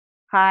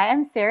Hi,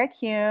 I'm Sarah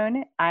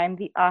Kuhn. I'm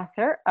the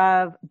author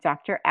of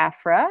Dr.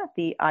 Aphra,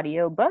 the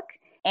audiobook,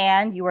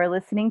 and you are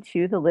listening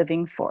to The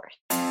Living Force.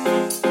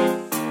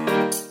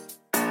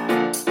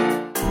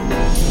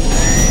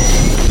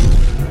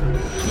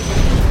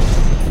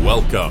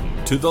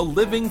 Welcome to the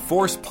Living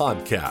Force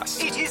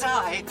Podcast. It is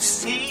I,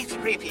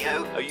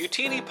 C-3PO. A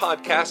Utini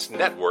Podcast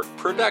Network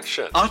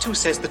production. R2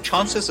 says the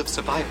chances of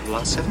survival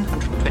are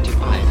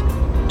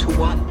 725 to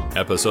 1.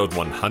 Episode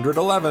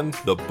 111,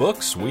 The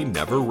Books We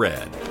Never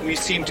Read. We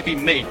seem to be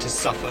made to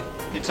suffer.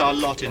 It's our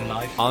lot in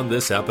life. On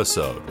this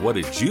episode, what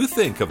did you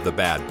think of The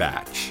Bad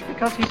Batch?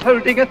 Because he's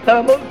holding a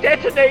thermal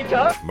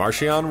detonator.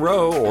 Marcion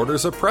Rowe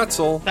orders a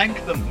pretzel.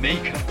 Thank the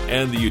maker.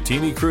 And the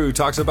Utini crew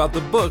talks about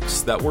the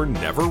books that were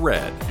never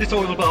read. This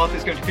oil bath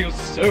is going to feel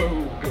so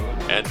good.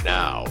 And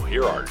now,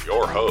 here are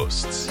your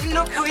hosts.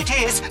 Look who it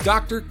is.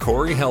 Dr.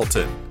 Corey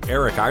Helton,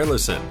 Eric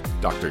Eilerson,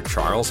 Dr.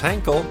 Charles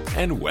Hankel,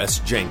 and Wes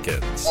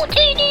Jenkins.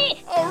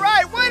 All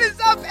right, what is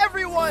up,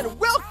 everyone?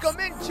 Welcome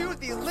into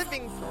the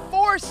Living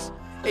Force,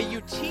 a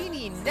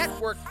Utini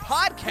Network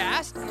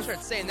podcast. I'm going to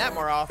start saying that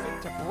more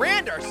often to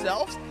brand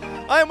ourselves.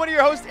 I am one of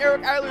your hosts,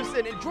 Eric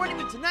Eilerson, and joining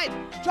me tonight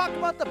to talk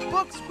about the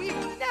books we've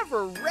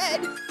never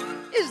read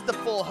is the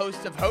full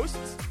host of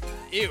hosts.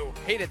 Ew,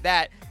 hated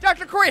that.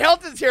 Dr. Corey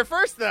Helton's here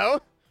first,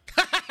 though.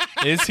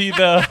 Is he,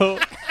 though?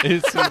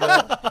 Is he,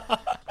 though?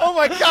 Oh,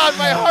 my God,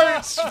 my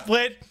heart.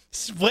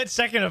 Split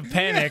second of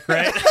panic,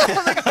 right?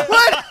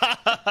 What?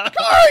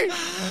 Corey!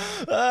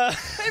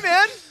 Hey,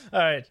 man. All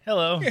right.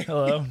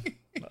 Hello.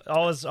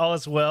 All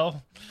is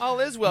well. All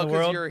is well In the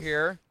because world. you're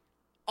here.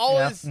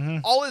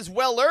 All is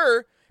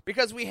weller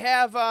because we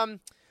have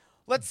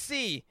let's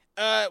see.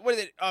 What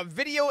is it?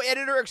 Video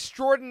editor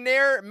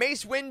extraordinaire,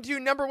 Mace Windu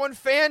 #1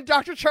 fan,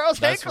 Dr. Charles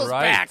That's Hankel's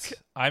right. back.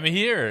 I'm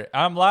here.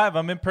 I'm live.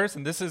 I'm in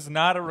person. This is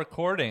not a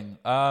recording.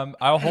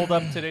 I'll hold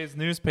up today's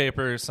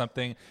newspaper or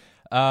something.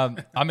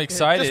 I'm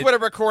excited. Just what a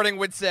recording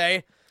would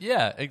say.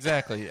 Yeah,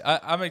 exactly.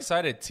 I'm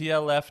excited.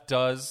 TLF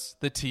does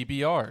the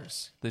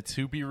TBRs, the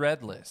to be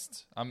read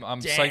list. I'm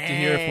psyched to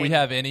hear if we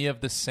have any of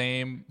the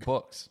same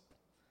books.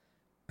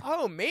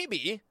 Oh,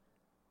 maybe.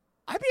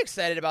 I'd be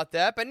excited about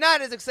that, but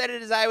not as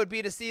excited as I would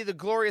be to see the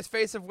glorious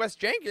face of Wes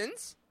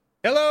Jenkins.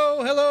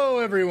 Hello,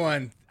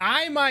 everyone.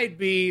 I might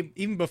be,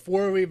 even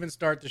before we even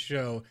start the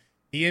show,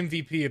 the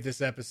MVP of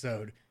this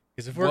episode.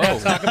 Because if we're going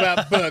to talk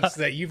about books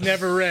that you've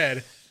never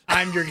read,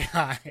 I'm your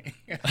guy.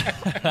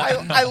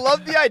 I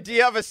love the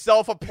idea of a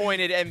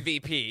self-appointed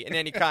MVP in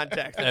any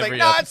context. It's Every like,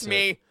 no, it's episode.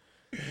 me.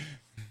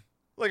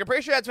 Look, I'm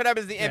pretty sure that's what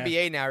happens in the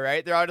NBA now,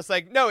 right? They're all just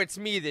like, no, it's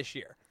me this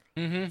year.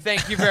 Mm-hmm.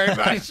 Thank you very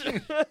much.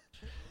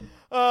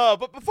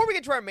 But before we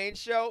get to our main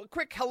show,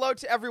 quick hello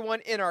to everyone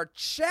in our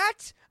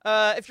chat.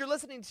 If you're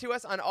listening to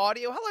us on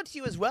audio, hello to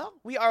you as well.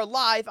 We are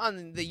live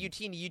on the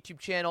Utini YouTube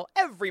channel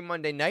every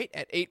Monday night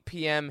at 8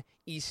 p.m.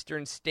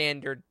 Eastern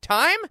Standard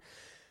Time.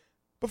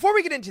 Before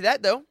we get into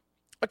that, though,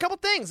 a couple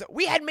things.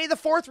 We had May the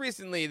 4th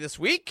recently this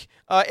week.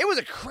 It was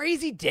a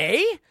crazy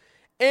day.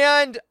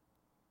 And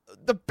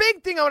the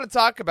big thing I want to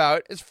talk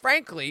about is,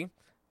 frankly,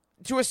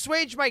 to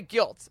assuage my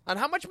guilt on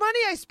how much money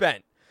I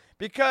spent.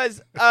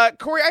 Because,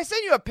 Corey, I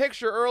sent you a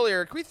picture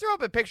earlier. Can we throw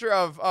up a picture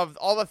of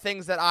all the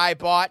things that I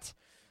bought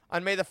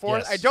on May the 4th?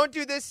 Yes. I don't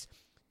do this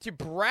to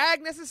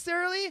brag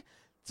necessarily.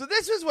 So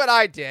this was what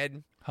I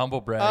did.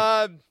 Humble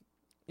brag.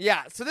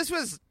 Yeah, so this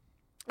was...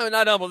 Oh,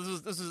 not humble.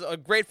 This was a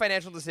great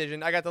financial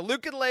decision. I got the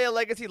Luke and Leia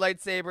Legacy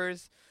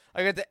lightsabers.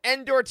 I got the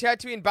Endor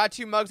Tatooine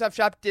Batu mugs off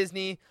Shop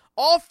Disney.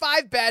 All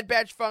 5 Bad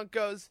Batch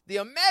Funkos. The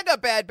Omega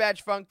Bad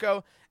Batch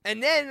Funko.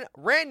 And then,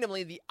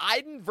 randomly, the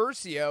Iden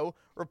Versio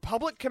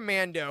Republic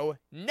Commando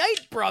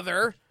Night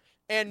Brother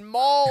and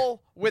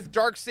Maul with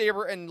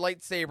Darksaber and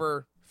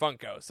Lightsaber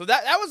Funko. So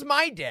that was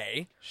my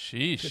day.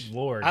 Sheesh. Good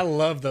Lord. I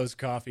love those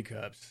coffee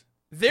cups.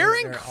 They're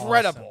They're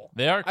incredible. awesome.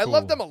 They are I cool.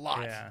 love them a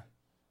lot. Yeah.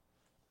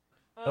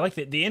 I like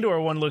the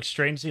Indoor one looks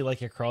strangely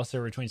like a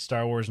crossover between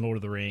Star Wars and Lord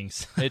of the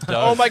Rings. It does.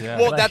 Oh my! yeah.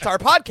 Well, that's our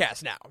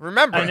podcast now.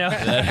 Remember, I know.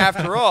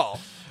 after all.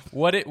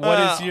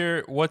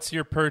 What's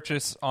your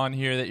purchase on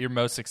here that you're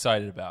most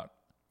excited about?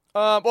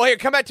 Well, here,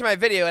 come back to my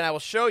video, and I will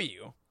show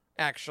you.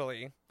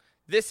 Actually,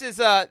 this was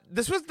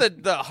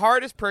the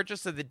hardest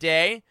purchase of the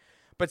day,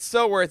 but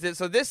so worth it.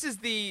 So this is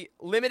the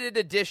limited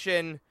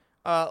edition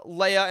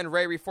Leia and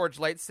Rey reforged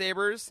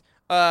lightsabers.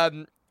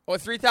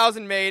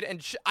 3,000 made,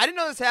 and I didn't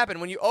know this happened.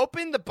 When you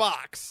open the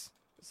box,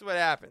 this is what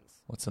happens.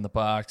 What's in the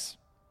box?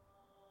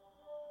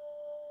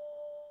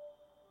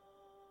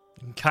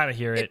 You can kind of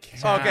hear it.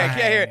 Okay, can't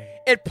hear it.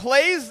 It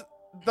plays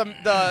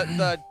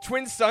the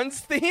Twin Suns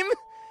theme,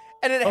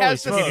 and it Holy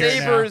has the smokes.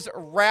 sabers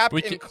wrapped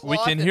We in can, cloth we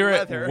can and hear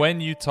leather. it when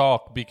you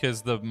talk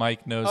because the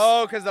mic knows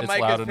because the it's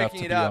mic loud is enough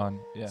picking to it be up. on.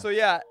 Yeah. So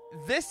yeah,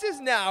 this is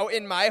now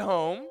in my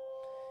home,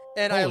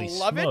 and Holy I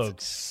love it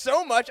smokes.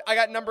 so much. I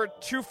got number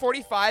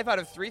 245 out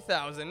of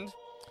 3,000.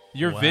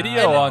 Your Wow.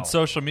 video on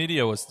social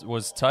media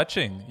was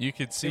touching. You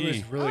could see. It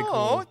was really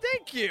Oh, cool.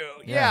 thank you.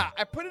 Yeah. Yeah,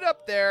 I put it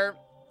up there.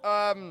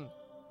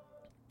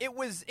 It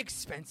was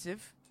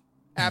expensive,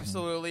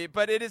 absolutely,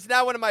 but it is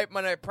now one of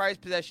my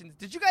prized possessions.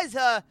 Did you guys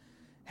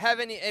have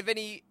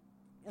any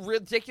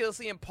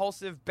ridiculously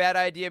impulsive, bad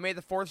idea May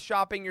the 4th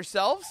shopping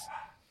yourselves?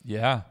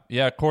 Yeah.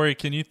 Corey,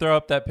 can you throw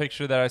up that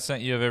picture that I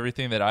sent you of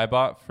everything that I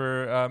bought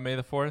for May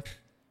the 4th?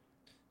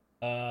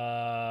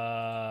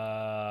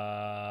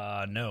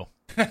 No.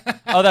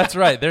 Oh, that's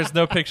right. There's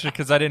no picture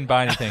because I didn't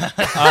buy anything.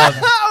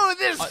 Oh,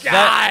 this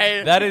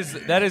guy! That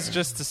is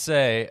just to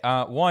say,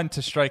 one,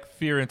 to strike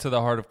fear into the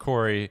heart of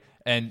Corey,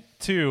 and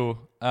two,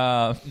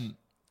 to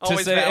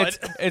Always say valid.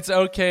 it's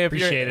okay if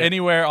Appreciate you're it.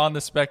 anywhere on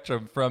the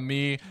spectrum, from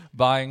me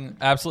buying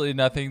absolutely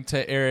nothing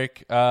to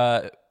Eric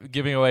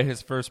giving away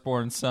his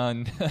firstborn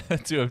son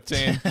to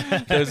obtain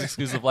those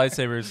exclusive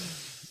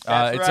lightsabers.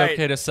 That's It's right.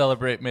 okay to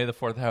celebrate May the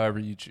 4th however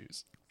you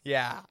choose.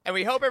 Yeah, and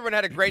we hope everyone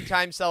had a great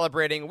time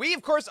celebrating. We,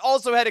 of course,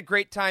 also had a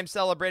great time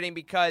celebrating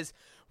because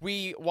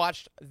we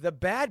watched The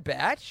Bad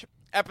Batch,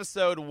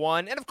 Episode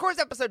 1, and, of course,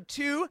 Episode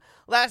 2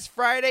 last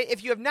Friday.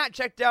 If you have not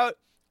checked out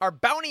our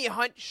Bounty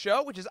Hunt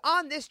show, which is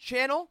on this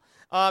channel,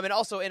 and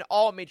also in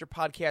all major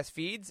podcast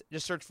feeds,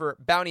 just search for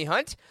Bounty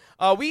Hunt,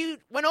 we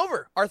went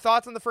over our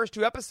thoughts on the first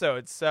 2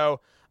 episodes.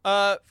 So,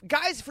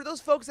 guys, for those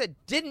folks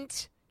that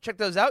didn't check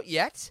those out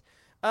yet,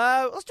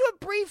 let's do a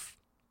brief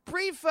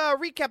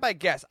recap, I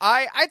guess.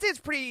 I'd say it's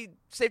pretty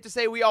safe to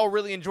say we all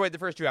really enjoyed the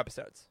first 2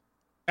 episodes.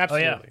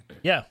 Absolutely. Oh,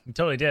 yeah, we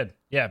totally did.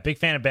 Yeah, big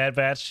fan of Bad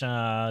Batch.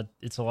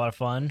 It's a lot of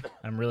fun.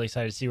 I'm really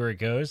excited to see where it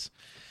goes.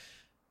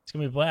 It's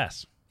gonna be a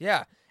blast.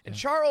 Yeah. And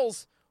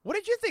Charles, what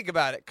did you think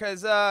about it?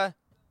 Because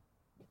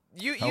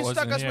you wasn't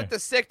stuck us here. with the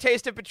sick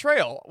taste of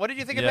betrayal. What did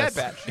you think of Bad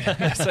Batch?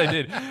 Yes, I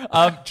did.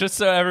 Just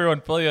so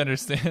everyone fully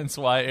understands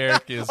why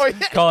Eric is Oh, yeah.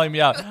 calling me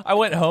out. I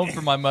went home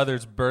for my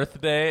mother's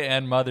birthday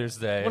and Mother's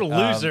Day. What a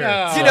loser.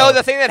 You know,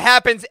 the thing that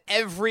happens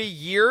every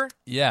year?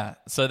 Yeah,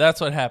 so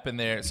that's what happened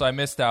there. So I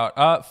missed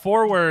out.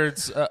 4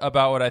 words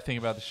about what I think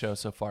about the show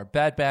so far.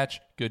 Bad Batch,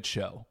 good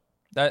show.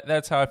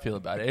 That's how I feel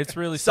about it. It's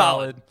really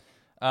solid.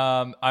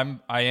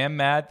 I am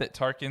mad that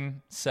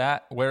Tarkin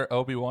sat where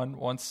Obi-Wan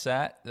once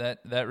sat. That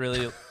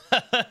really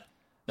The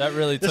took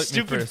me for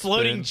stupid a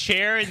floating spin.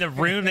 chair in the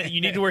room that you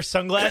need to wear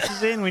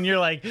sunglasses in when you're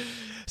like,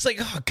 it's like,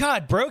 oh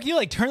God, bro, can you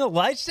like turn the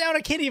lights down?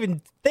 I can't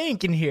even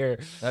think in here.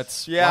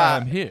 That's Yeah. why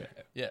I'm here.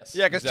 Yes.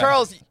 Yeah, because exactly.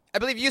 Charles, I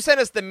believe you sent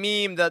us the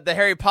meme, the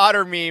Harry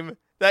Potter meme,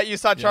 that you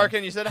saw Tarkin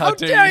and you said, how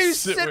dare you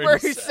sit where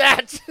he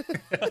sat?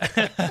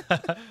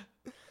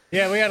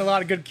 Yeah, we had a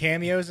lot of good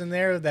cameos in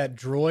there. That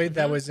droid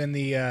that was in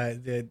the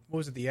what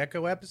was it, the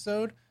Echo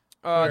episode?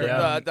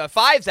 The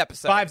Fives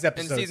episode. Fives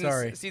episode, in season,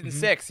 sorry. Season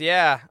 6,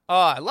 yeah. Oh,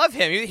 I love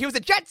him. He was a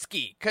jet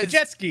ski. The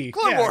jet ski.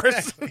 Clone Yeah,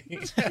 Wars.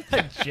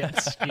 exactly.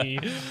 Jet ski.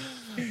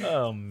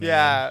 Oh man.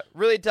 Yeah,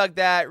 really dug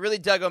that. Really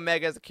dug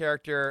Omega as a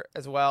character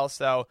as well.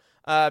 So,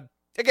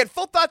 again,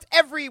 full thoughts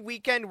every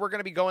weekend. We're going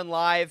to be going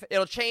live.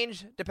 It'll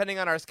change depending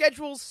on our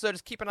schedules, so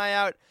just keep an eye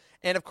out.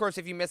 And, of course,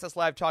 if you miss us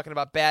live talking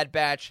about Bad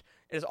Batch,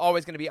 it is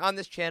always going to be on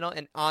this channel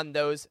and on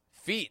those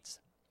feeds.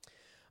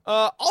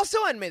 Also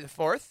on May the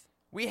 4th,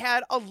 we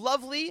had a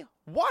lovely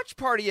watch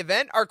party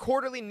event, our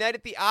quarterly Night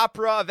at the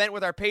Opera event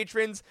with our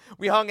patrons.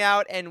 We hung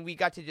out and we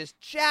got to just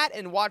chat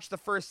and watch the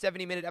first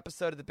 70-minute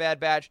episode of The Bad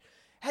Batch.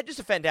 Had just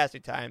a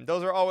fantastic time.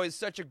 Those are always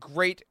such a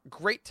great,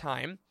 great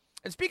time.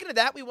 And speaking of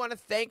that, we want to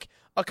thank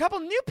a couple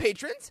new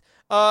patrons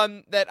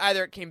that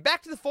either came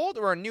back to the fold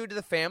or are new to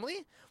the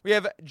family. We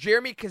have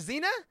Jeremy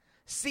Kazina,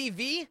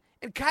 CV,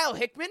 and Kyle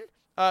Hickman,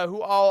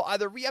 who all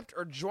either re-upped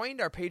or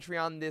joined our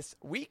Patreon this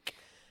week.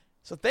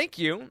 So thank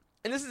you.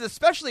 And this is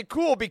especially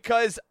cool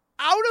because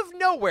out of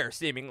nowhere,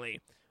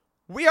 seemingly,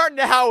 we are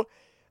now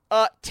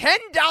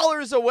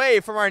 $10 away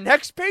from our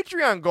next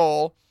Patreon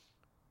goal,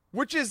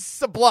 which is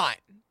sublime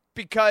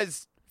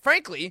because,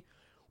 frankly,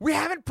 we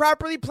haven't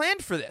properly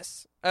planned for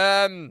this.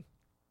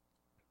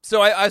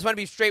 So I just want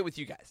to be straight with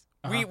you guys.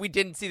 We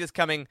didn't see this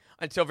coming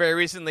until very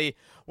recently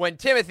when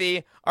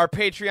Timothy, our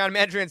Patreon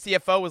manager and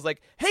CFO, was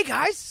like, hey,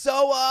 guys,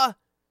 so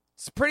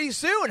it's pretty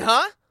soon,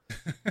 huh?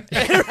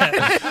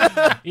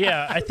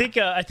 Yeah, I think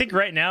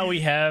right now we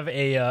have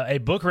a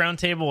book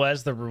roundtable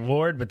as the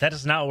reward, but that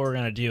is not what we're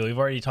going to do. We've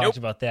already talked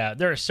about that.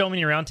 There are so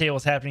many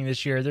roundtables happening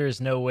this year. There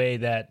is no way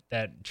that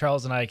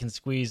Charles and I can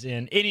squeeze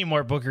in any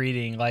more book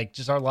reading. Like,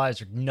 just our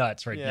lives are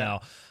nuts right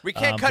now. We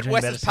can't cut between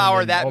Wes's medicine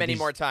power and that all many these-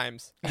 more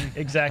times.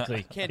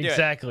 Exactly. Can't do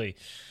it.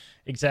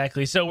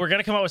 Exactly. So we're going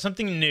to come up with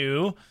something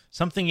new,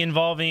 something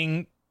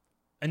involving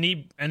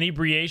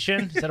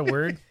inebriation. Is that a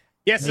word?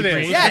 Yes, it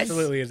is. Yes.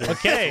 Absolutely is.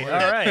 Okay,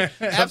 all right.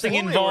 Something Absolutely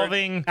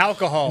involving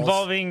Alcohols.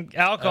 Involving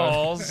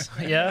alcohols.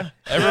 Yeah.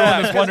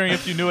 Everyone was wondering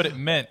if you knew what it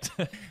meant.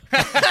 Well,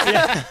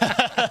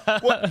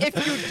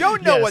 if you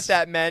don't know what Yes.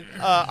 that meant,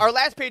 our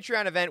last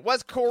Patreon event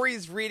was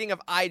Corey's reading of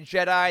I,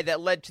 Jedi that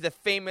led to the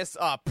famous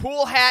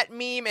pool hat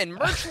meme and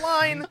merch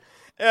line.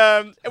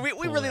 And we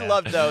really hat.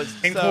 loved those.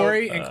 And So-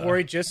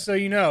 Corey, just so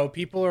you know,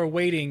 people are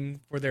waiting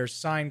for their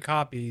signed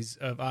copies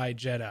of I,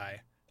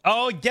 Jedi.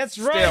 Oh, that's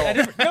right.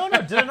 Still.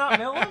 Did I not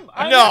mail them?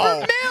 I No. never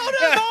mailed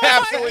them. Oh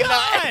Absolutely my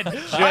not. God.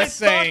 Just I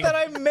saying. thought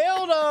that I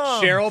mailed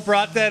them. Cheryl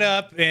brought that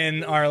up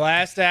in our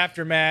last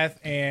Aftermath,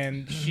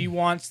 and she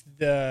wants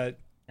the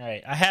All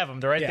right, I have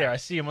them. They're right there. I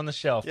see them on the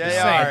shelf. Yeah, they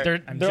are.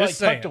 They're like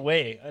tucked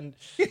away. And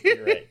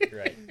you're right. You're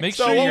right. Make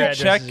So sure we'll- you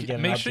check.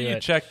 again, Make I'll sure do you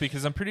it. check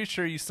because I'm pretty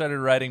sure you started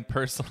writing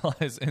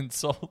personalized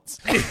insults.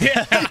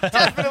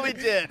 Definitely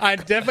did. I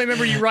definitely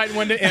remember you writing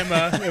one to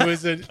Emma.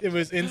 It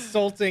was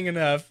insulting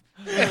enough.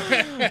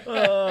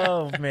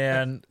 Oh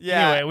man.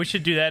 Yeah. Anyway, we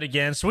should do that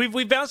again. So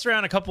we've bounced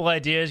around a couple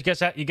ideas. You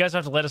guys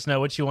have to let us know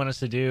what you want us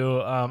to do.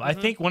 I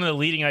think one of the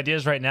leading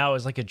ideas right now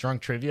is like a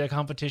drunk trivia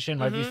competition.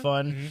 Might be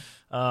fun.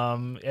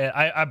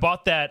 I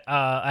bought that.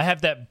 I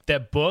have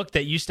that book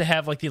that used to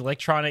have like the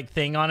electronic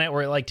thing on it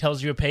where it like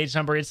tells you a page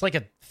number. It's like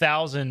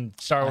 1,000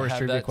 Star Wars have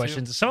trivia that too.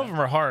 questions. Some of them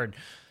are hard.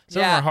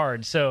 Some of them are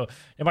hard. So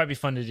it might be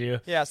fun to do.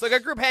 Yeah, so like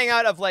a group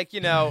hangout of like,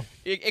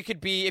 it could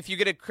be if you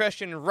get a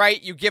question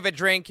right, you give a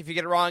drink. If you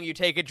get it wrong, you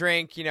take a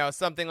drink,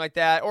 something like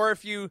that. Or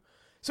if you...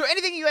 So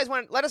anything you guys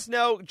want, let us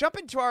know. Jump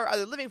into our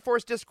Living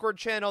Force Discord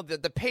channel, the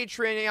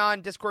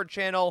Patreon Discord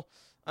channel.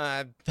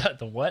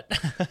 The what?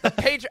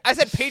 I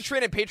said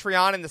Patreon and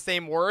Patreon in the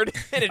same word.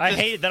 And I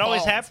hate it. That always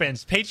falls.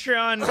 happens.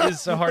 Patreon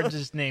is so hard to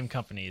just name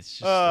company. It's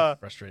just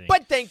frustrating.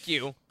 But thank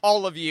you,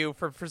 all of you,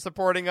 for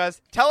supporting us.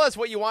 Tell us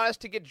what you want us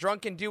to get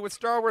drunk and do with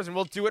Star Wars, and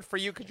we'll do it for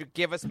you because you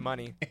give us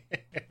money.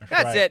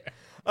 That's right. it.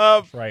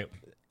 Right.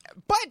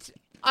 But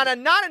on a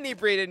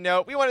non-inebriated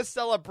note, we want to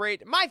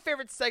celebrate my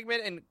favorite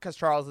segment, and because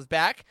Charles is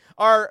back,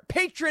 our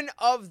Patron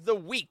of the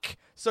Week.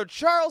 So,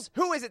 Charles,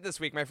 who is it this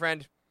week, my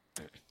friend?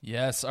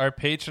 Yes, our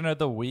patron of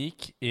the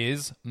week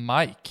is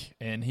Mike,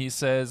 and he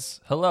says,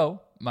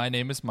 "Hello, my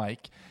name is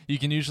Mike. You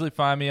can usually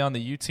find me on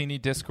the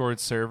Utini Discord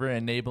server,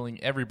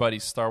 enabling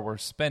everybody's Star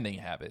Wars spending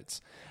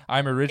habits.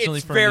 I'm originally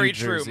It's from very New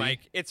Jersey. true,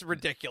 Mike. It's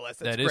ridiculous.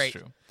 It's That is great.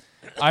 true.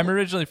 I'm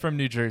originally from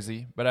New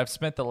Jersey, but I've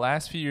spent the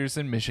last few years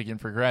in Michigan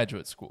for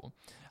graduate school.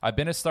 I've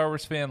been a Star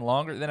Wars fan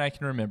longer than I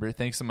can remember,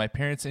 thanks to my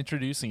parents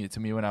introducing it to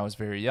me when I was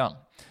very young.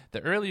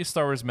 The earliest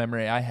Star Wars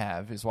memory I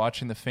have is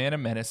watching The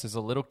Phantom Menace as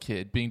a little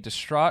kid, being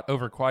distraught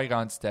over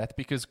Qui-Gon's death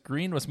because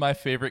green was my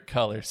favorite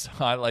color, so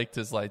I liked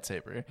his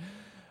lightsaber.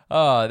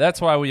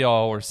 That's why we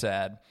all were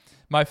sad.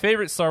 My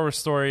favorite Star Wars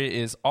story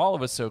is all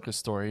of Ahsoka's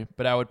story,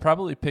 but I would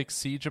probably pick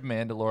Siege of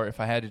Mandalore if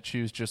I had to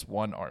choose just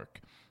one arc.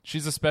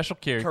 She's a special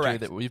character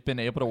Correct. that we've been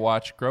able to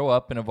watch grow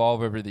up and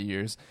evolve over the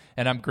years,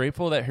 and I'm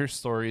grateful that her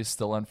story is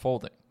still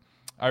unfolding.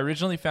 I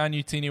originally found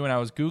Utini when I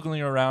was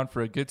Googling around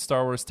for a good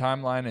Star Wars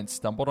timeline and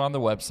stumbled on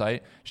the website.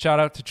 Shout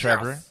out to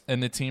Trevor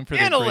and the team for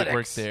their great work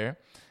Analytics. there.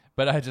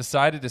 But I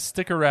decided to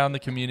stick around the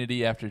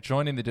community after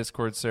joining the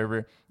Discord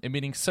server and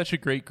meeting such a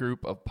great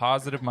group of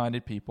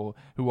positive-minded people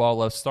who all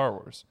love Star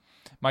Wars.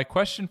 My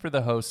question for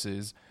the hosts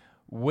is,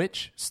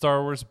 which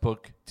Star Wars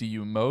book do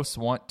you most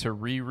want to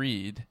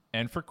reread?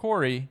 And for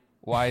Corey,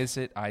 why is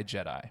it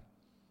iJedi?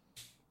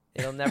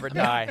 It'll never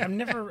die. I'm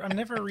never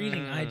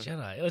reading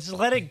iJedi. Let's just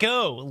let it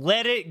go.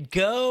 Let it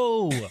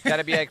go.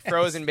 Gotta be like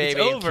Frozen, baby.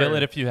 It's over. Kill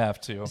it if you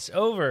have to. It's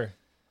over.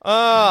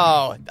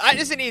 Oh,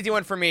 this is an easy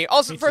one for me.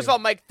 Also, Me first too. of all,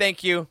 Mike,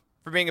 thank you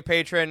for being a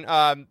patron.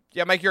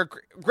 Mike, you're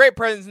a great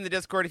presence in the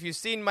Discord. If you've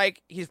seen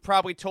Mike, he's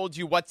probably told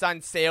you what's on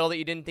sale that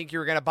you didn't think you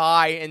were going to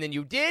buy, and then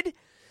you did.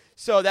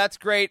 So that's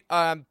great.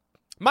 Mine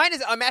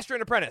is Master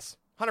and Apprentice,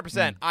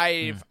 100%.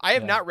 I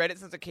have not read it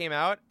since it came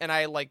out, and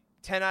I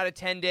 10 out of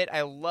 10'd it.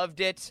 I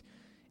loved it.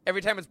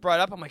 Every time it's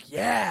brought up, I'm like,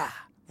 yeah,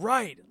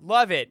 right,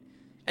 love it.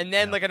 And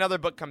then another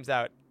book comes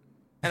out,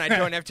 and I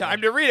don't have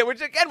time to read it,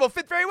 which again will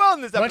fit very well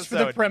in this episode. Much for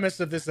the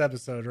premise of this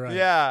episode, right?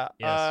 Yeah.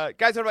 Yes.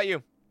 Guys, what about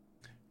you?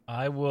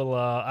 I will.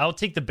 I'll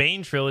take the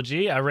Bane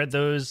trilogy. I read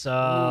those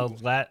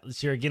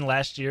last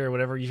year or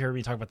whatever. You heard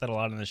me talk about that a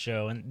lot on the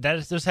show, and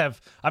those have.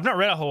 I've not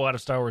read a whole lot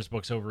of Star Wars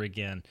books over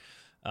again,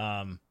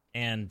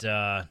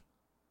 that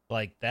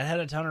had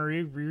a ton of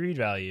reread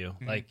value.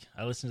 Like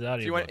I listened to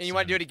that. You want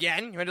to do it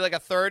again? You want to do a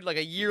third,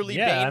 a yearly?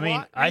 Yeah,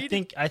 Bane I read?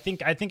 think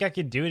I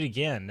could do it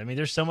again. I mean,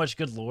 there's so much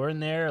good lore in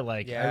there. I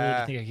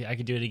Yeah. really think I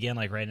could do it again,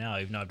 right now,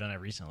 even though I've done it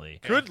recently.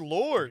 Good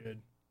lord.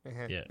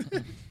 Yeah.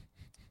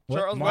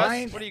 Charles,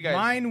 Mine, what do you guys?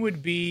 mine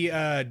would be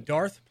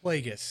Darth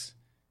Plagueis.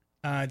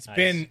 It's Nice.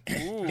 been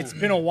it's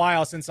been a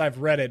while since I've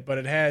read it, but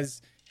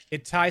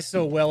it ties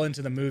so well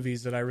into the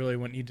movies that I really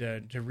need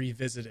to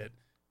revisit it.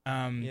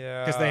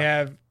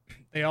 Because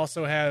they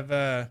also have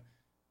the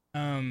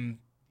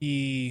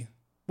the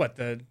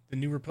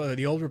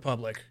Old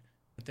Republic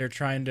that they're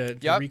trying to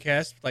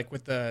recast,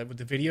 with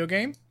the video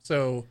game.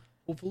 So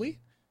hopefully,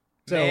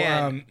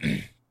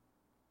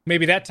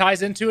 maybe that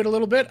ties into it a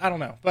little bit. I don't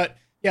know, but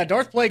yeah,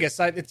 Darth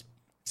Plagueis. It's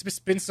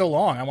just been so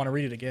long. I want to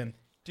read it again.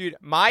 Dude,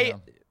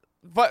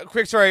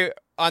 quick story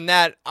on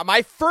that.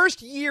 My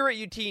first year at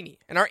Utini,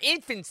 in our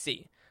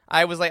infancy,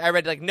 I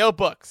read no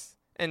books,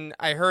 and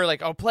I heard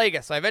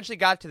Plagueis. So I eventually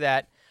got to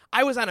that.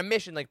 I was on a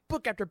mission,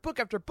 book after book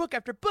after book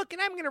after book,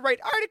 and I'm going to write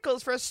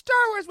articles for a Star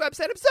Wars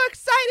website. I'm so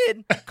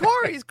excited.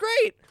 Corey's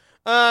great.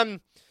 And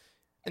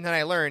then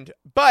I learned,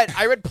 but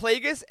I read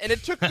Plagueis, and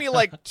it took me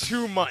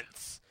 2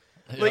 months.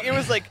 It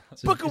was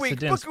book a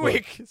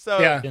week. So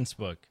Dense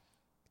book.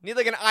 need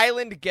an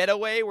island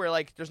getaway where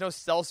there's no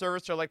cell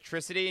service or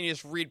electricity, and you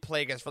just read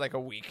Plagueis for a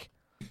week.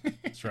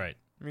 That's right.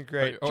 I mean,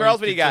 great. Or Charles,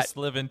 what do you got? Just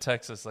live in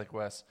Texas like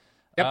Wes.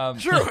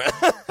 True.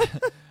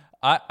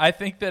 I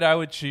think that I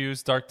would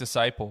choose Dark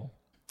Disciple.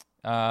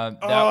 That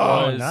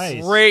was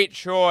nice. Great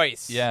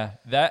choice. Yeah,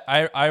 that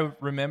I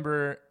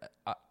remember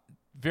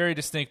very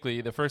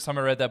distinctly. The first time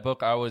I read that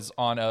book, I was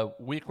on a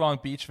week-long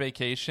beach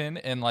vacation,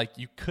 and like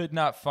you could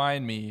not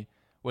find me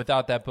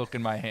without that book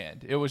in my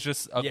hand. It was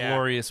just a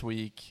glorious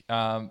week,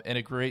 and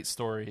a great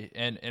story,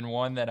 and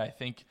one that I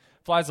think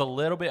flies a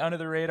little bit under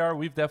the radar.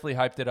 We've definitely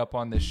hyped it up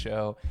on this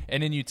show,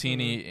 and in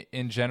Utini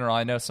in general.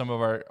 I know some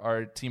of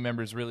our team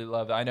members really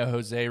love it. I know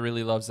Jose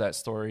really loves that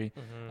story.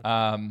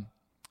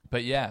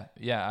 But yeah,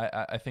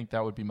 I think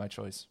that would be my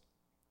choice.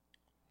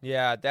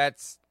 Yeah,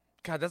 that's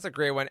a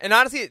great one. And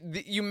honestly,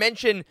 you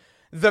mentioned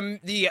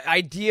the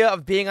idea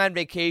of being on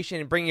vacation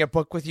and bringing a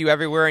book with you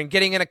everywhere and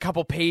getting in a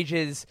couple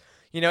pages.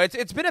 You know,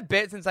 it's been a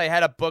bit since I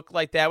had a book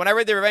like that. When I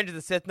read the Revenge of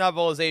the Sith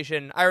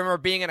novelization, I remember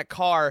being in a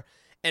car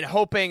and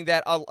hoping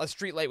that a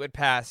street light would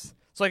pass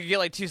so I could get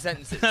like 2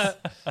 sentences.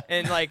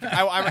 And like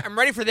I'm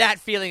ready for that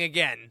feeling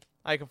again.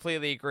 I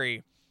completely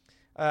agree.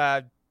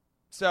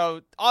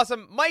 So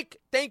awesome, Mike.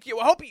 Thank you.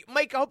 I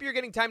hope you're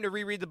getting time to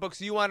reread the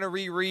books you want to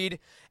reread.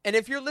 And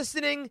if you're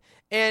listening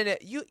and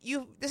you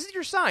this is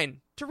your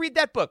sign to read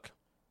that book.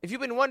 If you've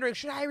been wondering,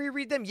 should I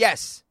reread them?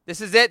 Yes, this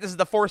is it. This is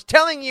the Force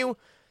telling you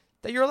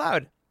that you're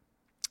allowed.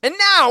 And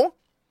now,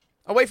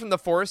 away from the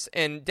Force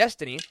and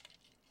Destiny,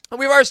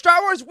 we have our Star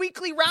Wars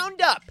Weekly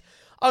Roundup.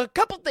 A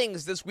couple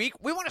things this week.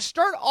 We want to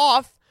start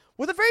off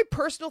with a very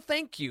personal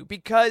thank you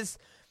because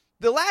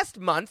the last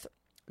month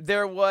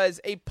there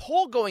was a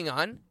poll going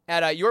on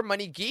at Your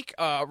Money Geek,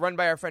 run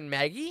by our friend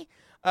Maggie,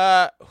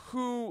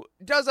 who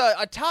does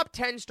a top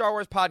 10 Star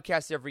Wars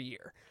podcast every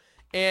year.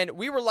 And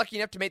we were lucky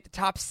enough to make the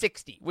top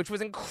 60, which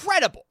was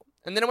incredible.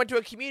 And then it went to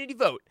a community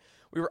vote.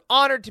 We were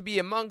honored to be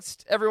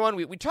amongst everyone.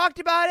 We talked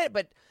about it,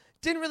 but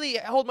didn't really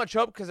hold much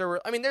hope because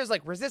there's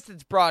like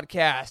Resistance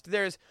Broadcast,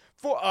 there's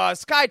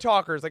Sky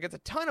Talkers, like it's a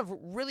ton of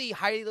really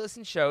highly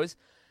listened shows.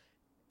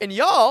 And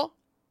y'all,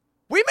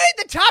 we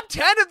made the top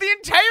 10 of the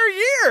entire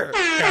year.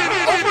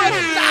 Over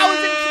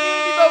 1,000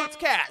 community votes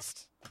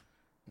cast.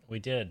 We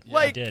did. Yeah,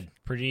 Like, we did.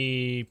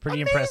 Pretty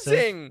amazing.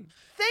 impressive.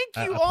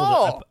 Thank you I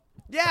all.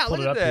 Yeah, pulled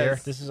look it at up this. here.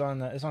 This is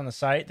it's on the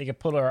site. They can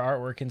pull our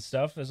artwork and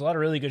stuff. There's a lot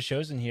of really good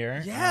shows in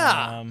here.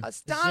 Yeah, this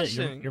is it.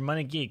 astonishing. Your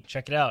Money Geek.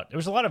 Check it out. There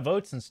was a lot of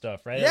votes and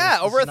stuff, right? Yeah,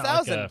 This over is not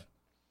like 1,000.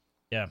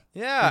 yeah.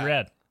 Yeah. Pretty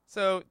rad.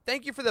 So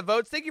thank you for the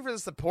votes. Thank you for the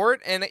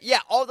support. And yeah,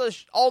 all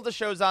the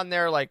shows on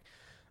there, like,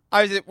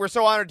 we're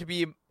so honored to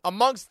be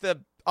amongst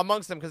them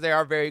because they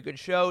are very good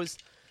shows.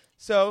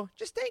 So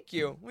just thank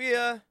you.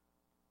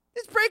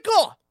 It's pretty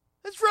cool.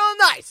 It's real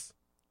nice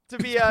to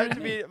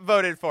be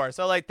voted for.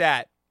 So I like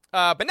that.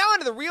 But now on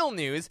to the real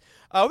news.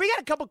 We got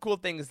a couple cool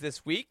things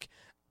this week.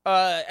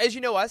 As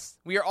you know us,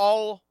 we are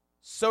all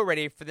so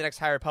ready for the next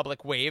High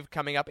Republic wave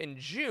coming up in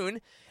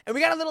June. And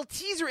we got a little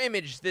teaser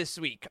image this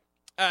week.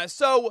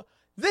 So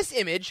this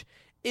image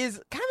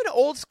is kind of an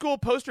old school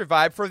poster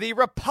vibe for the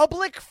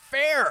Republic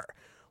Fair,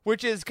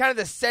 which is kind of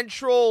the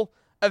central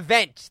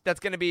event that's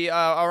going to be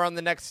around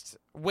the next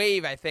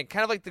wave, I think.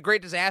 Kind of like the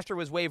Great Disaster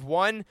was wave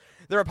 1.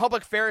 The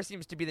Republic Fair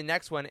seems to be the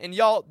next one. And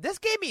y'all, this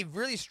gave me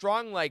really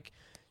strong, like,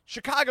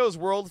 Chicago's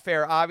World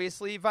Fair,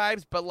 obviously,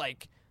 vibes, but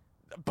like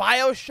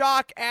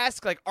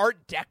BioShock-esque, like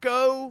Art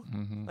Deco.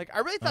 Mm-hmm. Like, I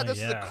really thought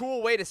this was a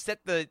cool way to set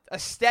the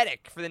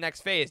aesthetic for the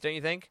next phase, don't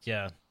you think?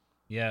 Yeah.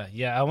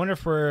 I wonder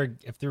if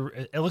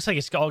it looks like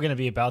it's all going to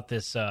be about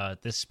this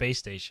space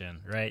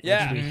station, right?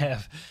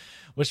 Yeah.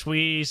 Which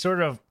we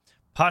sort of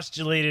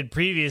postulated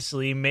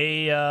previously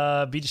may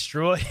be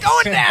destroyed.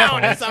 Going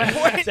down at some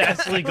point. It's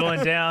absolutely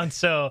going down.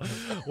 So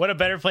what a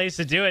better place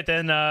to do it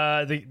than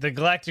the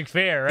Galactic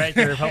Fair, right?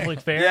 The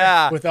Republic Fair.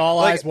 Yeah. With all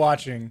eyes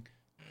watching.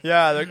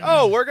 Yeah. They're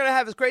like, we're going to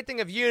have this great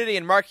thing of unity.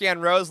 And Markian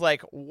Rose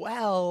like,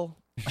 well,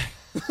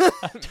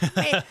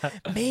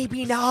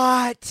 maybe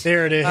not.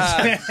 There it is.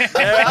 I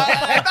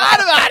thought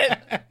about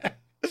it.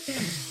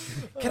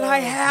 Can I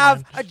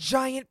have a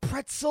giant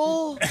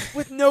pretzel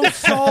with no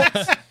salt?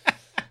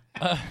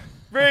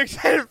 Very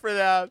excited for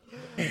that.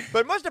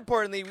 But most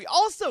importantly, we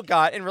also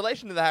got, in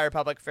relation to the High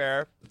Republic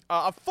Fair,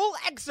 a full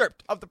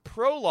excerpt of the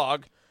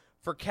prologue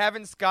for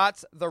Kevin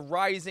Scott's The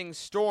Rising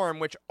Storm,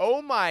 which,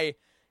 oh my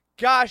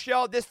gosh,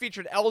 y'all, this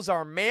featured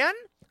Elzar Mann,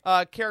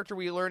 a character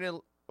we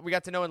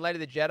got to know in Light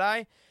of the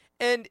Jedi.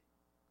 And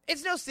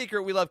it's no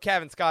secret we love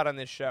Kevin Scott on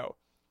this show.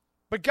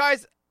 But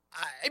guys,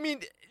 I mean,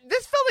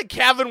 this felt like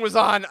Kevin was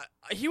on.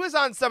 He was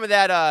on some of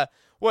that,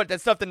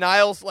 that stuff the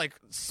Niles, like,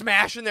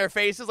 smash in their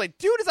faces. Like,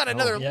 dude is on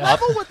another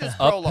level with this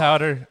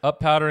prologue. Up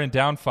powder, and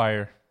down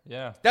fire.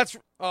 Yeah. Those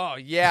are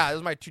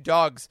my two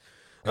dogs.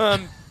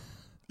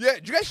 Yeah,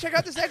 did you guys check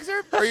out this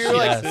excerpt? Or you're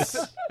yes.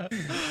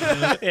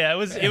 Yeah,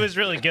 it was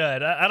really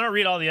good. I don't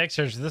read all the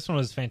excerpts. This one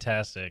was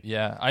fantastic.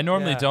 Yeah, I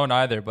normally don't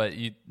either, but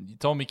you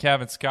told me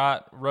Kevin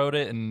Scott wrote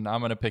it, and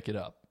I'm gonna pick it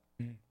up.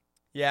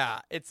 Yeah,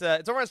 it's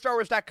over on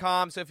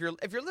StarWars.com. So if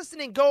you're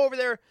listening, go over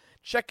there,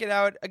 check it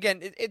out. Again,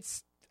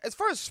 it's as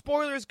far as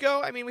spoilers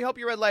go, I mean, we hope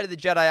you read Light of the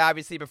Jedi,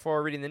 obviously,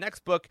 before reading the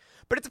next book,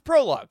 but it's a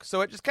prologue, so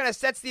it just kind of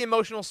sets the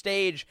emotional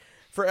stage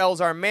for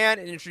Elzar Mann.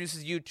 It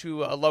introduces you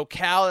to a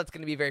locale that's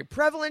going to be very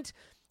prevalent,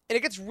 and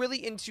it gets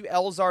really into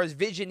Elzar's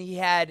vision he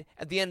had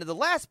at the end of the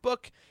last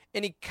book,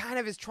 and he kind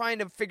of is trying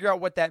to figure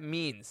out what that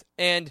means.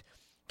 And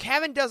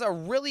Cavan does a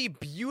really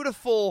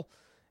beautiful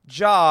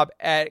job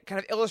at kind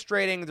of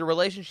illustrating the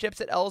relationships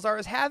that Elzar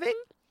is having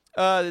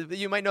that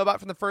you might know about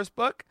from the first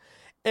book.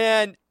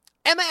 And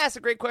Emma asked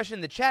a great question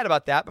in the chat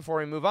about that before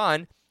we move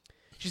on.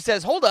 She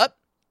says, hold up,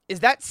 is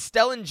that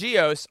Stellan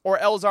Gios or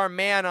Elzar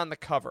Mann on the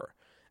cover?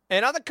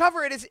 And on the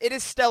cover, it is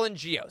Stellan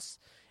Gios.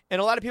 And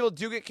a lot of people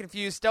do get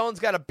confused. Stellan's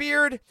got a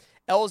beard,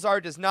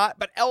 Elzar does not.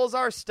 But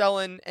Elzar,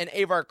 Stellan, and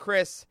Avar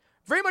Kriss,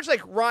 very much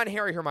like Ron,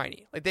 Harry,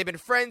 Hermione. Like, they've been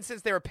friends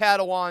since they were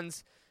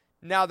Padawans.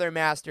 Now they're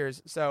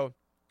masters. So,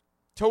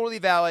 totally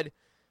valid.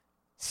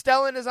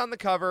 Stellan is on the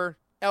cover.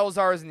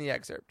 Elzar is in the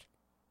excerpt.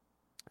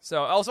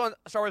 So, also on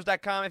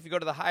StarWars.com, if you go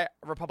to the High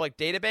Republic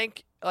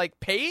Databank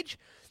page,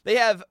 they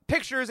have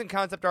pictures and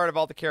concept art of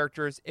all the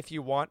characters if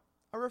you want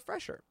a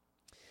refresher.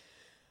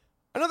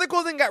 Another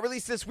cool thing got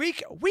released this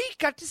week. We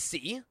got to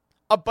see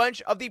a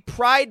bunch of the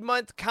Pride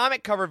Month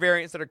comic cover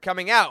variants that are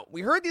coming out.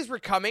 We heard these were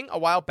coming a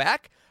while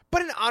back,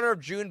 but in honor of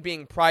June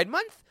being Pride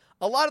Month,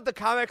 a lot of the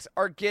comics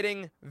are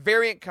getting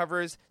variant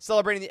covers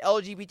celebrating the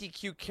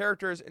LGBTQ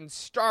characters in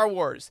Star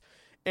Wars.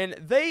 And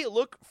they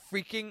look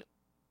freaking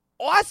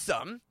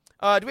awesome.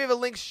 Do we have a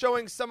link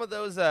showing some of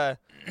those?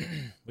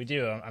 We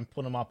do. I'm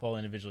pulling them up all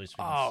individually so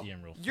we can see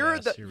them real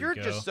fast. You're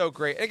just so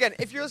great. And again,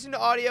 if you're listening to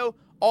audio,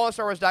 all on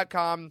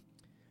StarWars.com.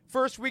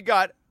 First, we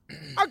got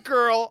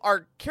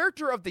our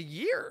character of the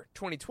year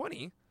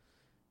 2020,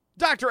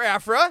 Dr.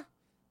 Aphra,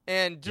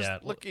 and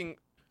just looking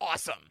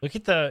awesome. Look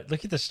at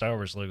the Star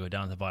Wars logo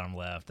down at the bottom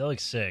left. That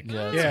looks sick.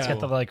 Yeah.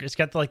 It's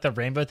got the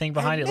rainbow thing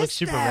behind it. It looks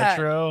super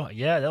retro.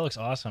 Yeah, that looks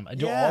awesome.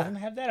 Do all of them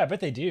have that? I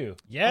bet they do.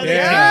 Yeah,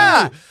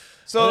 they do.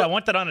 So I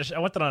want that on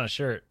a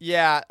shirt.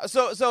 Yeah.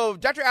 So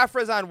Dr.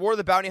 Aphra is on War of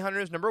the Bounty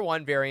Hunters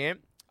 #1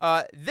 variant.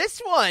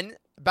 This one,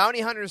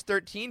 Bounty Hunters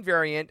 13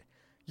 variant.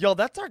 Yo,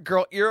 that's our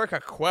girl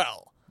Yrica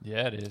Quell.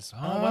 Yeah, it is.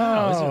 Oh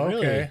wow, is it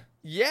really? Okay.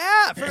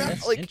 Yeah,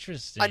 that's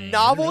interesting. A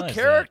novel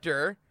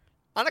character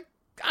on a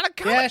comic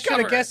cover. Yeah, I should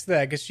have guessed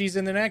that because she's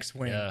in the next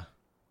wing. Yeah.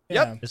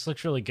 Yep. This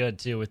looks really good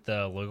too with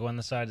the logo on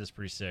the side. It's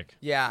pretty sick.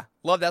 Yeah,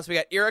 love that. So we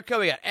got Yrica,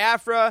 we got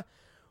Aphra,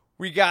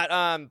 we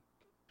got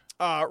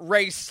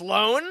Ray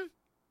Sloan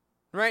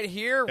right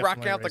here,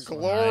 rocking out the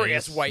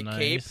glorious white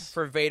cape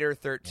for Vader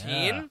 13.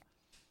 Yeah.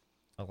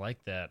 I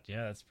like that.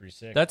 Yeah, that's pretty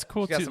sick. That's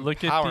cool She's got too. some Look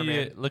power, at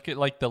man. look at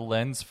like the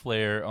lens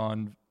flare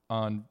on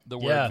the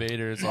word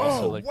Vader is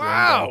also like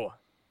wow. rainbow.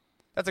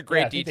 That's a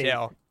great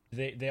detail.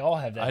 They all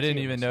have that. I didn't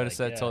too, even notice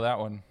that till that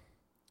one.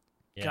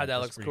 Yeah, God, that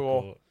that's looks pretty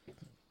cool.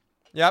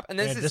 Yep, and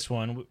this is this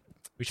one.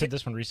 We showed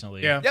this one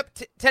recently. Yeah. Yep,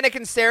 Tenek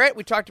and Sarret.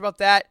 We talked about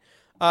that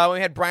when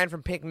we had Brian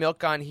from Pink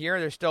Milk on here.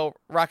 They're still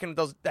rocking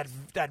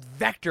that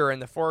vector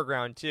in the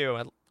foreground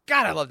too.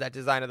 God, I love that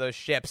design of those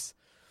ships.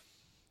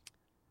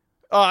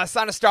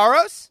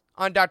 Sonastaros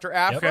on Dr.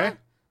 Aphra. Okay.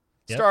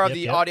 Star of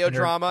the audio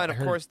drama and, of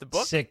course, the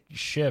book. Sick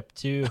ship,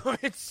 too.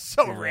 It's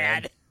so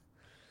rad.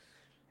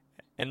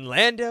 And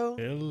Lando.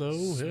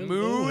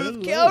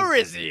 Smooth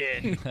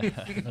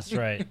Calrissian. That's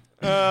right.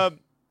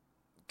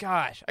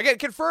 Gosh. Again,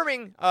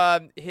 confirming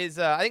his,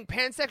 I think,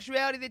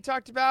 pansexuality they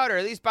talked about, or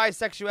at least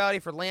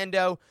bisexuality for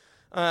Lando.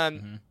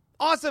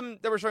 Awesome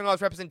that we're showing all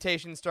this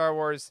representation in Star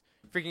Wars.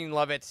 Freaking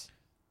love it.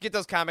 Get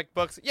those comic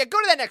books. Yeah, go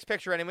to that next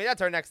picture anyway.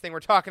 That's our next thing we're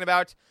talking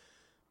about.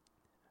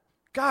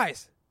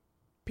 Guys,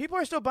 people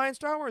are still buying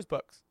Star Wars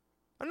books.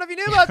 I don't know if you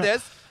knew about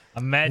this.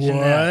 Imagine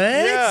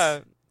that. Yeah.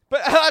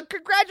 But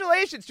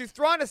congratulations to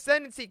Thrawn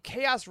Ascendancy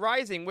Chaos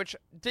Rising, which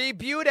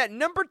debuted at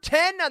number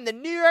 10 on the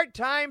New York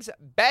Times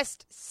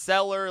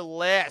bestseller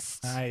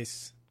list.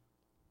 Nice.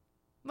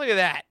 Look at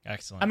that.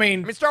 Excellent. I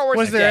mean, Star Wars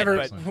was is there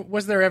dead, ever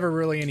was there ever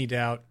really any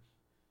doubt?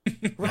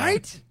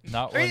 Right?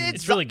 Not I mean, one.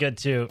 it's really good,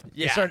 too.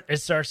 Yeah. It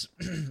starts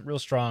real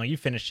strong. You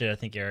finished it, I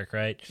think, Eric,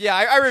 right? Yeah,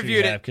 I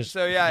reviewed Sure it.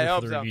 So yeah, I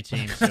hope the so. review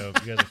team, so you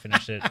guys have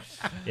finished it.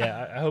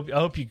 Yeah, I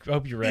hope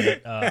you read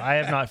it. I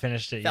have not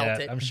finished it Felt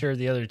yet. it. I'm sure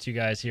the other two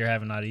guys here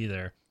have not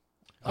either.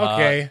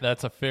 Okay.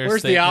 That's a fair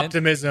Where's the statement.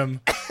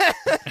 optimism?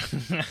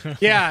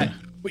 Yeah,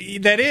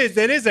 that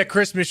is a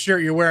Christmas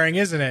shirt you're wearing,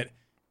 isn't it?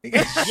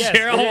 Yes,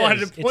 Cheryl it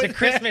wanted is. to It's point a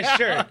Christmas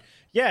shirt.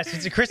 Yes,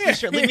 it's a Christmas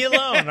shirt. Leave me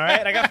alone, all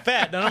right? I got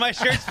fat. None of my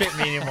shirts fit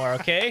me anymore,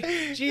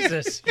 okay?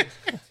 Jesus.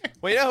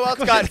 Well, you know who else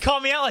got Call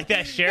me out like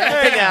that, Sharon.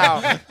 Hey,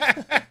 now.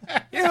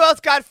 You know who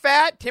else got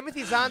fat?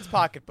 Timothy Zahn's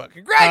pocketbook.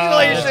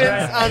 Congratulations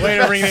on Way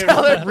the to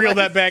bestseller reel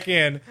that back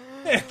in.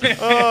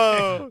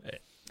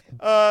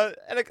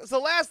 So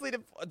lastly,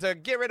 to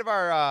get rid of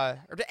our,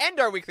 or to end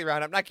our weekly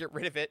roundup, not get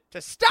rid of it,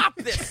 to stop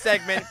this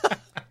segment,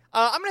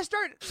 I'm going to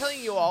start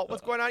telling you all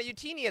what's going on at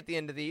Utini at the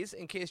end of these,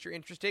 in case you're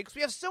interested, because we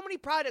have so many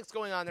projects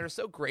going on that are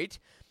so great.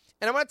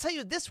 And I want to tell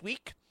you this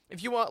week,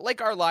 if you want,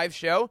 like our live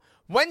show,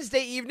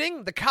 Wednesday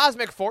evening, The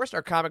Cosmic Force,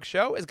 our comic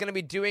show, is going to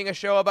be doing a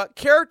show about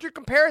character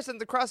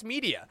comparisons across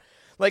media.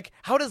 Like,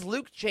 how does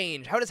Luke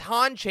change? How does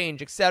Han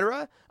change,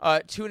 etc.?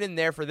 Tune in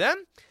there for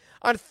them.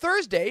 On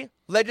Thursday,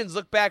 Legends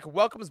Look Back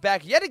welcomes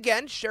back yet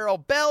again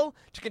Cheryl Bell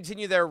to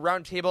continue their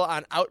roundtable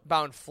on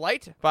Outbound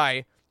Flight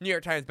by New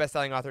York Times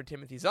bestselling author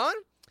Timothy Zahn.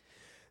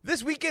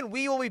 This weekend,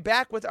 we will be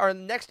back with our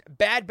next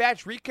Bad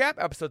Batch recap,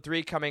 episode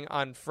 3 coming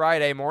on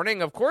Friday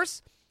morning, of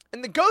course.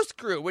 And the Ghost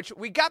Crew, which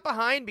we got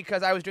behind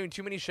because I was doing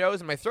too many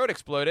shows and my throat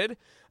exploded.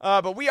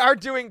 But we are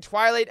doing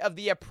Twilight of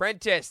the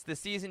Apprentice, the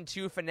season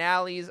 2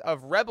 finales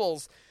of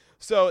Rebels.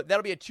 So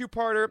that'll be a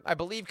 2-parter, I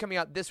believe, coming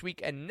out this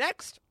week and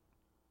next.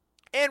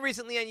 And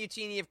recently on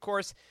UTN, of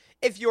course,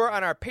 if you're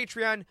on our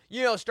Patreon,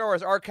 you know Star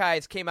Wars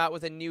Archives came out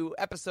with a new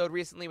episode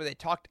recently where they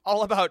talked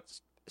all about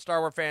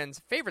Star Wars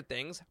fans' favorite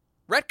things,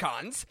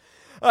 retcons.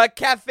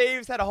 Cat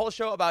Faves had a whole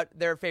show about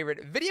their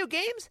favorite video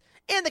games.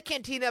 And the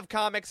Cantina of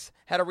Comics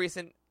had a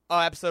recent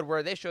episode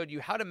where they showed you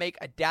how to make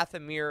a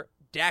Dathomir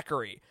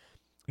daiquiri.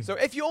 So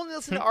if you only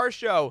listen to our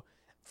show,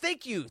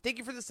 thank you. Thank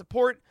you for the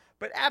support.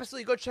 But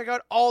absolutely go check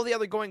out all the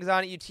other goings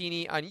on at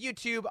UTN on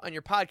YouTube, on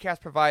your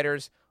podcast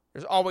providers.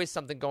 There's always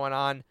something going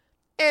on.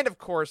 And of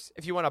course,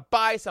 if you want to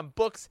buy some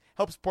books,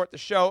 help support the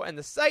show and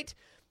the site,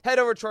 head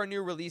over to our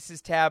new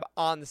releases tab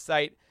on the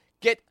site.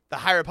 Get The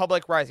High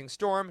Republic Rising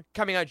Storm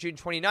coming out June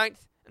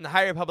 29th, and The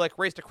High Republic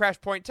Race to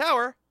Crash Point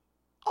Tower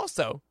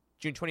also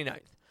June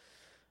 29th.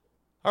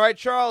 All right,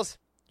 Charles,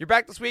 you're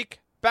back this week.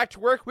 Back to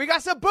work. We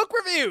got some book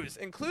reviews,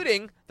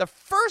 including the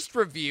first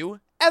review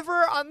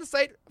ever on the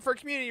site for a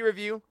community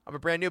review of a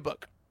brand new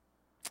book.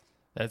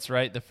 That's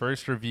right. The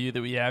first review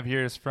that we have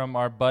here is from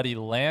our buddy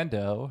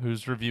Lando,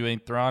 who's reviewing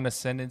Thrawn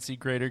Ascendancy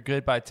Greater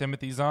Good by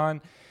Timothy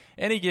Zahn,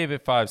 and he gave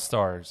it 5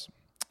 stars.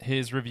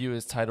 His review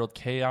is titled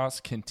Chaos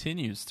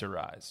Continues to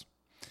Rise.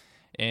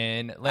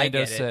 And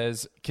Lando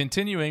says,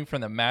 continuing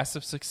from the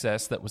massive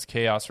success that was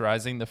Chaos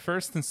Rising, the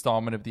first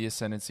installment of the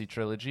Ascendancy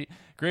trilogy,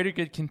 Greater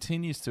Good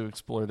continues to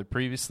explore the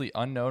previously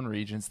unknown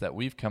regions that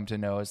we've come to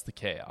know as the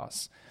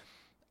Chaos.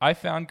 I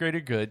found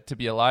Greater Good to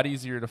be a lot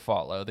easier to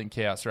follow than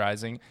Chaos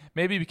Rising,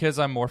 maybe because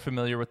I'm more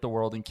familiar with the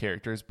world and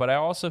characters, but I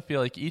also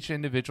feel like each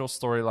individual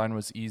storyline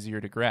was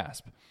easier to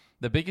grasp.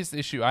 The biggest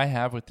issue I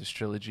have with this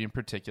trilogy in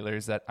particular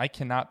is that I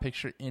cannot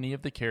picture any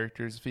of the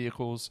characters,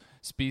 vehicles,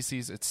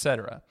 species,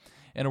 etc.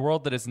 In a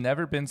world that has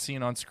never been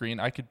seen on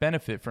screen, I could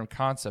benefit from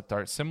concept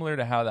art similar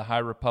to the High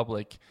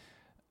Republic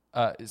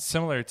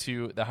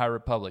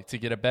to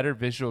get a better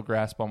visual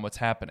grasp on what's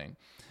happening.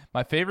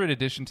 My favorite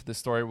addition to the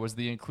story was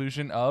the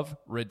inclusion of,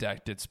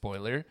 redacted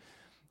spoiler,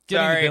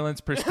 getting the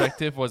villain's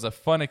perspective was a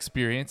fun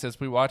experience as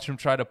we watch him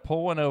try to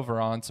pull one over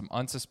on some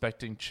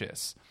unsuspecting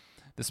chiss.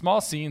 The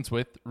small scenes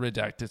with,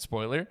 redacted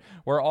spoiler,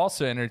 were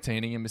also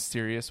entertaining and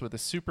mysterious with a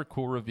super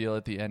cool reveal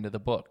at the end of the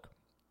book.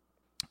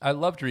 I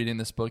loved reading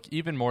this book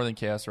even more than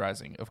Chaos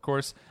Rising. Of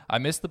course, I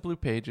missed the blue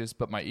pages,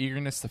 but my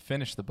eagerness to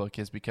finish the book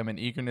has become an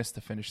eagerness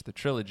to finish the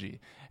trilogy.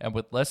 And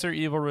with Lesser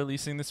Evil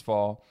releasing this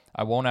fall,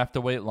 I won't have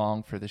to wait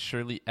long for the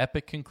surely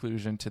epic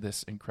conclusion to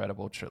this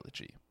incredible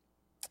trilogy.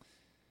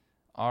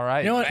 All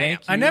right, you know what? Thank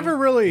you, I never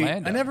really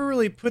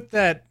Lando. put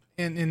that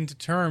into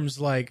terms.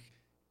 Like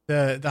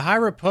the High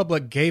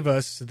Republic gave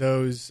us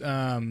those.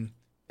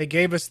 They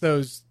gave us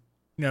those.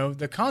 You know,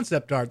 the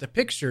concept art, the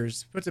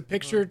pictures, puts a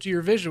picture to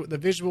your the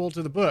visual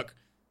to the book.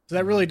 So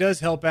that really does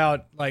help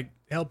out,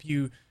 help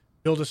you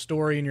build a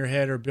story in your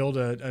head or build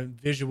a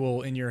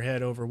visual in your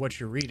head over what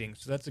you're reading.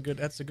 So that's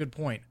a good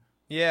point.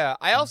 Yeah.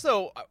 I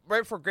also,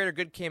 right before Greater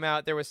Good came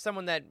out, there was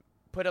someone that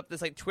put up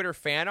this Twitter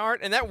fan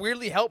art, and that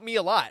weirdly helped me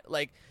a lot.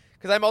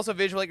 Because I'm also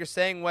visual, like you're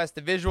saying, Wes,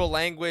 the visual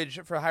language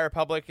for High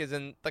Republic is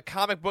in the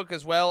comic book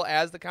as well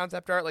as the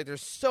concept art.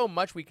 There's so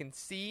much we can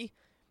see,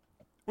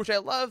 which I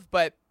love,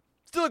 but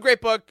still a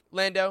great book.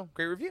 Lando,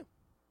 great review.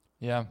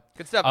 Yeah.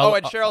 Good stuff.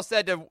 And Cheryl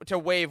said to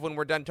wave when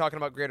we're done talking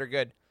about Greater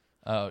Good.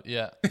 Oh,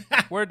 yeah.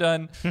 We're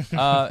done.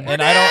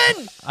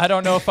 I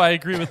don't know if I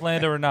agree with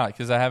Lando or not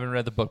because I haven't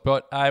read the book,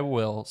 but I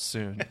will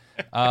soon.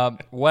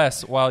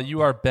 Wes, while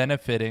you are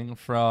benefiting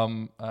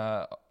from,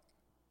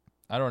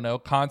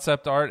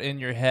 concept art in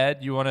your head,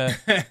 you want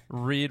to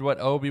read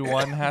what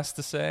Obi-Wan has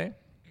to say?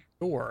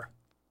 Sure.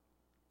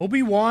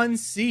 Obi-Wan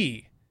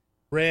C.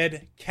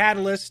 read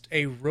Catalyst,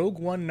 a Rogue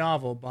One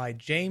novel by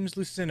James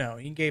Luceno.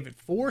 He gave it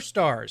 4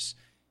 stars.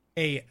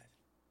 A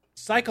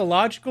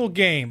psychological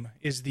game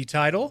is the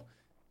title.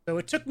 So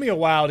it took me a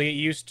while to get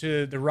used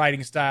to the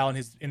writing style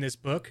in this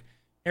book.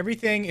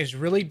 Everything is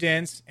really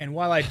dense, and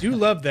while I do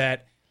love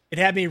that, it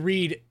had me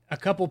read a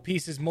couple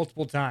pieces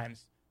multiple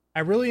times.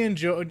 I really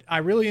enjoyed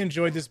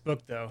this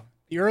book, though.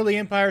 The early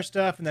Empire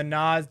stuff and the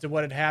nods to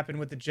what had happened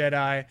with the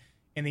Jedi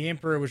and the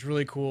Emperor was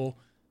really cool.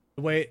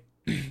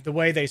 The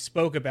way they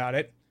spoke about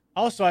it.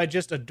 Also, I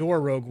just adore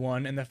Rogue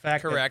One, and the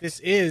fact that this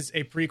is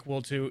a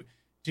prequel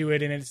to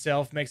it in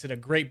itself makes it a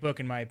great book,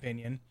 in my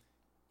opinion.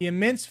 The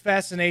immense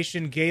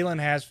fascination Galen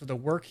has for the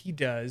work he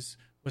does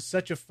was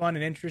such a fun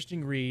and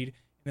interesting read,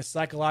 and the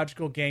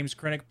psychological games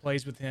Krennic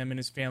plays with him and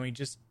his family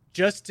just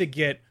to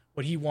get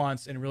what he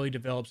wants and really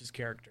develops his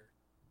character.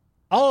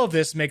 All of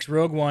this makes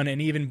Rogue One an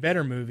even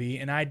better movie,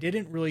 and I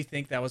didn't really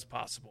think that was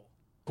possible.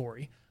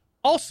 Corey.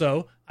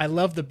 Also, I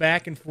love the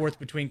back and forth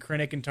between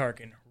Krennic and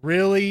Tarkin.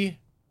 Really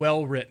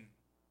well written.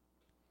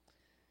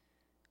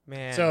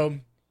 Man. So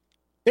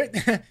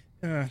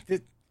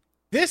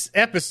this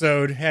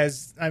episode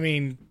has,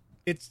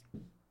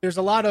 there's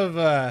a lot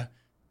of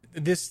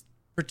this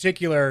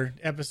particular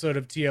episode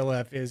of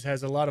TLF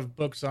has a lot of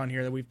books on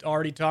here that we've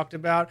already talked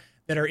about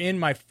that are in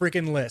my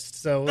freaking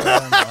list. So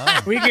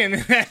we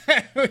can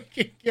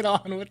get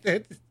on with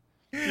it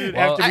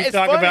after we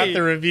talk about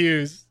the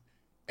reviews.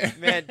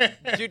 Man,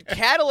 dude,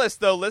 Catalyst,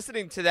 though,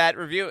 listening to that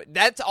review,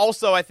 that's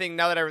also, I think,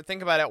 now that I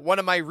think about it, one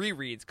of my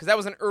rereads, because that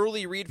was an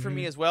early read for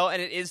me as well,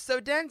 and it is so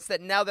dense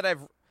that now that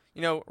I've,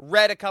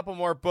 read a couple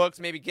more books,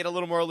 maybe get a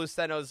little more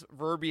Luceno's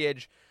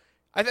verbiage,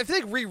 I feel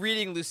like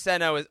rereading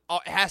Luceno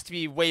has to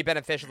be way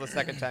beneficial the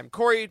second time.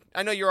 Corey,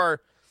 I know you're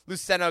our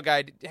Luceno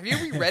guy. Have you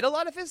reread a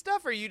lot of his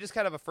stuff, or are you just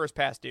kind of a first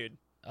pass dude?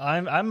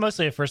 I'm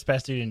mostly a first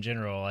pass dude in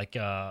general. Like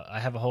I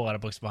have a whole lot of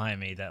books behind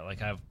me that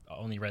like I've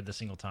only read the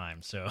single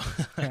time. So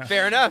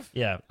fair enough.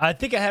 Yeah, I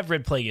think I have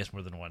read Plagueis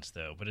more than once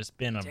though, but it's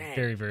been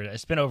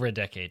it's been over a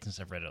decade since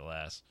I've read it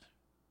last.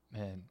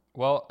 Man,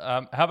 well,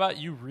 how about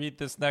you read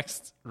this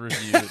next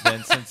review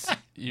then, since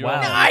you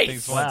wow, nice.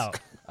 Things wow.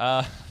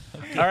 All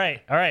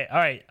right.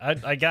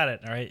 I got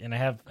it. All right, and I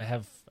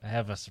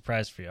have a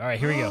surprise for you. All right,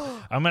 here we go.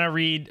 I'm going to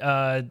read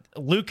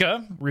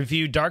Luca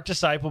review Dark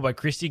Disciple by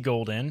Christy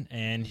Golden,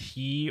 and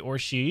he or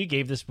she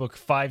gave this book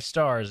 5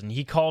 stars, and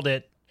he called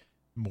it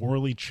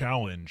morally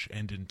challenged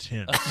and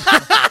intense.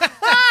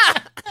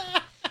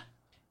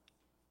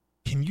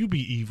 Can you be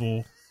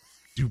evil,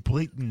 do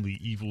blatantly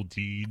evil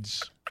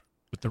deeds,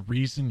 but the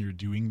reason you're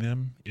doing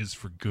them is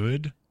for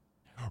good?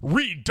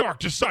 Read Dark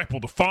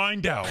Disciple to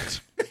find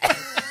out.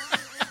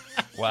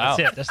 Wow.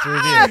 That's it. That's the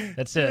review.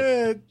 That's it.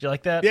 Did you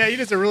like that? Yeah, you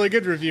did a really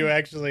good review,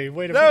 actually.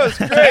 Wait a minute.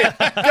 That was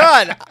great.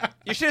 God,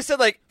 you should have said,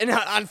 like,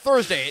 on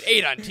Thursday at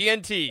 8 on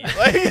TNT.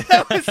 Like,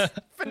 that was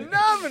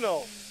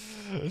phenomenal.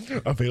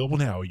 Available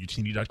now at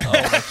utini.com.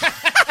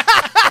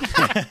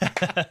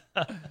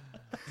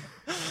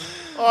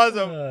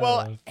 Awesome.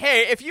 Well,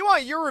 hey, if you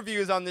want your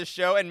reviews on this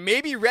show and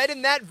maybe read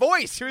in that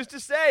voice, who's to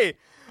say?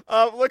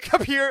 Look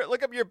up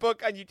your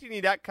book on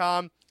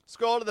utini.com.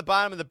 Scroll to the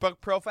bottom of the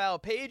book profile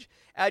page,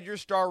 add your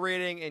star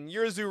rating and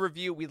your zoo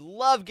review. We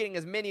love getting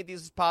as many of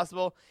these as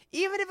possible,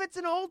 even if it's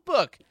an old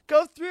book.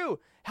 Go through,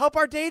 help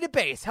our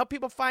database, help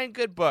people find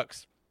good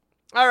books.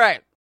 All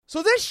right,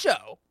 so this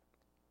show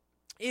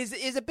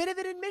is a bit of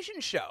an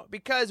admission show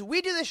because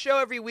we do this show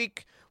every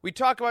week. We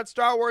talk about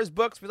Star Wars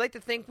books. We like to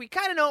think we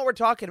kind of know what we're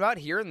talking about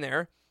here and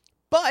there,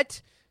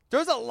 but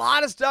there's a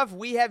lot of stuff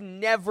we have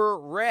never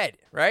read,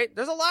 right?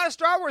 There's a lot of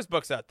Star Wars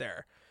books out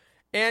there.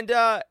 And,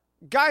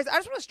 guys, I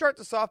just want to start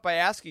this off by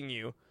asking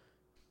you,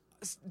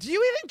 do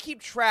you even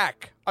keep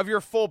track of your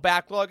full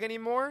backlog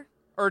anymore?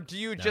 Or do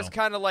you just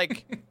kind of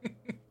like,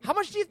 how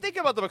much do you think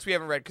about the books we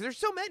haven't read? Because there's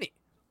so many.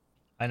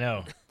 I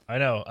know.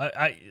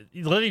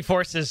 Living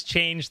Force has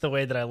changed the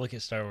way that I look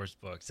at Star Wars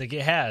books. Like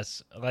it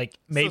has, like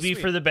maybe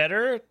for the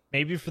better,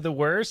 maybe for the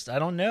worst. I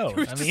don't know.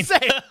 Who's to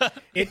say?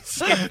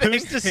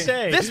 Who's to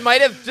say? This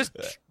might have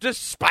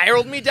just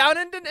spiraled me down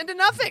into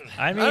nothing.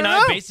 I mean,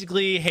 I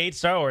basically hate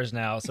Star Wars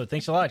now. So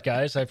thanks a lot,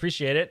 guys. I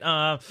appreciate it.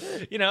 No,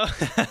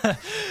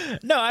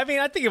 I mean,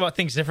 I think about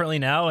things differently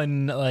now,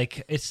 and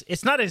like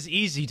it's not as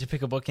easy to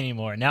pick a book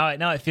anymore. Now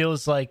it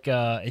feels like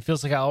I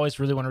always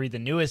really want to read the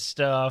newest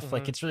stuff. Mm-hmm.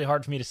 Like it's really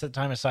hard for me to set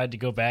time aside to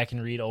go back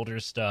and read older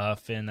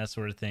stuff and that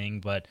sort of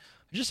thing, but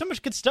there's just so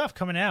much good stuff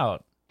coming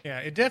out. Yeah,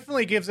 it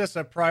definitely gives us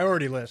a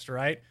priority list,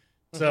 right?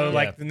 So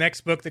like the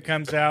next book that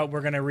comes out, we're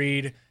going to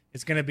read,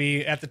 it's going to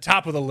be at the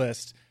top of the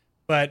list.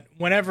 But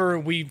whenever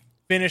we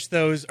finish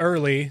those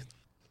early,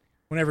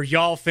 whenever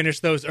y'all finish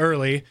those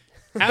early,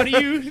 how do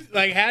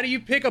you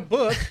pick a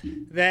book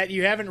that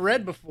you haven't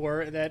read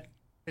before that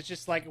it's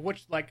just like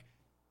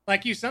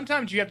you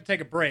sometimes you have to take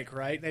a break,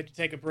 right? They have to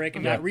take a break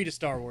and not read a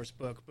Star Wars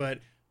book, but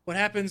what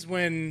happens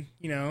when,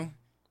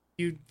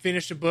 you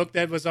finish a book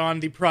that was on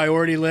the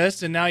priority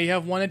list and now you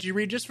have one that you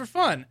read just for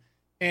fun?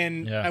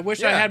 And I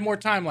wish I had more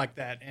time like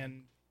that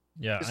and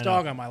this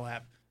dog on my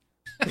lap.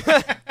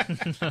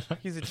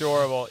 He's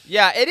adorable.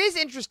 Yeah, it is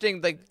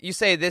interesting. Like you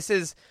say, this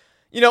is,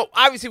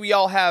 obviously we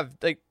all have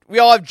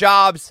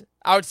jobs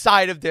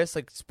outside of this,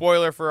 like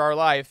spoiler for our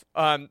life.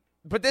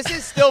 But this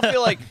is still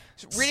feel like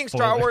reading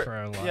Star Wars.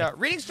 Yeah,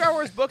 reading Star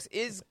Wars books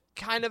is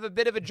kind of a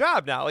bit of a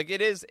job now. Like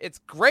it's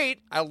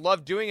great. I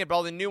love doing it, but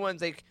all the new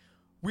ones, like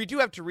we do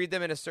have to read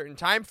them in a certain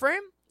time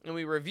frame and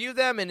we review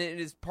them, and it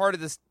is part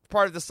of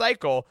the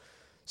cycle.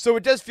 So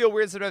it does feel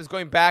weird sometimes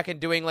going back and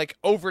doing like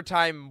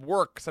overtime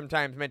work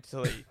sometimes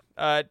mentally.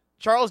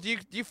 Charles, do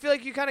you feel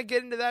like you kind of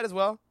get into that as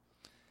well?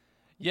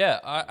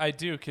 Yeah, I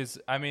do, because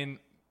I mean,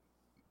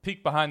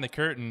 peek behind the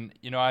curtain.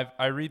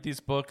 I read these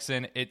books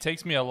and it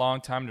takes me a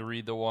long time to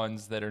read the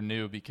ones that are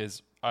new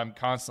because I'm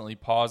constantly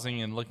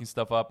pausing and looking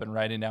stuff up and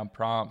writing down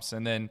prompts.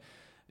 And then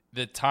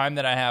the time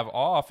that I have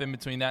off in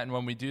between that and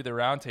when we do the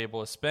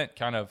roundtable is spent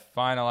kind of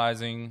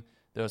finalizing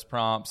those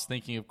prompts,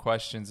 thinking of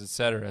questions,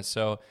 etc.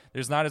 So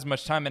there's not as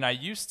much time. And I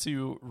used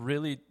to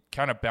really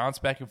kind of bounce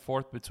back and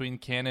forth between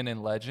canon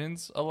and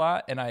Legends a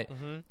lot, and I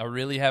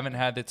really haven't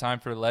had the time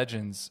for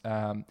Legends.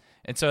 And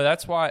so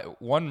that's why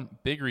one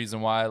big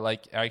reason why I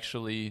like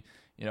actually,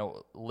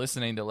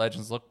 listening to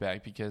Legends Look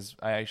Back, because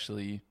I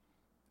actually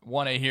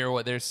want to hear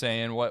what they're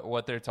saying,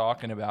 what they're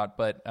talking about.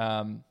 But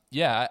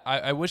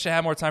I wish I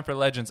had more time for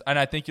Legends, and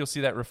I think you'll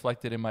see that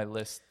reflected in my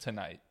list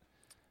tonight.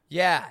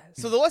 Yeah.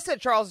 So the list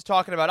that Charles is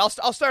talking about,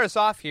 I'll start us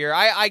off here.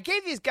 I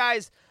gave these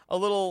guys a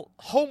little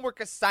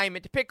homework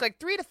assignment to pick like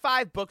 3 to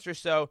 5 books or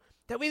so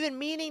that we've been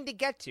meaning to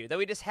get to, that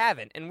we just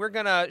haven't. And we're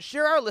going to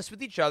share our list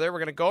with each other. We're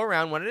going to go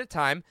around one at a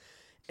time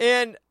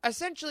and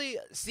essentially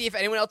see if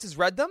anyone else has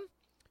read them,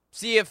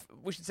 see if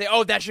we should say,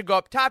 oh, that should go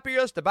up top of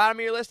your list, the bottom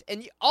of your list.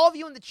 And all of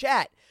you in the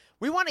chat,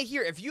 we want to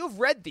hear, if you've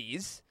read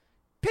these,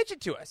 pitch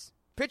it to us.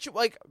 Pitch,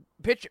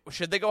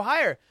 should they go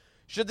higher?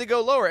 Should they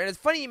go lower? And it's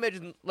funny you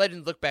mentioned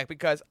Legends Look Back,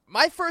 because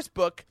my first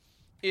book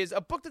is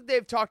a book that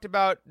they've talked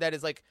about that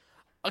is like,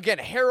 again,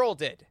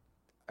 heralded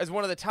as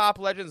one of the top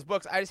Legends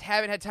books. I just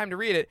haven't had time to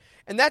read it.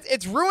 And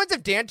it's Ruins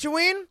of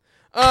Dantooine.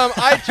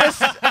 I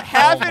just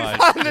haven't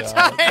found the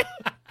time.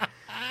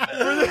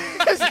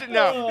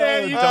 No. Don't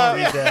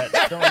read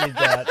that. Don't read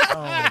that.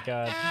 Oh, my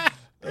God.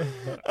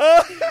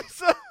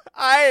 So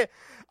I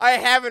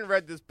haven't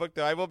read this book,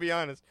 though. I will be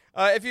honest.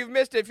 If you've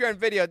missed it, if you're on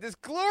video, this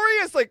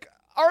glorious RPG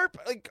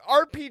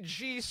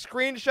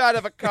screenshot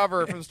of a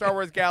cover from Star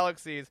Wars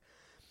Galaxies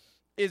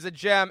is a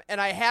gem.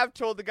 And I have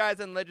told the guys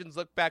on Legends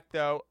Look Back,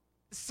 though,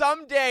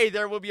 someday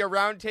there will be a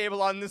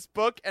roundtable on this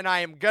book, and I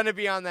am going to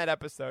be on that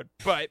episode.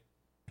 But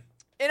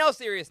in all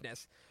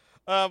seriousness,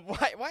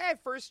 why I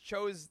first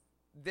chose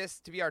this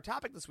to be our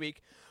topic this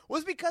week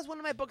was because one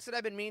of my books that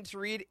I've been meaning to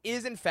read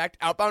is, in fact,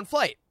 Outbound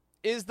Flight,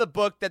 is the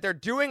book that they're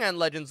doing on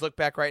Legends Look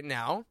Back right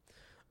now.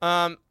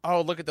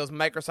 Oh, look at those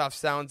Microsoft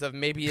sounds of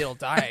maybe it'll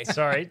die.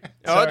 Sorry.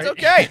 It's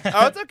okay.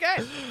 It's okay.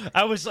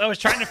 I was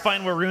trying to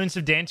find where Ruins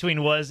of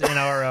Dantooine was in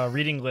our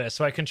reading list,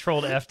 so I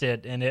controlled F'd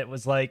it, and it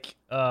was like,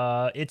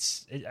 I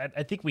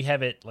think we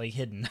have it like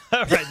hidden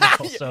right now.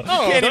 So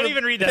don't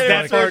even read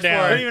that far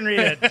down. Don't even read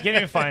it. Can't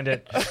even find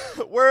it.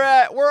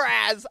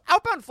 Whereas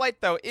Outbound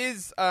Flight, though,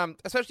 is,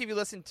 especially if you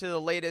listen to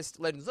the latest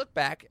Legends Look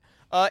Back,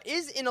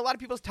 is in a lot of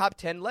people's top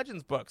 10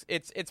 Legends books.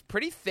 It's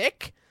pretty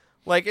thick.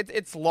 Like,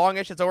 it's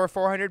longish. It's over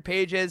 400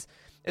 pages.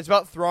 It's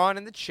about Thrawn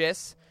and the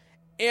Chiss.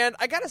 And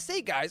I gotta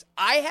say, guys,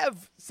 I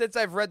have, since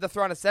I've read the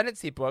Thrawn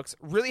Ascendancy books,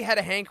 really had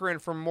a hankering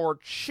for more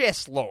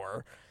Chiss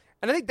lore.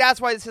 And I think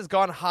that's why this has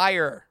gone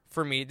higher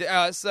for me.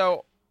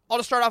 So I'll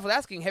just start off with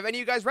asking, have any of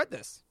you guys read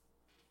this?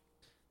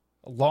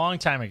 A long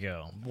time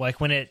ago,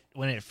 like when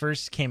it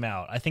first came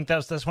out. I think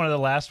that's one of the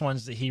last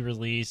ones that he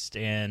released,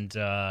 and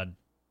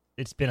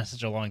it's been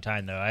such a long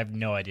time, though. I have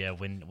no idea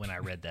when I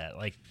read that.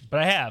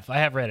 But I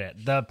have read it.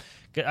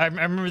 I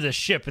remember the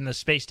ship and the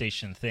space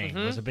station thing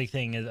was a big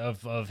thing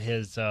of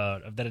his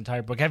of that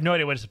entire book. I have no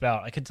idea what it's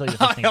about. I couldn't tell you the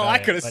first thing about I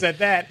could have said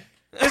that.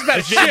 It's about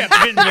a ship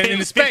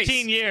in space.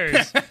 15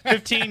 years.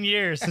 15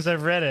 years since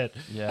I've read it.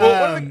 Yeah.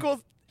 Well, one of the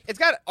cool. It's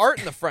got art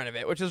in the front of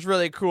it, which is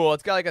really cool.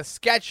 It's got like a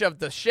sketch of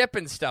the ship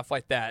and stuff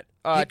like that.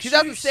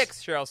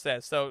 2006, Cheryl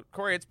says. So,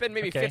 Corey, it's been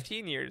maybe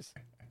 15 years.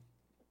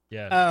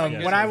 Yeah.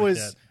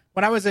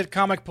 When I was at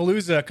Comic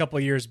Palooza a couple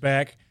of years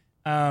back,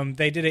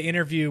 they did an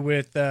interview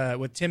with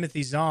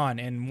Timothy Zahn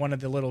in one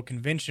of the little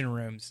convention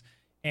rooms,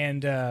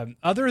 and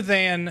other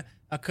than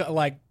a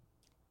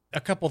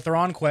couple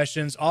Thrawn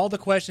questions, all the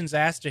questions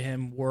asked to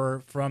him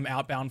were from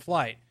Outbound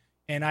Flight,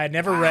 and I had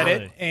never read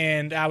it,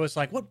 and I was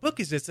like, "What book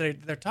is this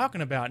they're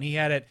talking about?" And he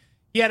had it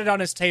on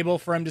his table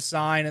for him to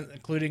sign,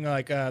 including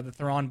the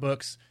Thrawn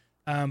books.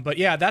 But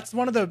yeah, that's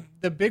one of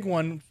the big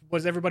one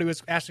was everybody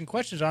was asking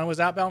questions on was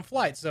Outbound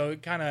Flight, so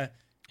it kind of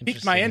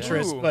piqued my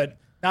interest, but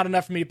not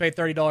enough for me to pay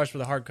 $30 for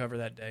the hardcover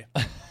that day.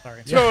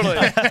 Sorry. Totally.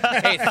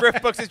 Hey,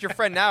 thrift books is your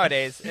friend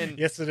nowadays. And,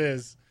 yes, it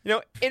is.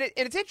 And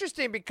it's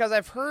interesting because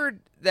I've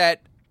heard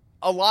that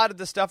a lot of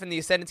the stuff in the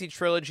Ascendancy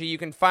trilogy, you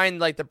can find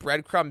like the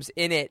breadcrumbs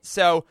in it.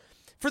 So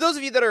for those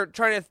of you that are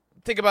trying to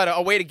think about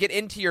a way to get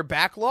into your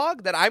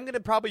backlog that I'm going to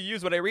probably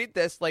use when I read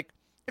this, like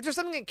if there's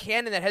something in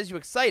canon that has you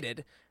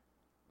excited,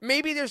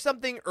 maybe there's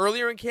something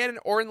earlier in canon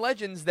or in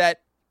Legends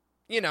that,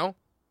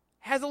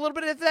 has a little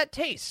bit of that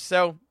taste.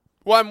 So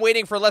while I'm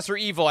waiting for Lesser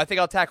Evil, I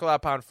think I'll tackle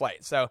Outbound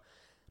Flight. So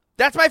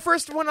that's my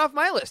first one off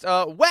my list.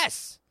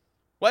 Wes,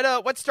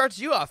 what starts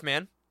you off,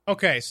 man?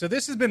 Okay, so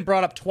this has been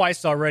brought up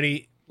twice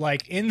already,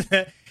 like in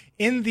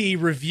the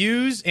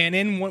reviews and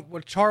in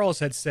what Charles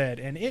had said,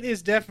 and it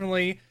is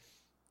definitely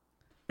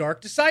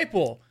Dark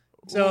Disciple.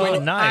 So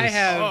nice.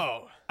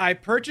 I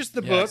purchased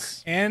the book,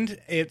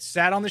 and it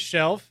sat on the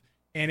shelf,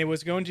 and it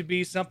was going to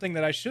be something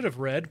that I should have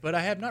read, but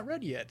I have not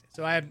read yet.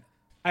 So I have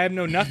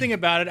know nothing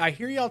about it. I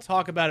hear y'all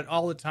talk about it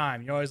all the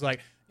time. You're always like,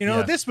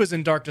 this was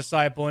in Dark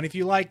Disciple, and if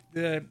you like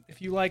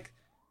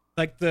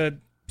the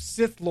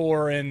Sith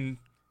lore, and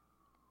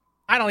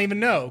I don't even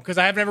know because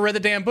I have never read the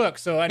damn book.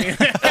 So I mean, you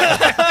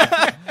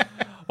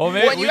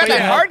got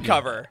that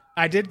hardcover.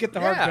 I did get the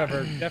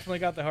hardcover. Definitely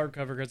got the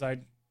hardcover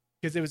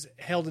because it was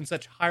held in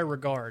such high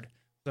regard.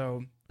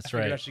 So That's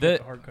figured I right. should get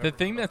the hardcover. The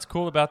thing that's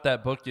cool about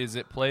that book is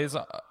it plays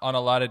on a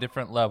lot of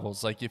different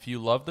levels. Like if you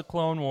love the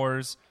Clone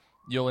Wars,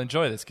 you'll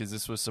enjoy this because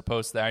this was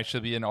supposed to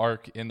actually be an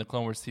arc in the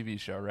Clone Wars TV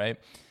show, right?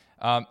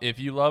 If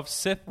you love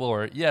Sith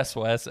lore, yes,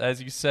 Wes,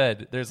 as you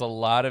said, there's a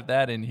lot of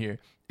that in here.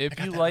 If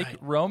you like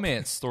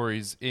romance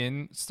stories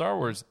in Star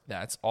Wars,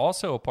 that's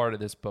also a part of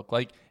this book.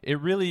 Like it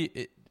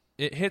really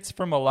it hits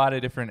from a lot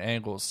of different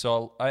angles.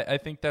 So I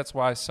think that's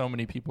why so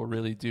many people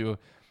really do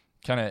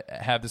kind of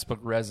have this book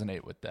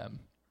resonate with them.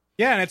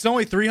 Yeah, and it's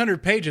only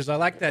 300 pages. I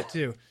like that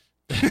too.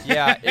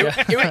 Yeah, it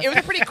was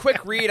a pretty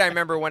quick read. I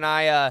remember when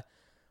I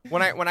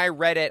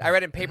read it. I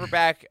read it in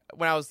paperback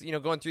when I was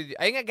going through.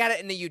 I think I got it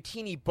in the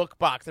Utini book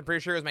box. I'm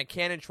pretty sure it was my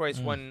canon choice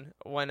one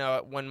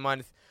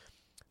month.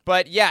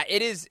 But yeah,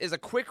 it is a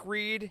quick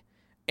read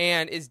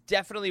and is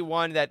definitely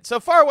one that so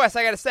far, Wes,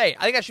 I got to say,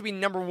 I think that should be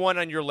number 1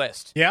 on your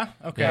list. Yeah.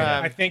 Okay.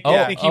 I think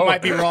you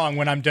might be wrong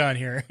when I'm done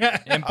here.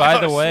 And by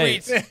the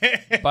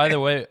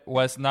way,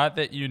 Wes, not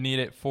that you need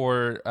it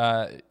for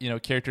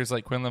characters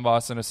like Quinlan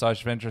Vos and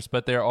Asajj Ventress,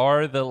 but there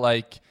are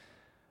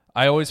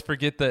I always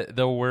forget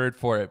the word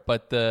for it,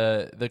 but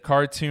the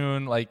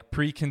cartoon like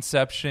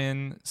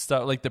preconception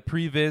stuff, like the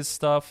previs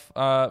stuff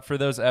for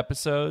those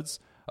episodes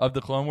of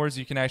the Clone Wars,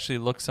 you can actually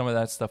look some of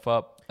that stuff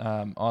up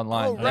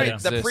online. Oh, right,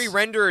 the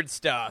pre-rendered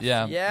stuff.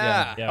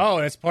 Yeah. Oh,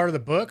 and it's part of the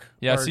book.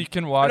 Yeah, so you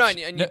can watch on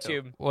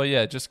YouTube. Well,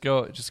 yeah, just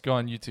go on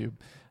YouTube.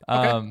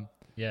 Okay.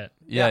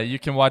 Yeah, you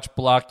can watch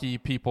blocky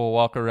people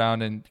walk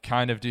around and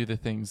kind of do the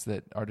things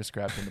that are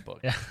described in the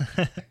book.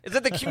 Is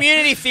it the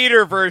community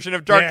theater version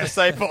of Dark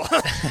Disciple?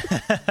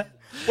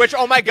 Which,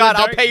 oh my God,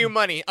 I'll pay you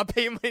money. I'll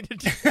pay you money to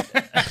do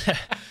that.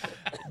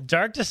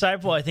 Dark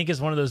Disciple, I think,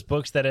 is one of those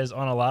books that is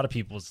on a lot of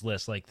people's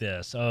lists like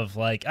this. Of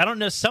like, I don't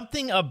know,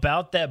 something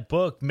about that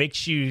book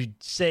makes you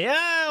say,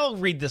 I'll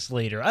read this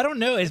later. I don't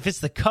know if it's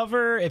the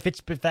cover, if it's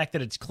the fact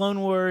that it's Clone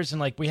Wars, and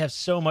like we have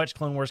so much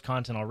Clone Wars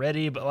content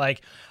already. But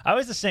like, I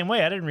was the same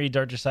way. I didn't read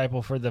Dark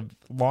Disciple for the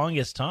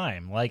longest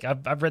time. Like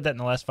I've read that in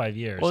the last 5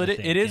 years. Well,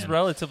 it is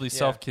relatively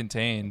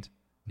self-contained.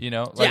 Like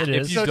Yeah.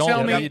 if you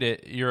don't read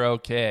it, you're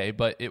okay.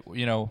 But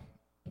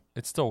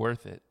it's still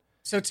worth it.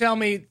 So tell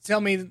me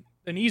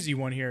an easy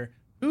one here.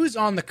 Who's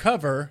on the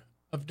cover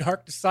of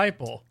Dark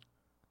Disciple?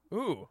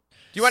 Ooh.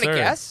 Do you want to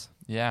guess?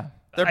 Yeah.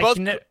 They're both...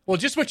 Well,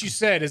 just what you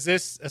said. Is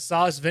this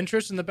Asajj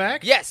Ventress in the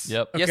back? Yes.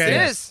 Yep. Yes, Okay.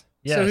 it is.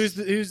 Yes.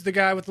 So who's the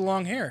guy with the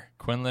long hair?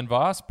 Quinlan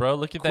Vos, bro.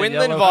 Look at that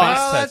Quinlan yellow Vos. face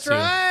Oh, that's tattoo.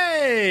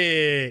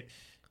 right.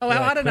 Oh,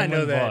 Yeah, how did I know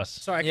Quinlan that? Vos.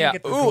 Sorry, I Yeah.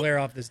 can't get the glare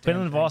off this. damn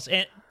Quinlan thing. Vos,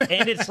 and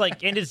it's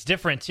like, and it's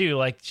different too.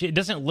 Like it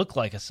doesn't look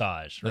like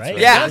Asajj, right? right.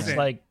 Yeah. It's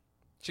like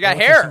She got it looks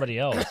like hair. somebody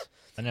else.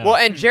 I know. Well,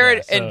 and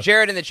Jared Yeah, so-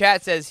 Jared in the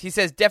chat says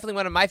definitely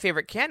one of my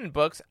favorite canon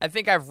books. I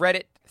think I've read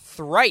it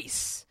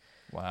thrice.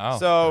 Wow.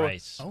 So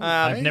Thrice.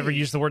 I've never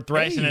used the word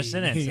thrice in a Hey.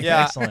 sentence. It's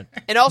Yeah. excellent.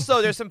 And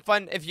also, there's some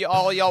fun, if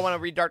y'all want to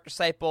read Dark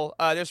Disciple,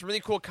 there's some really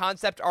cool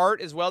concept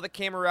art as well that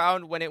came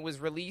around when it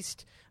was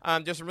released.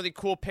 There's some really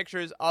cool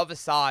pictures of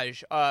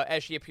Asajj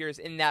as she appears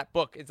in that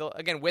book. It's,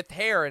 again, with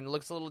hair and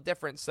looks a little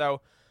different. So,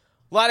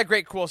 a lot of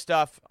great cool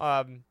stuff.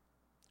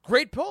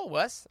 Great pull,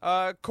 Wes.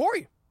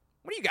 Corey,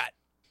 what do you got?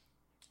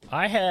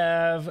 I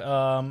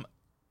have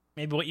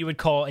maybe what you would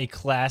call a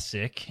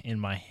classic in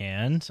my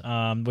hand,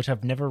 which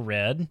I've never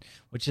read,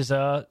 which is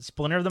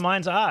Splinter of the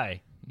Mind's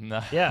Eye.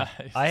 Nice. Yeah,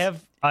 I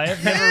have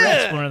never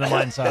read Splinter of the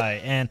Mind's Eye,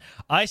 and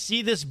I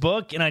see this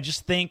book and I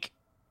just think,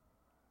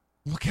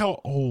 Look how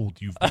old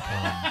you've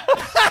become.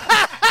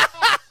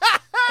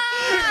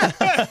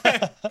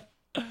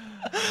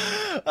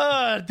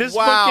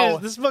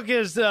 this book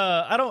is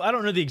I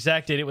don't know the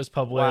exact date it was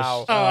published.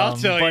 Wow. Oh, I'll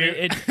tell but you.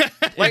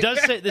 It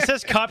does say, this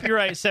says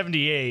copyright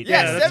 78.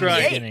 Yeah, that's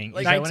right. 78.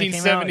 Is that when it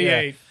came out?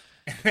 1978.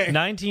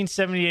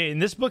 1978,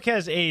 and this book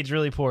has aged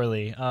really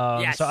poorly.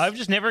 Yes. So I've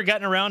just never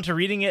gotten around to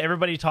reading it.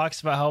 Everybody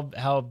talks about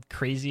how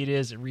crazy it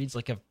is. It reads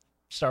like a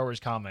Star Wars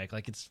comic,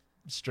 like it's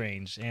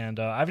strange. And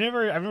I've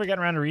never gotten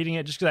around to reading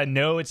it just because I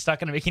know it's not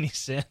going to make any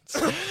sense.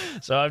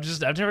 So I've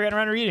never gotten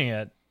around to reading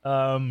it.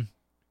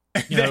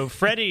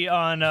 Freddie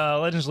on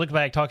Legends Look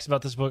Back talks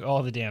about this book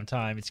all the damn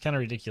time. It's kind of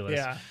ridiculous.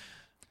 Yeah.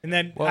 And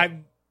then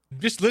I'm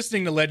just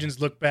listening to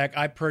Legends Look Back.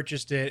 I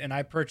purchased it, and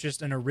I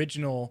purchased an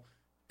original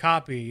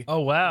copy.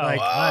 Oh wow! Like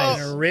Nice.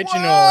 an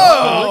original.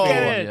 Oh, look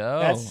at it.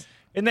 That's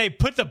And they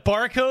put the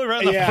barcode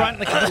right on the front,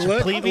 like a bunch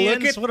of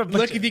plebeians.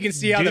 Look if you can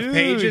see how the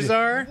pages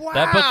are. Wow.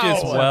 That book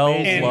is well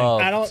And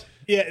loved.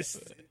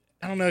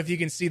 I don't know if you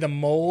can see the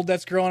mold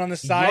that's growing on the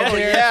side Oh,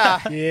 there.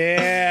 yeah.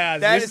 Yeah.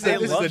 That this is- I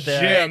is love a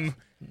that. gem.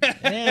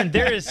 Man,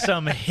 there is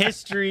some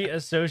history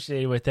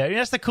associated with that. I mean,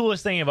 that's the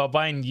coolest thing about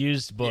buying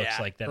used books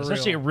Yeah, like that, for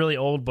especially real. really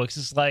old books.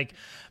 It's like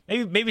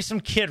maybe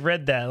some kid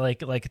read that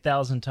like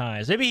 1,000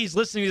 times. Maybe he's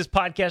listening to this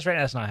podcast right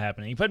now. That's not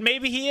happening, but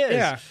maybe he is.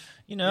 Yeah.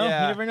 You know,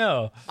 Yeah. you never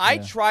know. I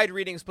tried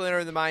reading Splinter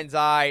of the Mind's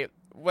Eye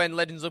when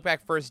Legends Look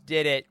Back first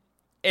did it,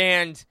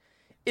 and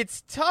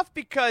it's tough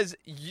because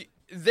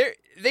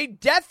they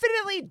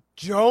definitely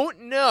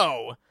don't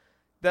know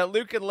that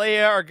Luke and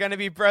Leia are going to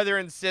be brother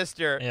and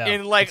sister. Yeah,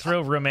 in like it's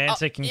real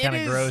romantic and it kind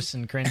of is- gross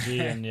and cringy,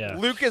 and yeah.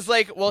 Luke is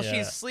like, well, Yeah.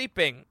 she's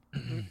sleeping.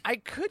 I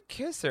could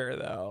kiss her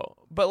though,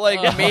 but like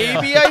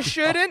maybe I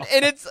shouldn't.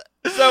 And it's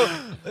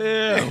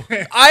so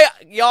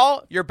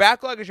y'all, your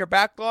backlog is your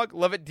backlog.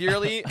 Love it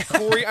dearly,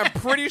 Corey. I'm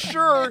pretty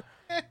sure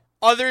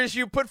others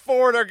you put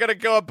forward are gonna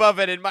go above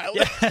it in my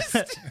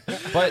list.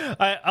 But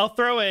I'll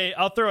throw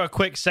a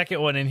quick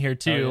second one in here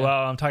too. Oh, yeah.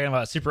 While I'm talking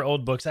about super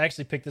old books, I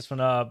actually picked this one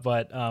up,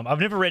 but I've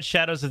never read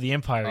Shadows of the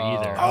Empire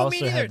either. I Oh, also me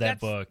neither. have that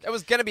book. That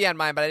was gonna be on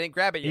mine, but I didn't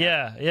grab it yet.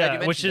 Yeah, Glad you yeah,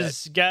 which mentioned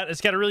is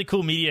it's got a really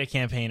cool media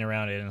campaign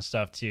around it and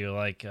stuff too.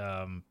 Like,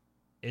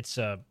 it's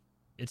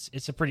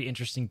a pretty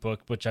interesting book,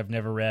 which I've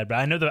never read, but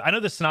I know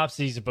the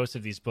synopses of both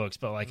of these books,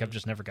 but like I've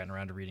just never gotten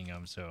around to reading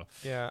them. So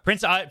Yeah.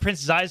 Prince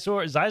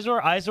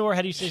Izor,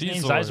 how do you say his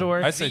name?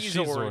 Zizor. I say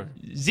Shizor.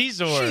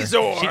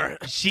 Zizor.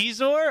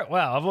 Shizor.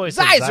 Wow, I've always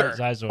said Zizor.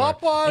 Zizor.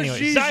 Papa Anyway,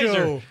 Zizor.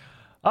 Zizor.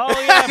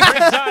 Oh yeah,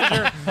 Prince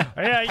Zizor.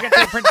 Yeah, you got to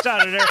say Prince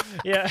Zizor there.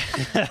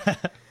 Yeah.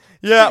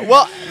 Yeah,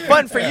 well,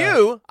 fun for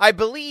you, I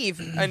believe,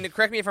 and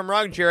correct me if I'm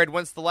wrong, Jared,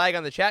 once the lag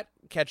on the chat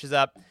catches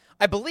up,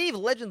 I believe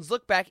Legends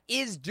Look Back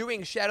is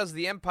doing Shadows of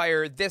the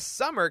Empire this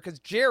summer because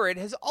Jared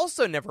has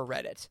also never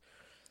read it.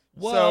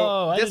 Whoa,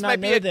 so I this did not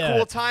might be know a that.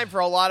 cool time for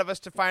a lot of us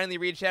to finally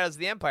read Shadows of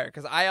the Empire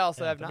because I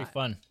also have That'd not. be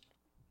fun.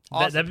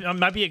 Awesome. That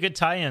might be a good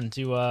tie-in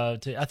to I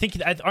think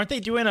aren't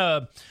they doing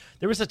a?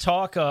 There was a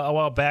talk a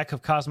while back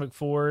of Cosmic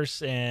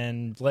Force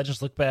and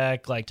Legends Look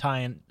Back like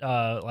tying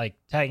like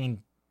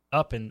tagging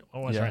up and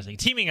what was I trying to say?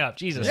 Teaming up,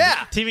 Jesus,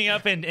 Yeah. teaming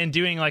up and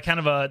doing like kind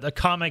of a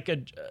comic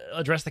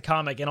address the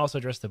comic and also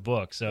address the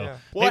book. So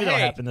Well, maybe that'll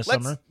hey, happen this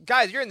let's- summer.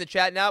 Guys, you're in the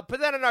chat now. Put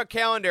that on our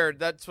calendar.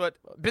 That's what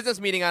business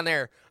meeting on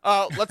there.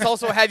 Let's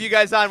also have you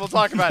guys on. We'll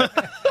talk about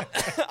it.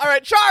 All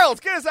right, Charles,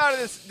 get us out of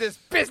this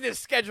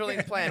business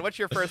scheduling plan. What's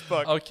your first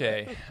book?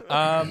 Okay.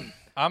 I'm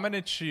going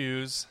to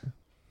choose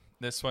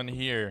this one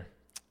here.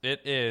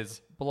 It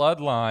is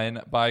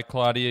Bloodline by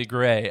Claudia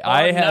Gray.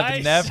 I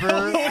have nice.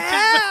 never...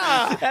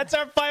 That's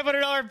our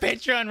 $500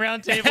 Patreon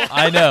roundtable.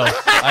 I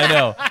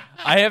know.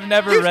 I have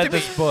never Used read to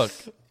this book.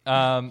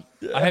 I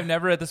have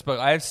never read this book.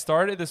 I have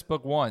started this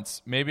book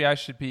once. Maybe I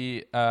should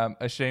be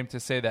ashamed to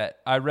say that.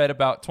 I read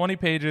about 20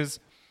 pages,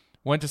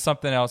 went to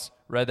something else,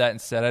 read that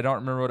instead. I don't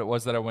remember what it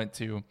was that I went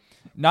to.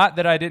 Not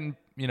that I didn't,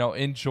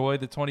 enjoy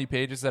the 20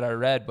 pages that I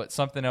read, but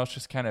something else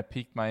just kind of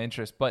piqued my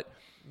interest. But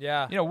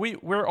Yeah.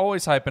 we're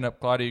always hyping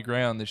up Claudia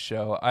Gray on this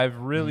show. I've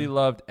really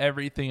loved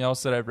everything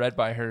else that I've read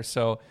by her.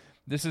 So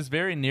this is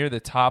very near the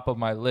top of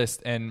my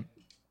list. And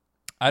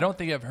I don't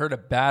think I've heard a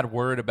bad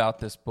word about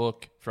this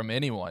book from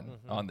anyone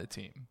on the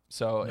team.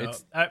 So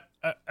it's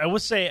I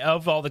would say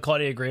of all the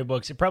Claudia Gray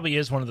books, it probably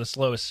is one of the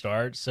slowest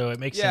starts. So it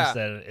makes Yeah. sense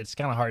that it's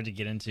kind of hard to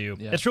get into.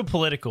 Yeah. It's real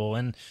political,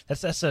 and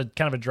that's a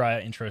kind of a dry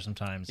intro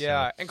sometimes. so.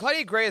 Yeah, and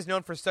Claudia Gray is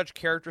known for such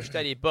character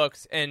study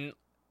books, and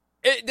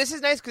this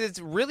is nice because it's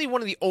really one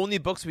of the only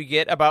books we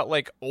get about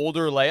like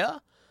older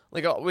Leia.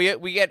 Like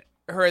we get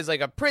her as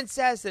like a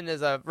princess and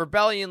as a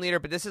rebellion leader,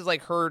 but this is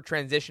like her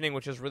transitioning,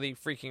 which is really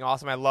freaking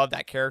awesome. I love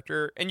that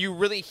character, and you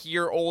really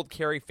hear old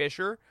Carrie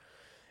Fisher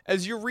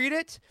as you read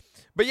it.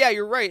 But yeah,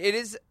 you're right. It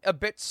is a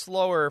bit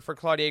slower for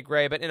Claudia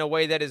Gray, but in a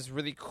way that is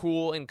really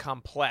cool and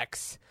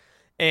complex.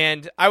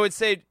 And I would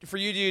say for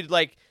you, dude,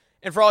 like,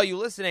 and for all you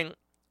listening,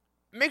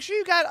 make sure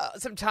you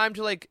got some time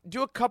to like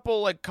do a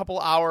couple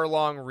hour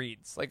long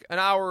reads, like an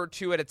hour or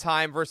two at a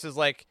time versus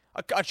like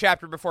a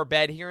chapter before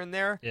bed here and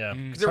there. Yeah,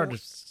 Mm. it's hard to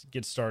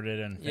get started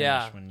and finish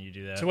Yeah. when you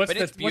do that. So what's But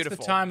it's the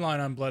beautiful. timeline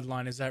on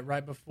Bloodline? Is that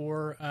right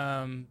before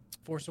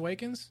Force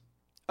Awakens?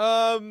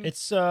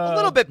 It's a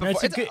little bit before. no,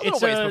 It's a little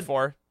ways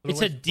before.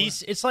 It's a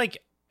decent. It's like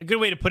a good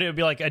way to put it would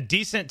be like a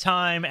decent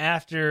time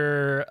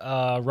after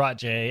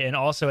Rotjay, and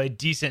also a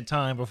decent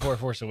time before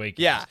Force Awakens.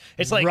 Yeah.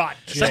 it's like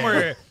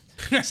Rotjay.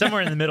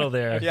 somewhere in the middle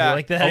there. Yeah. You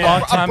like that? a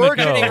long A time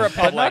burgeoning ago. republic.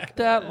 But not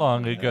that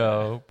long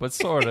ago, but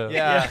sort of.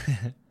 Yeah.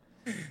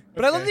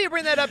 But I love that you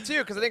bring that up too,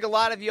 because I think a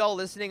lot of y'all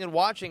listening and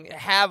watching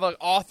have an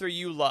author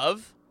you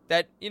love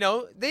that,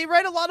 they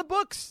write a lot of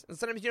books, and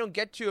sometimes you don't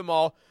get to them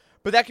all,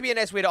 but that can be a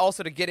nice way to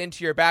also to get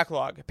into your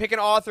backlog. Pick an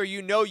author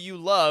you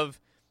love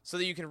so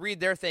that you can read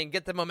their thing,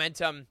 get the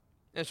momentum,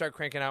 and start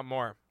cranking out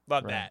more.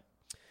 Love that.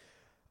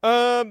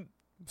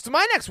 So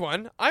my next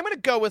one, I'm going to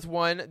go with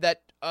one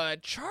that,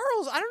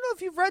 Charles, I don't know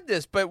if you've read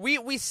this, but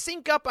we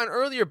sync up on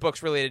earlier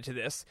books related to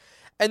this,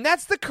 and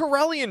that's the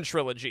Corellian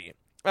trilogy.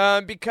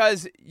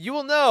 Because you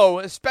will know,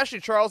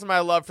 especially Charles and my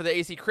love for the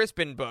A.C.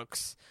 Crispin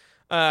books.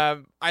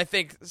 I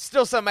think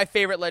still some of my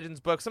favorite Legends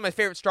books, some of my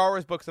favorite Star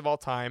Wars books of all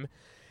time.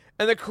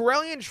 And the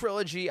Corellian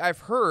trilogy, I've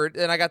heard,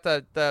 and I got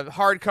the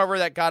hardcover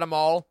that got them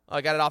all.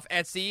 I got it off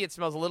Etsy. It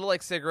smells a little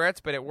like cigarettes,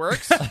 but it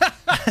works. As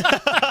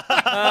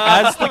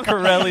the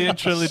Corellian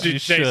trilogy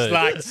should.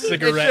 Like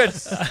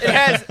cigarettes. It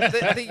has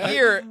the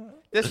year.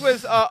 This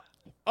was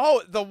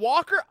the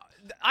Walker.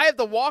 I have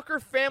the Walker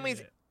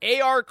family's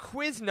AR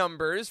quiz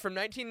numbers from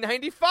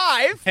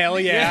 1995. Hell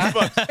yeah. These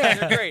books.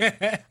 They're great.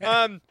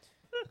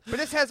 But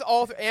this has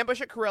all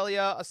Ambush at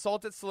Corellia,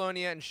 Assault at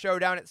Salonia, and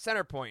Showdown at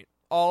Centerpoint.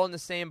 all in the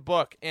same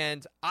book.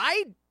 And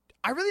I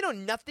really know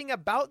nothing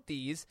about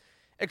these,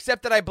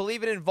 except that I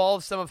believe it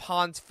involves some of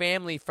Han's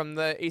family from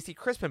the A.C.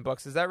 Crispin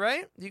books. Is that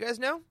right? Do you guys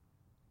know?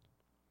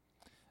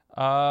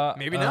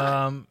 Maybe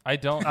not. I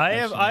don't.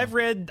 I've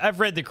read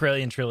the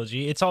Corellian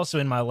trilogy. It's also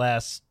in my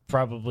last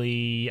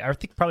probably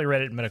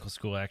read it in medical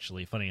school,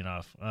 actually, funny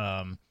enough.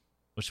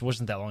 Which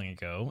wasn't that long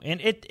ago. And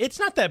it's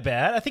not that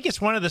bad. I think it's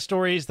one of the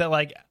stories that,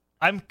 like,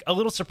 I'm a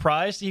little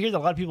surprised to hear that a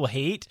lot of people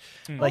hate.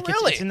 Like,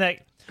 really? It's in that.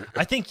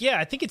 I think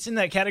it's in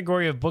that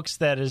category of books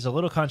that is a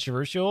little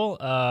controversial.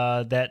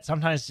 That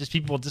sometimes just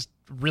people just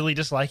really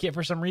dislike it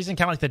for some reason.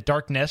 Kind of like the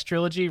Dark Nest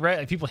trilogy, right?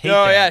 Like people hate.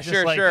 Oh that. yeah, Just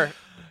sure, like, sure.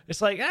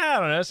 It's like, I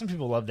don't know. Some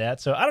people love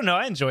that, so I don't know.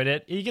 I enjoyed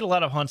it. You get a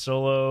lot of Han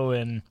Solo,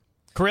 and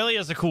Corellia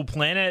is a cool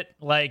planet.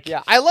 Like,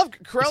 Yeah, I love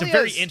Corellia. it's a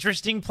very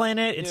interesting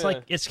planet. It's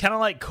like it's kind of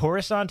like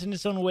Coruscant in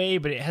its own way,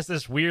 but it has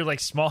this weird like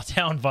small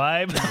town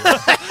vibe.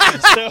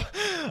 So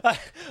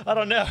I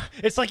don't know.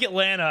 It's like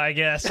Atlanta, I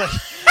guess.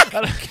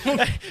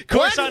 Like,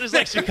 Coruscant is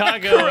like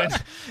Chicago,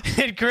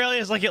 and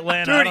Corellia is like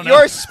Atlanta. I Dude, don't know.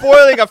 you're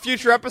spoiling a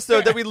future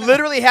episode that we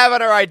literally have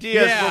on our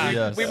ideas where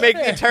Yes. we make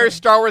the entire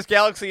Star Wars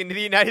galaxy into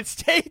the United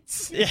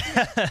States. Yeah.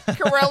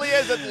 Corellia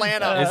is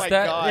Atlanta. Is Oh my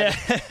that-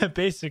 god. Yeah,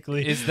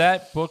 basically. Is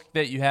that book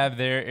that you have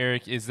there,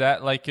 Eric? Is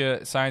that like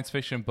a science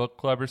fiction book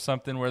club or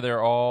something where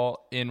they're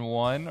all in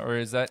one, or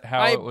is that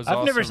how it was?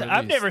 I've never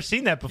released?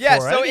 seen that before. Yeah, I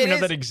so didn't even it know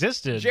is- that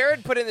existed.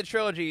 Jared put in the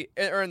trilogy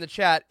or in the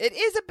chat. It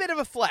is a bit of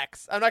a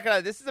flex. I'm not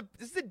gonna. This is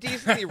a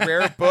decently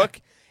rare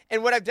book.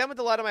 And what I've done with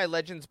a lot of my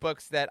Legends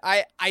books that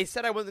I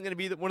said I wasn't gonna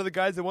be one of the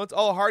guys that wants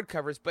all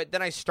hardcovers, but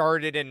then I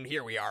started and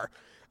here we are.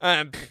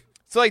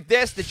 So like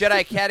this, the Jedi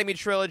Academy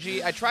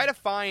trilogy, I try to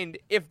find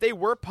if they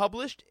were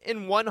published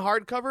in one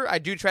hardcover. I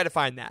do try to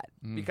find that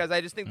because I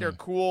just think they're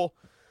cool.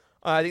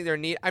 I think they're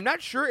neat. I'm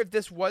not sure if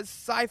this was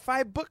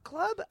Sci-Fi Book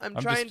Club. I'm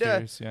trying just to.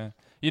 curious, yeah.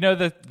 You know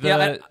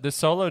the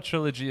Solo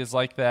trilogy is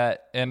like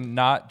that, and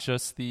not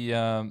just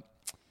the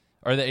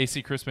or the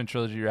A.C. Crispin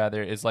trilogy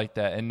rather is like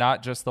that, and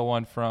not just the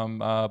one from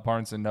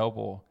Barnes and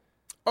Noble.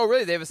 Oh,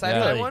 really? They have a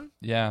sci-fi one?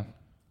 Yeah.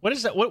 What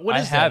is that? What I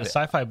is have that?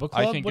 A it. sci-fi book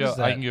club? I can What go. is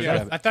that? I can go. Yeah,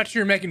 grab it. I thought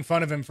you were making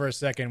fun of him for a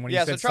second when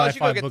Yeah, you so said Charles, you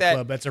go Sci-Fi get Book that.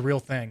 Club. That's a real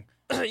thing.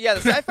 Yeah, the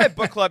Sci-Fi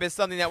Book Club is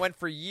something that went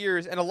for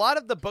years, and a lot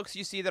of the books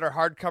you see that are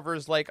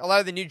hardcovers, like a lot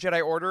of the New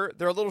Jedi Order,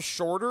 they're a little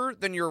shorter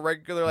than your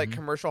regular like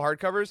commercial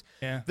hardcovers.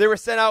 Yeah. They were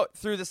sent out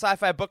through the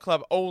Sci-Fi Book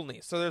Club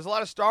only. So there's a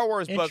lot of Star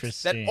Wars books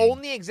that Interesting.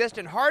 only exist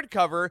in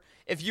hardcover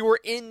if you were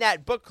in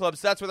that book club.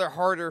 So that's where they're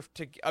harder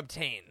to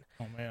obtain.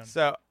 Oh man.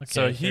 So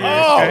So here,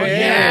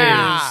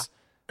 yeah. here's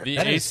the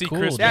That is AC cool,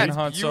 Crispin That's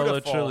Han Solo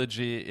beautiful.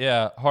 trilogy,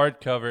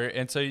 hardcover,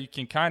 and so you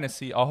can kind of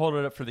see. I'll hold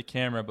it up for the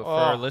camera, but for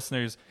our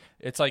listeners,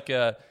 it's like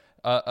a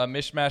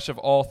mishmash of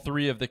all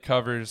three of the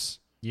covers.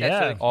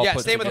 Yeah. all Yeah,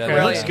 put same with the together. It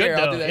Corellia. looks good Here,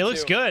 I'll do though. that It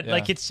looks too. good. Yeah.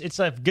 Like it's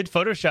a good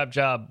Photoshop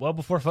job. Well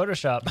before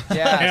Photoshop.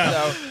 Yeah,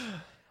 so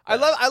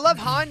I love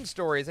Han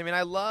stories. I mean,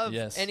 I love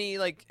Yes.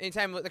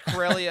 anytime with the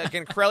Corellia.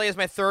 Again, Corellia is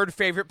my third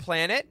favorite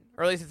planet,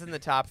 or at least it's in the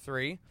top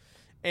 3.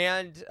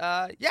 And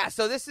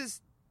so this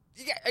is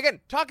again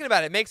talking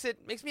about it makes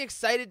me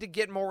excited to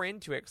get more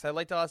into it because I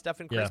liked a lot of stuff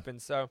in Yeah. Crispin.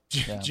 So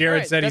Jared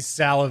Alright, said he's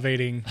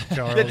salivating,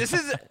 Charles. this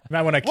is You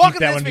might want to Welcome keep to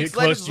that this one week's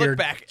close Legends to your Look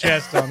Back.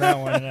 chest on that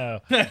one. I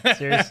know.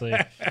 Seriously.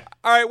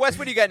 all right. Wes,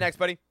 what do you got next,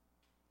 buddy?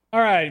 All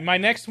right, my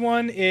next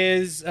one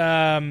is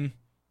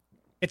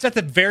it's at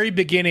the very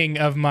beginning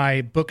of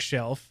my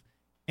bookshelf,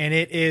 and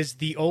it is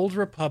the Old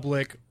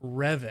Republic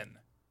Revan.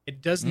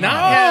 It does not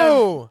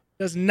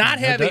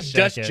have a dust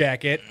dust jacket.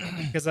 jacket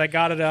because I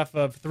got it off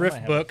of thrift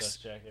have a books.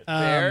 dust jacket.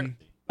 Fair.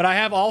 But I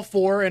have all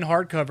 4 in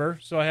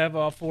hardcover, so I have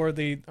all 4 of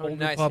the Oh, Old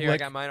nice. Republic. Here, I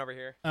got mine over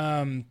here.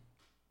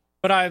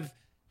 But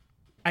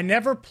I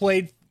never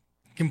played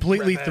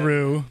completely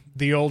through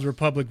the Old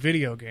Republic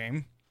video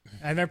game.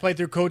 I never played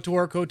through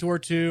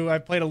KOTOR 2. I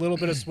played a little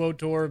bit of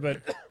SWOTOR,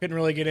 but couldn't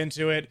really get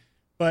into it.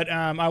 But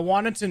I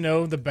wanted to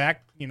know the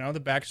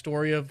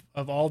backstory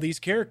of all these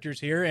characters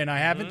here, and I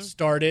haven't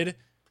started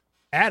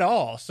at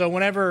all. So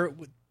whenever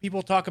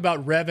people talk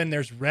about Revan,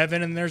 there's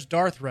Revan and there's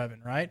Darth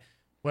Revan, right?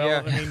 Well,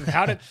 Yeah. I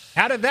mean,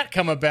 how did that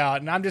come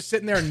about? And I'm just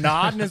sitting there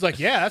nodding. It's like,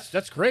 yeah,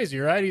 that's crazy,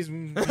 right? He's a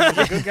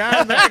good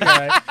guy and a bad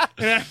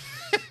guy.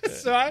 And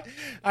so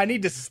I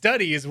need to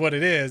study is what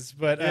it is.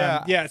 But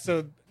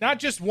so not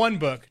just one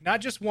book,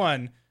 not just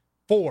one,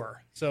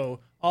 4. So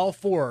all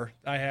 4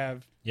 I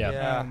have.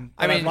 Yeah.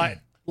 I mean, I'd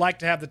like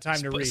to have the time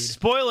to read.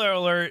 Spoiler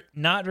alert,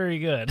 not very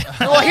good.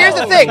 well, here's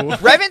the thing.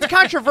 Revan's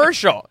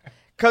controversial.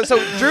 So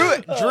Drew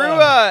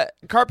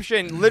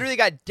Karpyshyn literally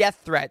got death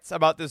threats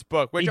about this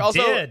book, which He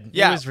also did.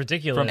 yeah, It was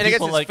ridiculous. and I guess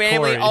People his like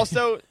family Corey.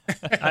 also.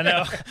 I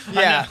know.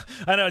 Yeah.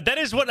 I know. That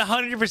is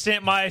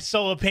 100% my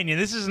sole opinion.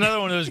 This is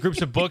another one of those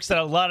groups of books that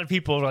a lot of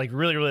people like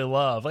really, really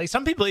love. Like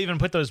some people even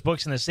put those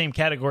books in the same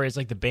category as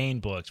like the Bane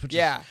books, which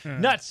is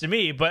nuts to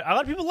me. But a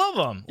lot of people love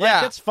them. Like,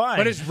 Yeah. that's fine.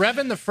 But is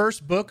Revan the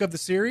first book of the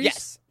series?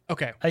 Yes.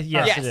 Okay.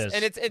 Yes, it is.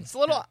 And it's a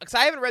little because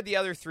I haven't read the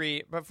other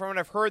three, but from what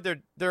I've heard,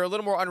 they're a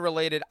little more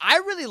unrelated. I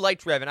really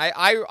liked Revan.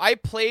 I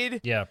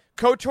played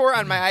KOTOR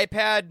on my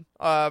iPad.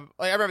 I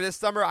remember this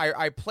summer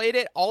I played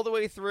it all the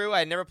way through.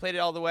 I never played it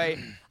all the way.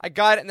 I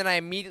got it, and then I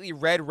immediately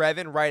read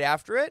Revan right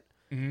after it,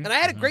 and I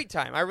had a great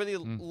time. I really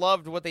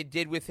loved what they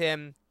did with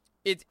him.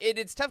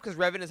 It's tough because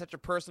Revan is such a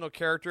personal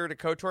character to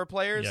KOTOR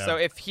players. So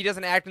if he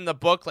doesn't act in the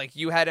book like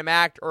you had him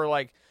act, or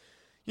like,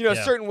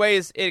 certain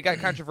ways it got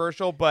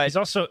controversial, but he's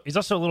also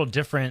a little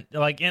different.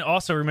 Like, and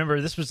also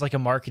remember, this was like a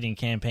marketing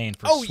campaign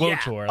for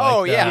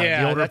SWTOR.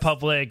 The Old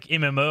Republic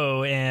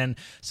MMO, and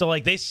so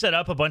like they set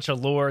up a bunch of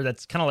lore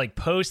that's kind of like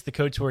post the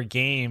KOTOR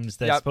games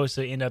that's supposed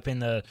to end up in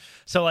the.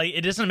 So like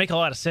it doesn't make a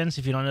lot of sense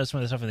if you don't know some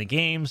of the stuff in the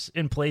games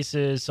in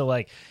places. So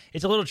like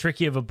it's a little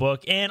tricky of a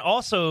book, and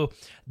also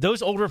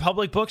those Old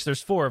Republic books.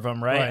 There's 4 of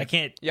them, right? I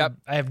can't.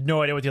 I have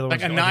no idea what the other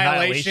ones are.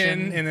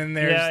 Annihilation, and then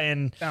there's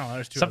and I don't know,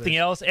 there's 2 something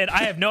else, and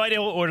I have no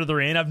idea what order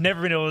they're in. I've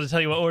never been able to tell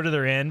you what order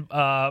they're in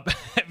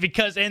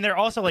because they're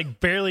also like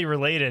barely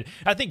related.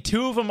 I think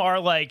 2 of them are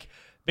like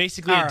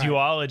basically a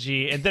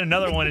duology, and then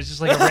another one is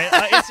just like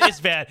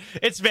it's bad.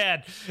 It's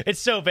bad. It's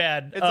so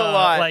bad. It's a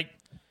lot. Like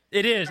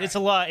it is. It's a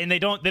lot, and they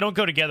don't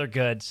go together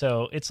good.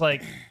 So it's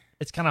like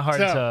it's kind of hard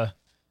to.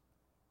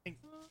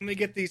 Let me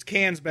get these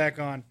cans back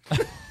on.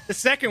 The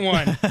second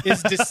one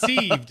is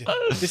Deceived.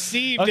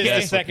 Deceived is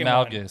the second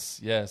Malgus,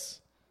 one.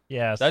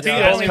 Yes. That's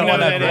the only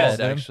one I've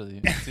read,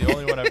 actually. It's the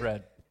only one I've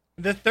read.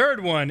 The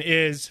third one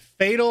is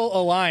Fatal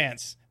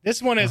Alliance.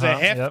 This one is a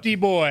hefty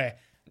boy.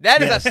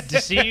 That is a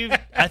Deceived.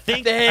 I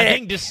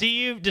think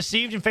Deceived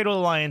and Fatal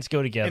Alliance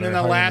go together. And then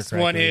the last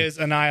one is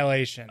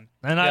Annihilation.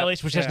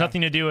 Annihilation, which has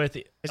nothing to do with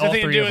it's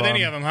nothing to do with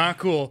any of them, huh?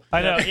 Cool.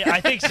 I know. Yeah,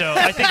 I think so.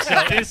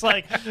 It's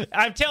like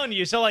I'm telling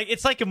you. So like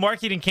it's like a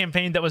marketing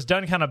campaign that was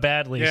done kind of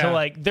badly. Yeah. So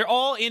like they're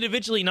all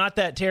individually not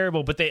that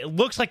terrible, but it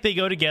looks like they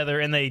go together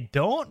and they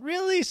don't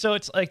really. So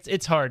it's like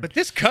it's hard. But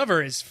this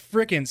cover is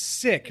freaking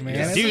sick,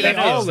 man. Dude, they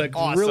all look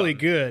really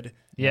good.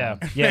 Yeah.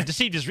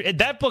 Deceived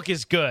that book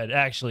is good.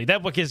 Actually,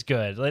 that book is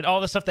good. Like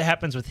all the stuff that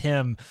happens with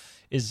him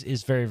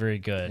is very, very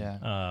good.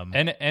 Yeah.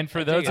 And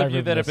for those of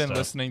you that have been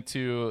listening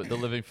to The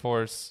Living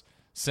Force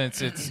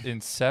since its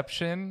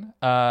inception,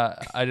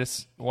 I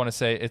just want to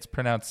say it's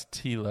pronounced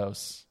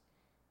Telos.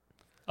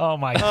 Oh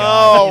my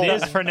God! It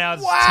is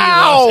pronounced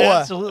Telos.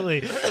 Absolutely.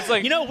 It's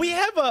like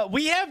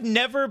we have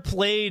never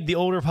played the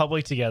Old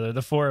Republic together.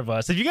 The 4 of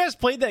us. Have you guys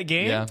played that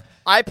game? Yeah.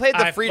 I played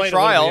the free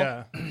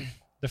trial.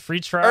 The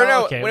free trial? Or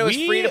no, okay. when it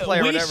was free to play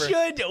or whatever.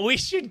 We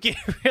should get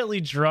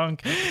really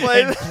drunk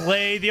and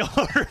play the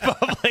Old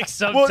Republic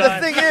sometime. Well, the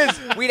thing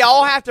is, we'd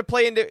all have to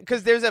play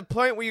because there's a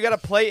point where you got to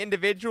play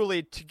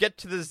individually to get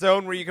to the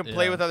zone where you can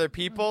play with other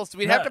people. So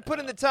we'd have to put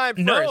in the time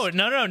first.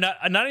 No,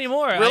 not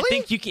anymore. Really? I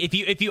think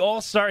if you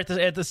all start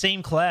at the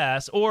same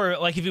class, or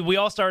like if we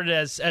all started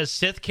as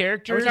Sith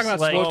characters. Are we talking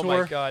about Oh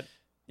my God.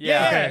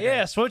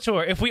 Yeah,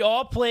 SWTOR. If we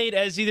all played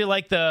as either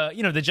like the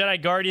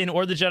Jedi Guardian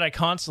or the Jedi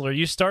Consular,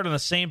 you start on the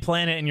same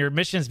planet and your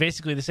mission's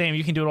basically the same.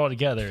 You can do it all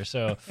together.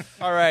 So,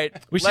 all right,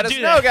 let us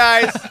know,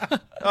 guys.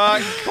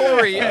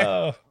 Corey,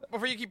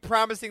 before you keep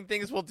promising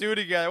things we'll do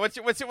together, what's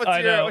your next one?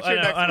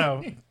 I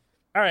know.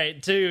 All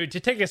right, to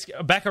take us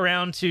back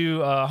around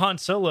to Han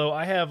Solo,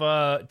 I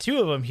have 2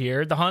 of them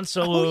here: the Han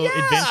Solo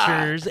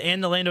Adventures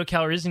and the Lando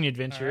Calrissian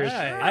Adventures.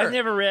 Right. I've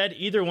never read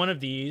either one of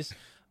these.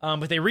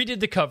 But they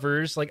redid the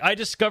covers. Like I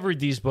discovered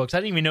these books. I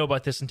didn't even know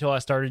about this until I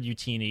started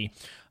Utini.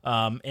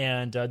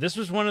 And this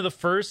was one of the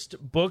first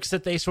books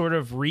that they sort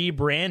of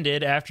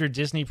rebranded after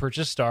Disney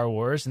purchased Star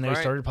Wars, and they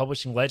started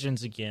publishing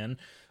Legends again.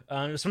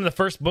 It was some of the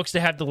first books to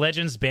have the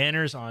Legends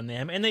banners on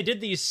them, and they did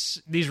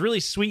these really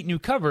sweet new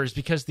covers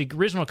because the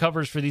original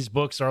covers for these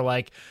books are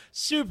like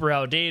super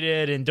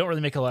outdated and don't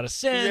really make a lot of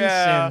sense.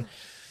 Yeah. And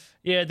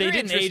they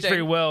didn't age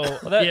very well.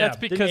 That's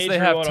because they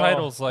have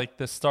titles like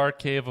the Star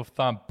Cave of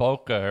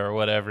Thomboka or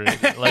whatever.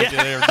 Like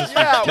they're just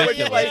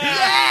ridiculous.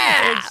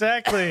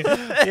 Exactly.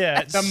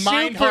 Yeah, the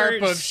Mind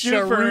Harp of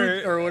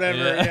Sharut or whatever.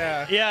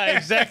 Yeah,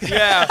 exactly.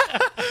 Yeah.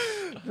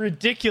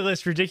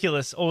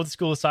 ridiculous old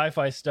school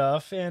sci-fi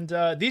stuff, and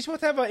these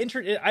both have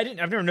I've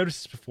never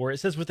noticed this before. It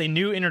says with a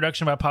new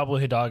introduction by Pablo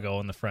Hidalgo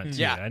on the front.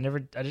 Yeah, I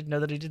didn't know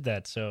that he did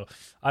that. So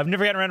I've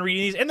never gotten around to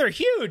reading these, and they're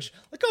huge.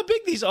 Look how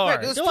big these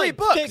are. There's they're 3 like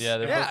books. Thick.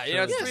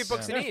 It's 3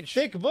 books in each.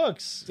 Thick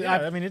books. Yeah,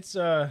 I mean it's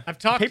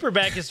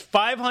paperback is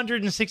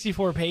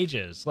 564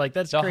 pages. Like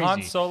that's the crazy.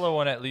 Han Solo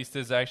one at least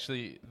is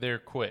actually they're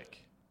quick.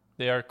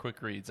 They are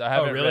quick reads. I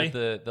haven't read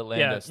the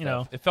Lando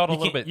stuff. It felt a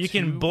little bit. You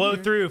can blow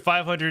through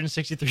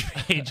 563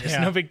 pages.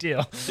 No big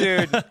deal,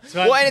 dude.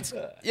 Well, and it's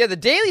the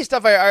daily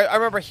stuff. I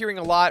remember hearing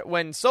a lot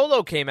when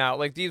Solo came out.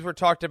 Like these were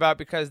talked about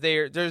because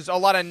there's a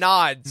lot of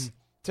nods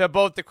to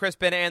both the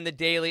Crispin and the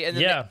daily, and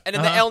then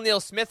the L.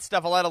 Neil Smith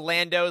stuff. A lot of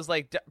Lando's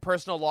like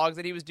personal logs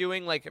that he was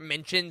doing, like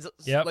mentions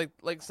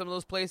like some of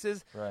those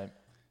places. Right.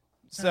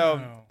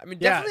 So I mean,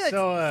 definitely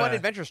fun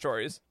adventure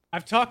stories.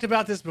 I've talked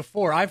about this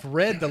before. I've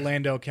read the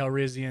Lando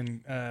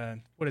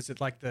Calrissian, what is it,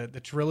 like the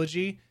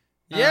trilogy?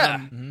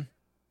 Yeah.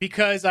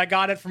 Because I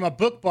got it from a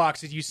book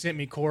box that you sent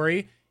me,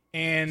 Corey.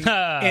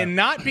 And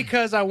not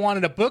because I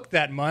wanted a book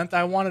that month.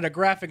 I wanted a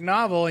graphic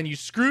novel, and you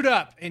screwed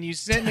up, and you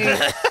sent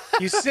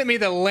me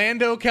the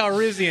Lando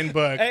Calrissian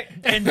book.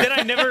 And then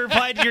I never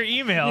replied to your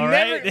email, you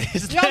right?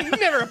 You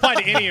never replied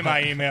to any of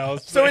my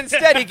emails. So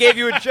instead, he gave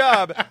you a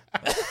job.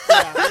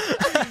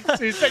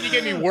 So instead, you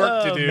gave me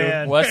work to do.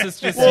 Man. Wes is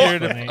just here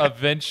to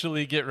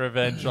eventually get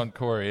revenge on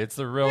Corey. It's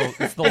the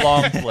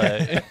long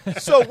play.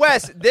 So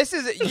Wes, this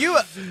is you.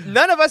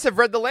 None of us have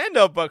read the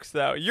Lando books,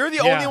 though. You're the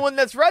only one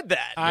that's read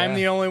that. I'm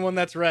the only one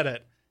that's read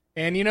it.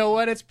 And you know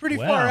what? It's pretty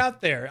far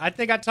out there. I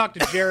think I talked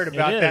to Jared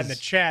about that in the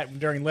chat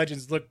during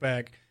Legends Look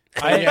Back.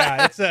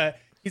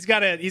 He's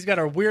got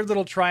a weird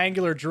little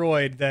triangular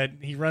droid that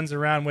he runs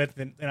around with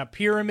in a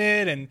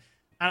pyramid, and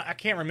I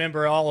can't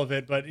remember all of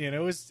it, but it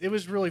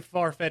was really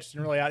far fetched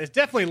and really out. It's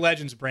definitely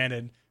Legends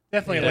branded.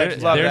 Definitely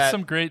Legends. There's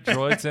some great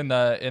droids in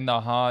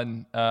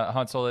the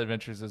Han Solo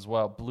Adventures as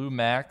well. Blue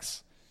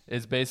Max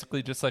is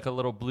basically just like a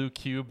little blue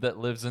cube that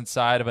lives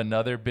inside of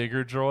another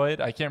bigger droid.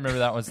 I can't remember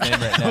that one's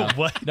name right now.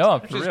 What? No,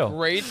 for real.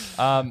 Great.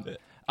 And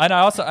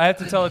I have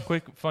to tell a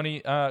quick funny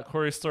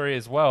Corey story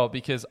as well,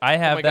 because I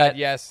have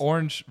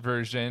orange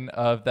version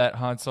of that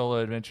Han Solo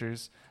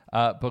Adventures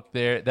book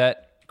there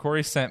that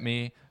Corey sent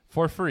me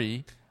for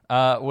free.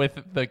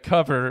 With the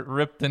cover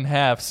ripped in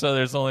half, so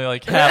there's only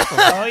like half of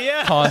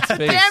Han's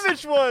face.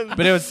 Damaged one.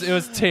 But it was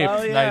taped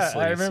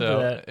nicely. I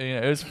remember that.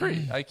 It was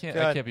free. I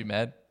can't be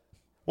mad.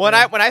 When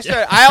I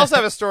started, I also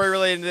have a story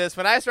related to this.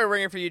 When I started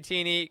working for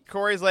Utini,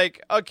 Corey's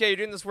like, "Okay, you're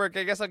doing this work.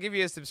 I guess I'll give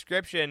you a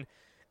subscription."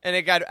 And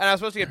I was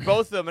supposed to get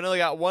both of them, and I only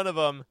got one of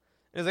them.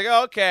 And he's like,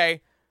 "Oh,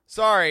 okay,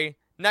 sorry.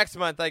 Next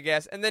month, I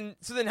guess." And then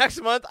the next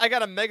month, I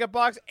got a mega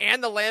box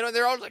and the Lando, and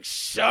they're all like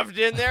shoved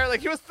in there.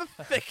 Like, it was the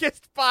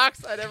thickest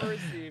box I'd ever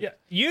received.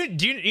 Yeah,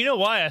 you know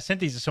why I sent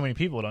these to so many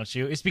people, don't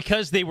you? It's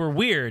because they were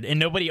weird and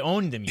nobody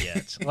owned them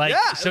yet. Like,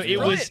 so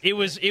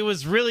it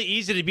was really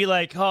easy to be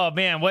like, oh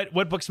man,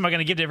 what books am I going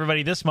to give to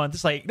everybody this month?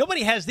 It's like,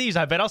 nobody has these.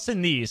 I bet I'll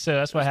send these. So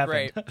that's what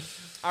happened. Great.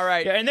 All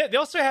right. Yeah, and they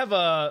also have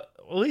at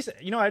least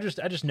I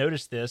just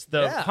noticed this.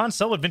 The Han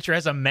Solo Adventure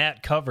has a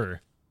matte cover.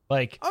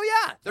 Like, oh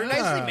yeah, they're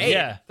nicely made.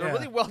 Yeah, they're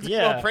really well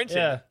printed.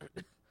 Yeah.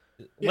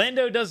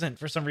 Lando doesn't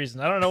for some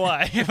reason. I don't know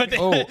why. But they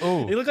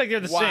look like they're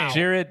the same.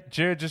 Jared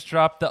just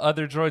dropped the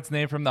other droid's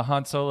name from the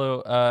Han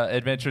Solo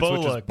Adventures,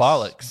 which is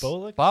Bollocks.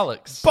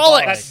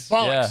 Bollocks.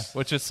 Yeah,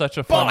 which is such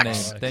a fun name.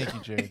 Thank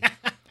you, Jared.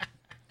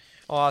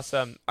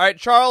 Awesome. All right,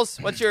 Charles,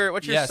 what's your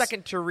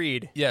second to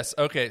read? Yes.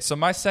 Okay. So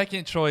my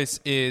second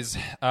choice is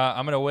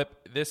I'm gonna whip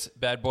this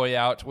bad boy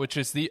out, which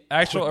is the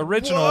actual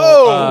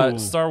original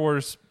Star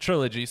Wars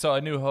trilogy. So A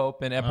New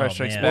Hope and Empire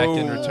Strikes Back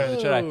and Return of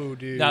the Jedi.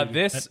 Dude. Now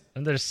this,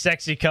 there's a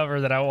sexy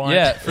cover that I want.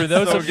 Yeah, for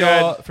those of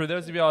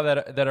y'all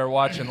that are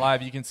watching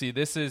live, you can see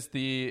this is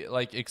the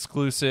like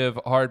exclusive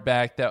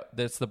hardback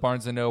that's the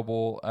Barnes and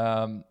Noble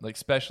like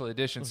special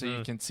edition. So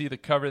you can see the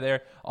cover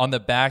there. On the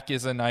back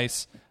is a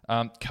nice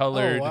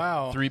colored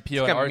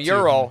 3PO like and R2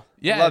 mural.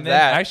 Yeah, love and then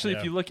that. actually,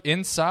 if you look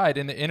inside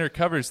in the inner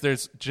covers,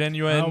 there's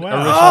genuine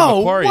original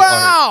Macquarie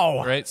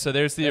art, right? So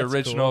there's the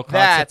original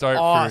concept art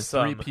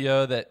awesome. for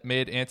 3PO that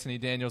made Anthony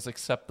Daniels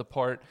accept the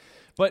part.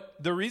 But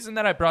the reason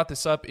that I brought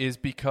this up is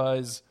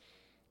because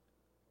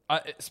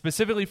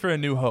specifically for A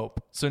New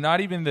Hope. So not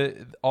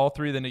even all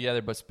three of them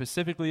together, but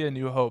specifically A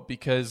New Hope,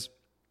 because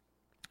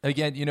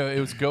again, it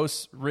was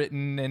ghost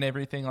written and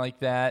everything like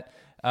that.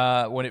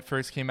 When it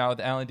first came out with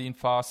Alan Dean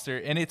Foster.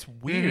 And it's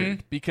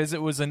weird because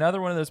it was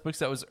another one of those books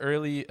that was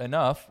early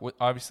enough,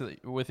 obviously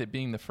with it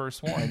being the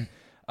first one,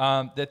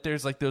 that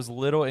there's like those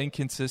little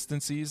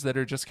inconsistencies that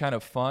are just kind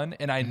of fun.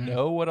 And I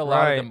know what a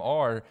lot of them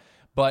are,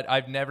 but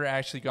I've never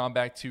actually gone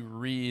back to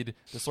read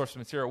the source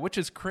material, which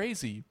is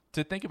crazy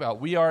to think about.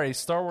 We are a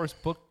Star Wars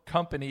book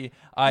company.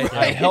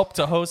 I help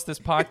to host this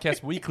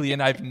podcast weekly,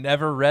 and I've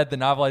never read the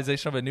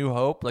novelization of A New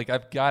Hope. Like,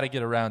 I've got to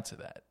get around to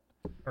that.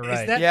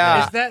 Right.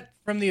 Is that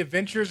from the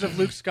Adventures of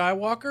Luke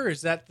Skywalker?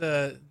 Is that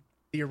the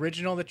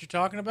original that you're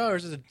talking about, or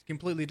is it a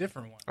completely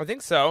different one? I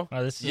think so.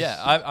 I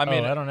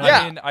mean, I don't know.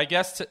 I mean, I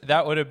guess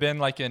that would have been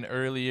like an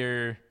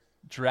earlier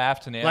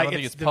draft, and I don't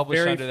think it's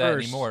published under that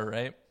anymore,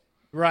 right?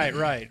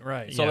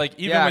 Right. So, like,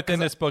 even within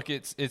this book,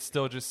 it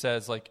still just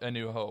says like A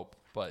New Hope,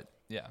 but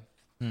yeah.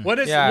 What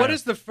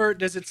is the first?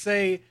 Does it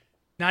say?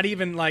 Not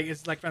even like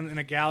it's like in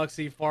a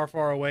galaxy far,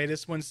 far away.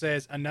 This one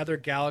says another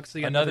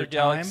galaxy, another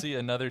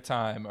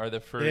time are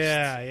the first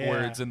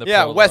words in the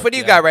prologue. Wes, what do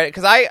you got right?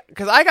 Because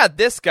I got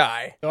this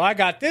guy. So I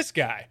got this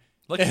guy.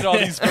 Look at all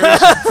these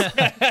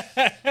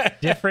versions.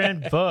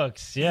 Different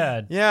books.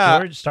 Yeah.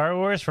 George, Star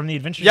Wars from the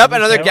Adventures. Yep,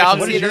 another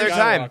galaxy, another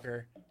time.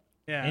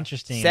 Yeah.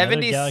 Interesting.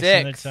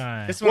 76.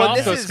 This one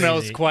also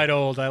smells quite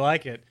old. I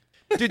like it.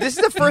 Dude, this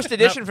is the first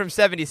edition from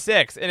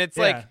 76, and it's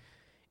like.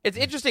 It's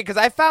interesting because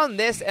I found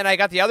this and I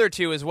got the other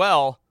two as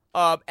well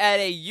at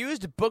a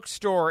used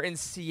bookstore in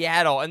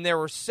Seattle, and there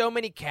were so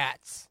many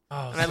cats.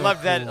 And I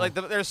loved that. Like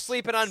they're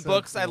sleeping on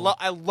books. Cool.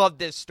 I love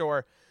this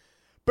store.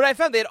 But I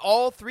found they had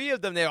all three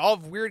of them. They all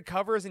have weird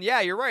covers, and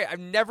yeah, you're right. I've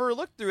never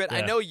looked through it.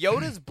 I know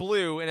Yoda's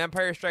blue in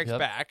Empire Strikes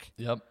Back.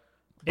 Yep.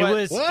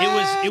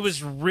 It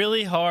was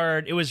really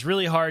hard. It was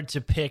really hard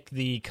to pick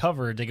the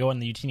cover to go on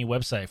the Utini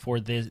website for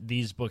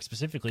these books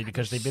specifically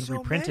because they've been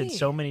reprinted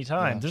so many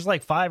times. Yeah. There's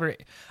like 5 or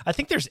I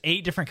think there's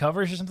 8 different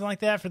covers or something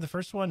like that for the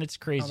first one. It's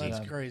crazy. Oh,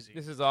 that's crazy.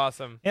 This is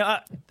awesome. Yeah,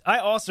 I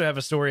also have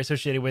a story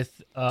associated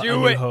with A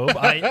New Hope.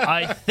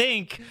 I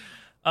think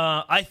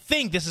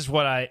this is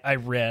what I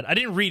read. I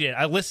didn't read it.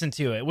 I listened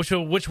to it, which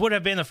would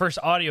have been the first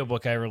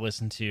audiobook I ever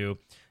listened to.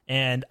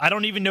 And I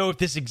don't even know if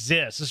this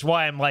exists. This is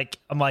why I'm like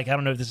I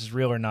don't know if this is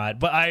real or not.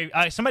 But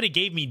somebody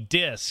gave me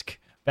disc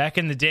back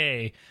in the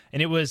day,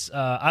 and it was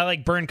I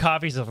like burned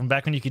copies of them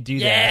back when you could do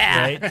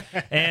that,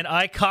 right? And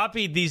I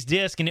copied these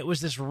discs, and it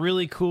was this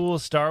really cool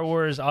Star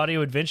Wars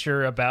audio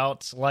adventure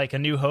about like A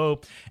New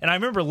Hope. And I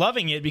remember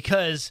loving it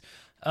because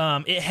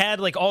it had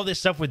like all this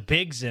stuff with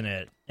Biggs in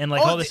it. And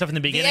like all this stuff in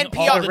the beginning, the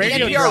all the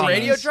NPR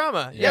radio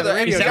drama. Yeah, the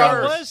radio drama. Is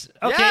that what it was?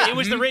 Okay, yeah. It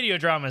was the radio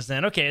dramas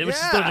then. Okay, it was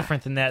still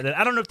different than that.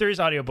 I don't know if there is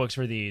audiobooks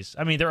for these.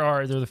 I mean,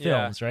 they're the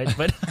films, right?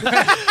 But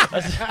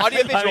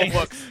audiovisual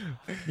books.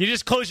 You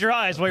just close your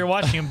eyes while you're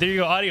watching them. There you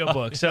go,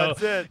 audiobook. So,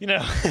 you know.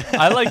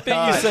 I like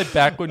that you said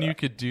back when you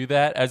could do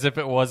that as if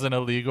it wasn't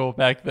illegal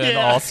back then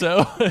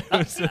also.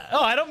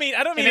 I don't mean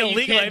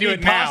illegal. I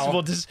mean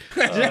possible.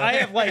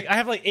 I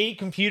have like 8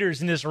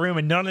 computers in this room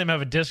and none of them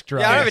have a disk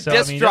drive. Yeah, I don't have a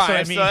disk drive, that's what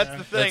I mean. so that's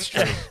the thing. That's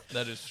true.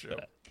 That is true.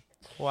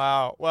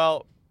 Wow.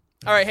 Well,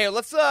 all right. Hey,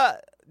 let's.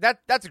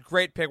 That's a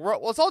great pick.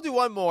 Let's all do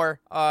one more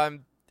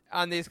on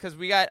these because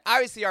we got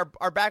obviously our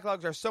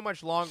backlogs are so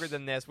much longer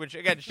than this, which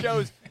again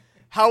shows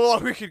how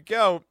long we could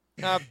go.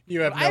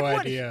 You have no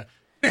idea.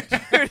 Dude,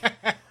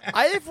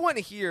 I have one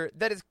here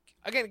that is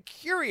again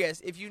curious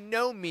if you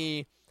know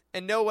me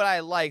and know what I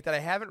like that I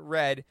haven't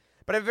read,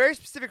 but a very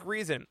specific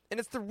reason,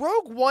 and it's the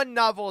Rogue One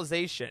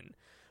novelization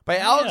by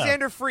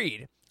Alexander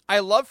Freed. I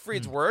love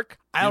Freed's work.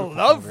 I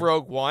love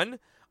Rogue One.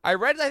 I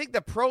read, I think,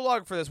 the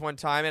prologue for this one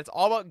time, and it's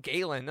all about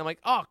Galen. I'm like,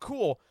 oh,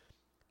 cool.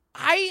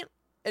 I,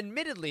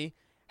 admittedly,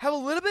 have a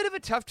little bit of a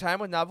tough time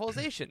with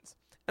novelizations.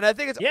 And I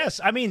think it's... Yes,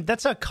 I mean,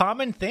 that's a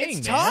common thing,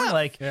 it's man. Tough.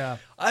 Like,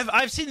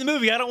 I've seen the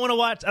movie. I don't want to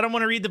watch. I don't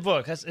want to read the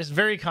book. It's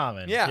very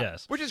common. Yeah.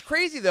 Yes. Which is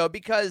crazy, though,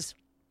 because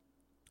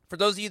for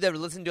those of you that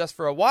have listened to us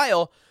for a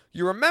while,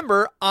 you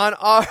remember on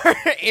our...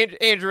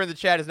 Andrew in the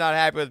chat is not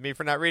happy with me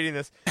for not reading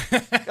this.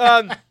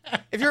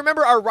 If you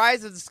remember our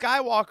Rise of the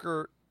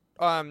Skywalker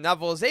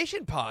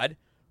novelization pod,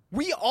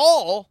 we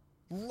all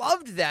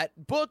loved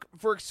that book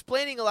for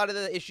explaining a lot of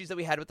the issues that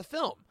we had with the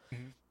film.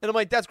 Mm-hmm. And I'm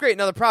like, that's great.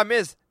 Now, the problem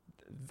is,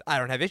 I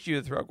don't have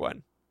issues with Rogue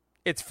One.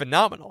 It's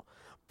phenomenal.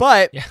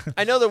 But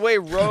I know the way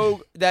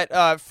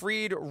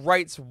Freed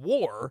writes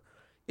war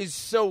is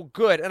so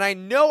good, and I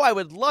know I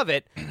would love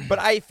it, but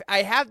I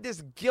have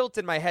this guilt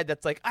in my head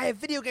that's like, I have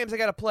video games I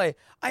gotta play,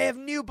 I have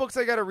new books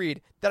I gotta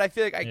read, that I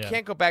feel like I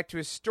can't go back to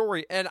his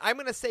story, and I'm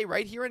gonna say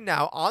right here and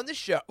now on the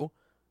show,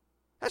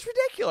 that's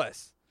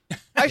ridiculous.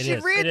 I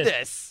should read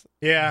this.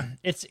 Yeah,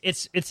 it's.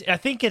 I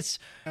think it's.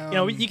 You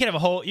know, you can have a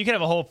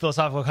whole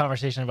philosophical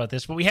conversation about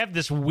this, but we have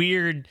this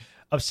weird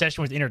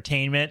obsession with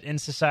entertainment in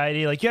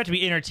society. Like you have to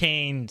be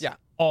entertained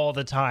all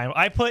the time.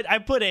 I put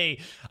a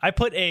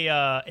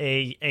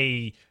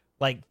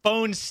like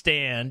phone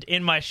stand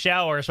in my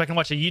shower so I can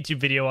watch a YouTube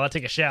video while I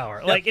take a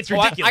shower. Like it's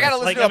ridiculous. I gotta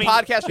listen to a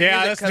podcast.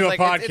 Yeah, let's do a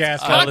podcast.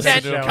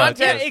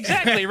 Content.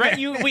 Exactly right.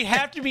 We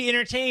have to be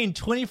entertained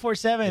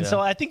 24/7. So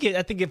I think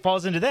it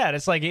falls into that.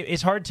 It's like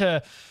it's hard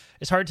to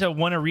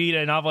want to read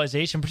a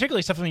novelization,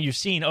 particularly something you've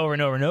seen over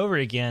and over and over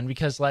again,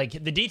 because like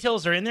the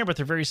details are in there, but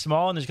they're very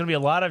small, and there's going to be a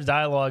lot of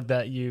dialogue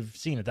that you've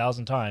seen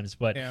 1,000 times.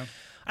 But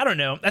I don't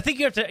know. I think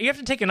you have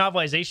to take a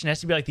novelization. It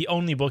has to be like the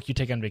only book you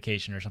take on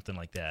vacation or something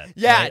like that.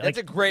 Yeah, right? that's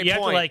a great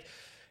point.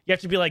 You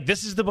have to be like,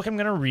 this is the book I'm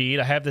going to read.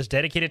 I have this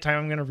dedicated time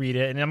I'm going to read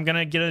it, and I'm going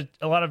to get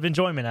a lot of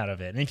enjoyment out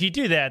of it. And if you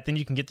do that, then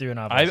you can get through a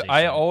novelization.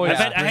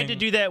 I had to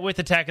do that with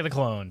Attack of the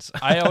Clones.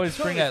 I always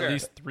bring at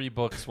least 3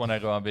 books when I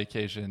go on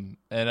vacation,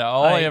 and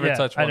I'll only ever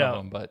touch one of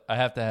them, but I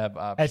have to have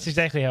options. That's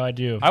exactly how I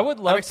do. I'm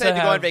excited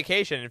to go on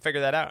vacation and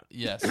figure that out.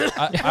 Yes.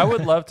 I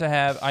would love to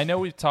have... I know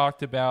we've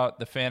talked about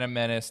the Phantom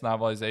Menace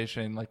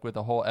novelization like with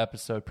a whole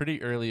episode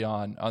pretty early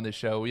on the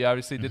show. We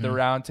obviously did the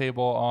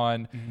roundtable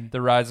on the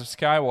Rise of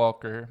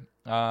Skywalker.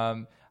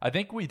 I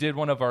think we did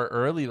one of our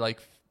early like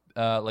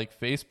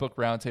Facebook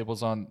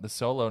roundtables on the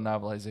Solo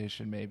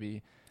novelization,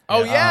 maybe.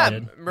 Oh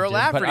Merle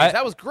Lafferty's.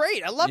 That was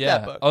great. I love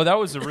that book. Oh, that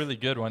was a really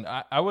good one.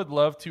 I would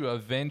love to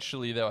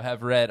eventually though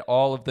have read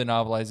all of the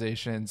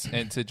novelizations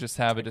and to just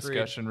have a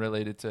discussion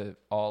related to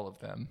all of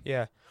them.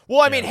 Yeah. Well,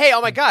 I mean, hey,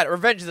 oh my God,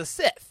 Revenge of the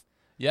Sith.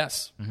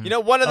 Yes. You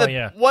know, one of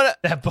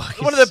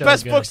the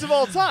best books of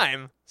all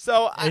time.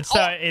 So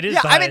it is.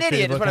 I'm an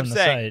idiot. Is what I'm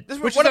saying.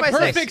 Which is a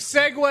perfect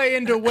segue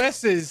into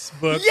Wes's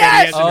book.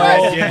 Yes.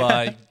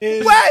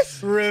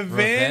 Wes.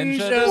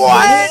 Revenge of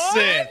the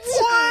Sith.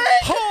 What?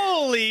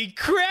 Holy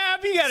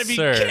crap! You got to be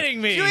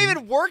kidding me. Do you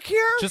even work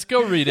here? Just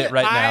go read it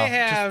right now. I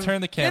have just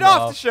turn the camera Get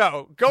off the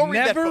show. Go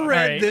read that book. Never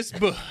read this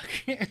book.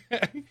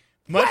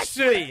 much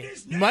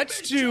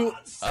to.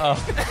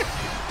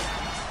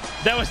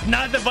 That was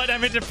not the button I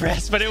meant to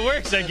press, but it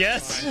works, I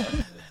guess.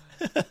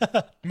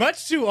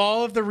 Much to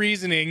all of the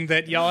reasoning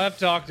that y'all have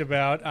talked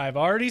about, I've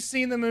already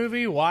seen the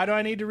movie. Why do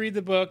I need to read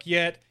the book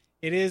yet?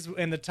 It is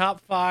in the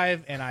top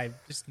 5, and I've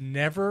just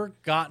never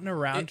gotten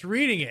around to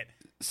reading it.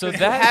 So You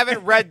that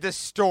haven't read the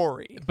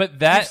story. but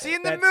that You've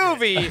seen the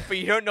movie, but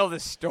you don't know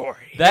the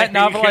story. that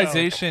There you go.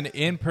 novelization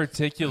in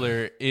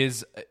particular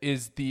is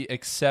the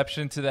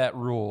exception to that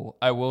rule,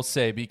 I will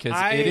say, because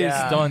it is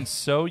done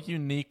so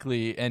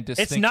uniquely and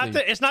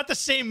distinctly. It's not the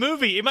same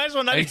movie. It might as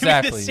well not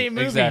exactly, even be the same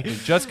movie. Exactly.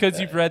 Just because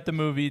you've read the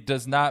movie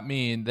does not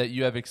mean that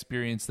you have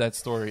experienced that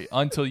story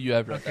until you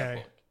have read that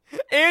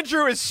book.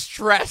 Andrew is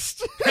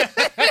stressed.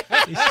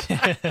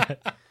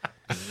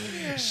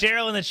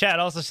 Cheryl in the chat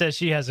also says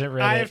she hasn't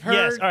read I've it. heard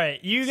Yes, all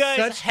right. You guys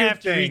such have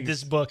good to read things.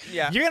 this book.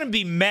 Yeah. You're gonna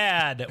be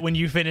mad when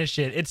you finish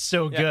it. It's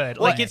so good.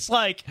 Well, Like it's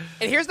like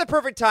And here's the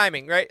perfect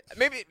timing, right?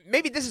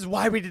 Maybe this is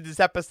why we did this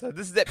episode.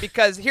 This is it,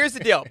 because here's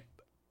the deal.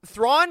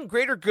 Thrawn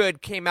Greater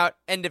Good came out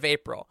end of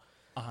April.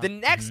 The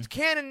next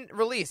canon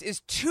release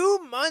is 2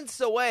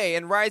 months away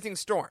in Rising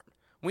Storm.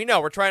 We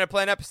know, we're trying to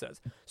plan episodes.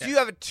 So you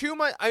have a 2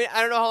 month, I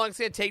don't know how long it's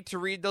going to take to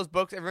read those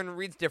books. Everyone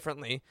reads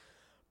differently.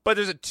 But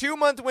there's a 2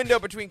 month window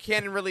between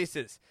canon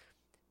releases.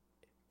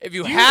 If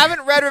you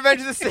haven't read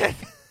Revenge of the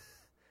Sith,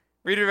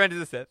 read Revenge of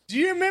the Sith. Do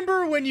you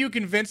remember when you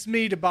convinced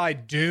me to buy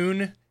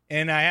Dune,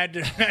 and I had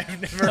to?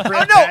 I've never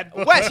read Oh, that no,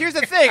 book. Wes, here's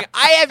the thing.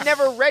 I have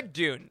never read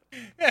Dune.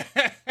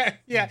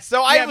 Yeah.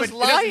 So I Yeah, was but it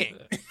doesn't- lying.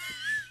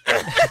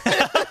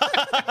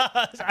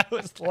 I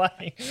was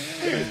lying.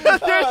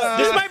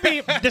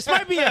 This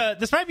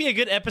might be a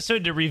good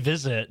episode to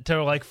revisit,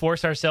 to like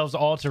force ourselves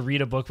all to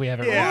read a book we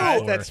haven't read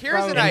before. that's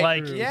Here's an probably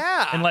idea. true.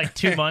 Yeah. in like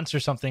 2 months or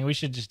something. We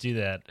should just do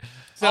that.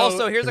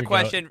 Also, here's a Here we go.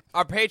 question.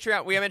 Our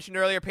Patreon, we mentioned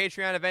earlier,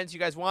 Patreon events you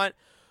guys want.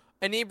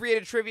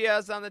 Inebriated trivia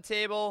is on the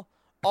table.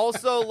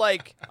 Also,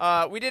 like,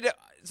 we did it,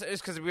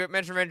 just because we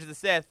mentioned Revenge of the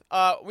Sith,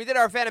 we did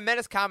our Phantom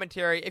Menace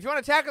commentary. If you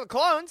want to tackle the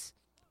clones,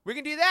 we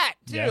can do that,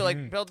 too, Yeah.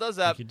 like Bill does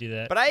up. could do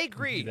that. But I We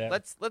agree. could do that.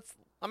 Let's.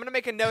 I'm going to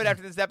make a note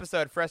after this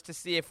episode for us to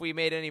see if we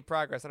made any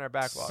progress on our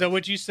backlog. So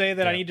would you say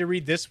that I need to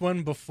read this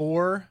one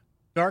before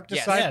Dark Yes.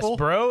 Disciple? Yes,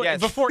 bro. Yes.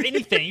 Before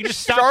anything, you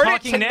just stop Start it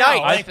talking tonight. now.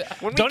 Like,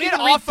 When we don't get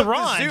even read off of the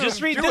Thrawn. Zoom,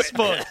 Just read do this it.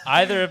 book.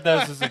 Either of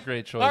those is a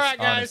great choice, All right,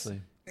 guys.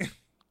 honestly.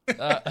 Oh,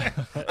 damn,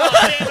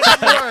 it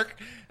didn't work.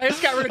 I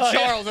just got rid of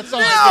Charles. That's all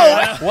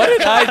I What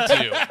did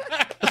I do?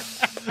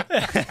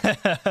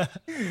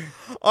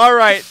 All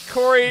right,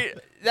 Corey,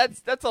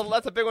 that's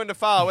a big one to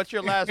follow. What's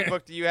your last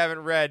book that you haven't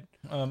read?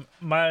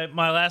 My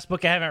last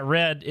book I haven't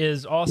read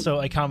is also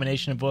a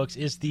combination of books.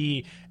 Is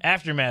the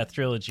Aftermath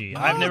trilogy.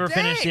 I've never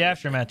finished the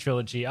Aftermath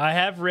trilogy. I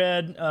have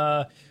read,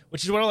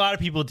 which is what a lot of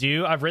people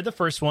do. I've read the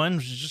first one,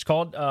 which is just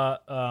called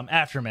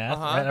Aftermath.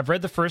 Right? I've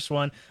read the first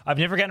one. I've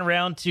never gotten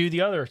around to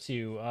the other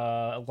two,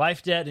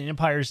 Life, Debt, and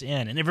Empire's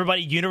End. And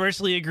everybody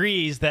universally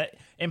agrees that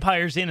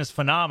Empire's End is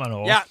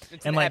phenomenal. Yeah,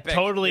 it's and an like epic.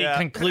 totally Yeah.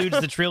 concludes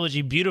the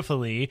trilogy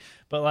beautifully.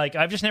 But like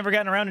I've just never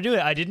gotten around to do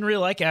it. I didn't really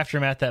like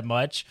Aftermath that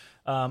much.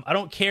 I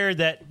don't care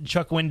that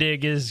Chuck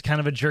Wendig is kind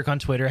of a jerk on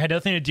Twitter. It had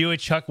nothing to do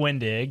with Chuck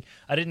Wendig.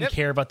 I didn't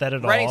care about that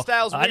at Writing all.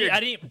 style's I weird.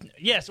 didn't.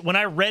 Yes, when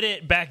I read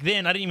it back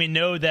then, I didn't even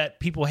know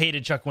that people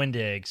hated Chuck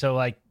Wendig. So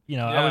like, you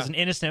know, I was an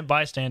innocent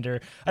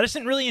bystander. I just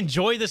didn't really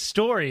enjoy the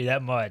story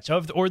that much,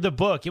 or the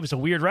book. It was a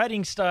weird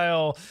writing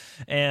style,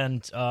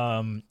 and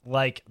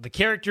like the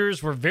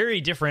characters were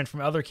very different from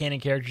other canon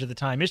characters at the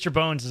time. Mr.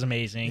 Bones is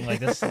amazing. Like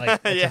that's a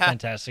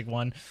fantastic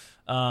one.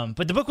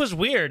 But the book was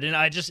weird, and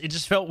it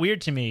just felt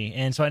weird to me,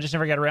 and so I just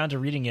never got around to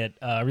reading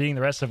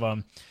the rest of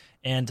them.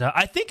 And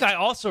I think I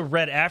also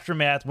read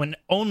Aftermath when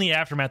only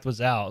Aftermath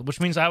was out, which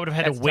means I would have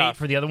had That's to wait tough.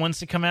 for the other ones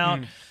to come out.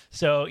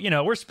 So, you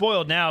know, we're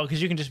spoiled now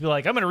because you can just be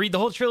like, I'm going to read the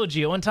whole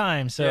trilogy at one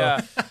time. So, Yeah.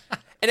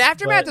 And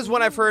Aftermath is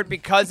one I've heard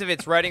because of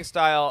its writing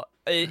style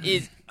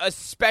is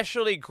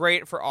especially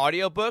great for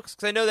audiobooks,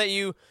 because I know that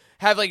you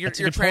have like your That's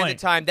a good transit point.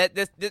 time. That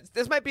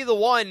this might be the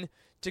one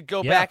to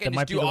go Yeah, back that and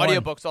might just do be the one.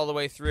 audiobooks all the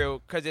way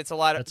through, because it's a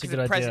lot of That's a cause good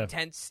it's present idea.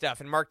 tense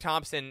stuff, and Mark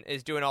Thompson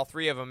is doing all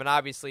three of them, and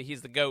obviously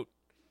he's the GOAT.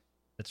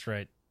 that's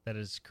right. That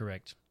is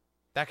correct.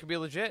 That could be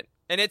legit.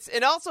 And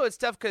also it's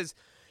tough because,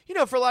 you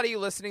know, for a lot of you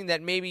listening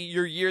that maybe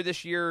your year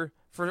this year,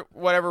 for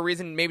whatever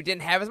reason, maybe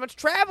didn't have as much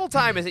travel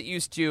time as it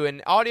used to.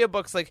 And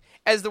audiobooks, like,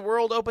 as the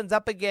world opens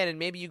up again and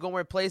maybe you go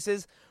more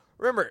places,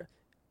 remember,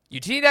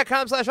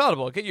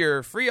 utini.com/audible. Get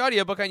your free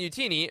audiobook on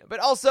Utini, but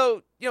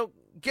also, you know,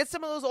 get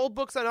some of those old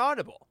books on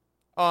Audible,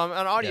 on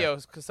audio,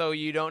 so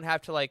you don't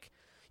have to, like,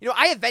 you know,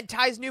 I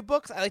eventize new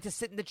books. I like to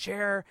sit in the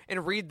chair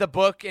and read the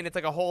book, and it's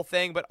like a whole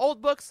thing. But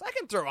old books, I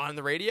can throw on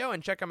the radio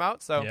and check them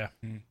out. So Yeah.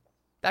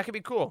 that could be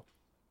cool.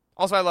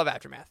 Also, I love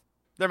Aftermath.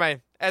 They're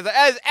my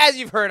as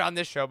you've heard on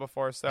this show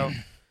before. So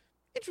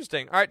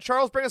interesting. All right,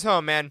 Charles, bring us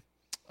home, man.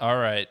 All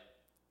right.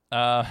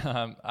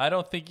 I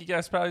don't think you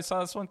guys probably saw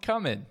this one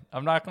coming.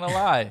 I'm not going to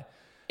lie.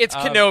 It's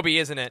Kenobi,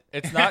 isn't it?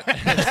 It's not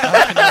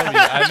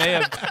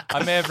Kenobi.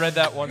 I may have read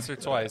that once or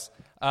twice.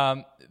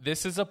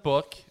 This is a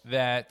book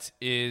that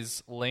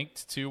is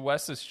linked to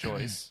Wes's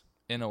Choice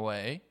in a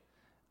way.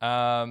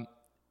 And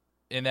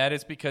that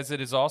is because it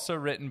is also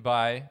written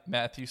by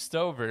Matthew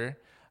Stover.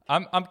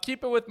 I'm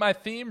keeping with my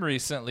theme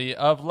recently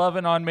of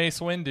loving on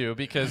Mace Windu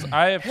because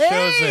I have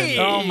chosen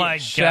Oh my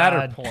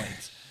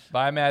Shatterpoint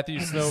by Matthew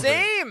Stover.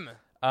 Same.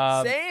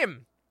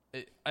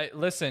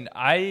 Listen,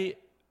 I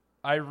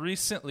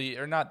recently,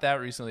 or not that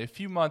recently, a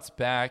few months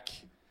back,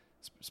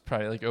 it's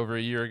probably like over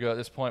a year ago at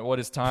this point. What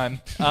is time?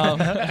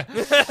 I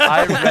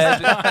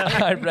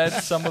read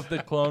some of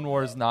the Clone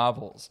Wars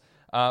novels,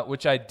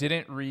 which I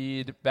didn't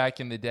read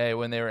back in the day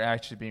when they were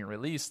actually being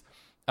released.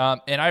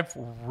 And I've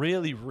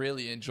really,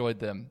 really enjoyed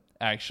them,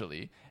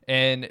 actually.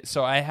 And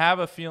so I have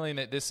a feeling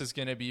that this is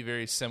going to be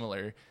very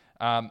similar.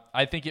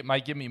 I think it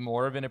might give me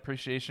more of an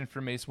appreciation for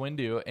Mace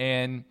Windu.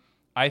 And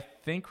I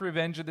think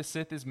Revenge of the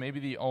Sith is maybe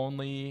the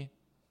only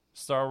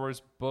Star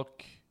Wars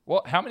book.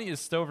 Well, how many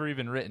has Stover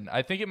even written?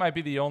 I think it might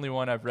be the only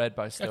one I've read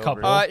by Stover. A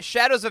couple.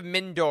 Shadows of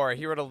Mindor.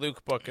 He wrote a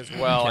Luke book as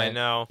well. Okay. I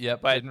know.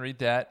 Yep, but didn't read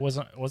that.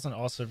 Wasn't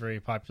also very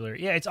popular.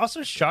 Yeah, it's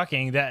also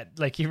shocking that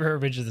like he wrote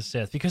Revenge of the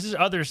Sith because his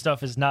other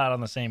stuff is not on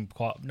the same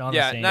not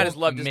as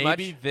loved as much.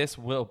 Maybe this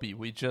will be.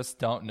 We just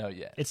don't know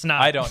yet. It's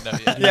not. I don't know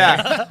yet.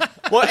 Yeah.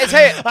 Well,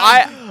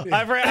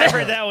 I've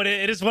read that one.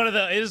 It is one of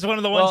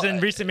the ones in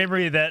recent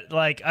memory that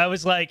like I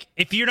was like,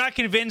 if you're not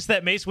convinced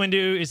that Mace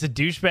Windu is a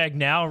douchebag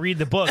now, read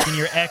the book and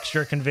you're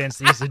extra convinced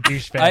that he's a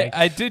douchebag.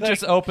 I did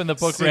just open the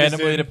book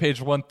randomly to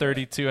page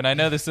 132, and I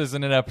know this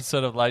isn't an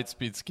episode of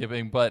Lightspeed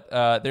Skipping, but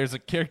there's a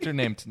character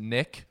named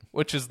Nick,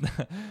 which is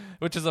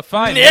a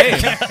fine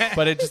name,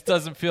 but it just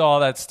doesn't feel all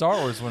that Star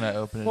Wars when I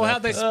open it. Well, up.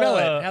 how'd they spell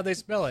it? How'd they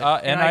spell it?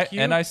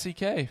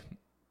 N-I-C-K.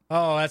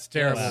 Oh, that's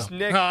terrible.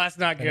 Nick. Oh, that's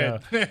not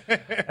good.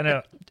 I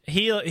know.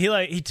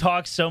 He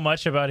talks so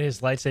much about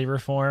his lightsaber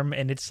form,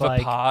 and it's The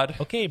like, pod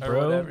okay, or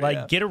bro, whatever, like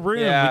yeah. get a room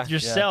Yeah. with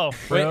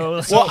yourself,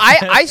 bro. Well,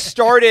 I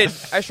started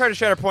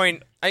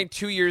Shatterpoint I think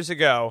 2 years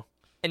ago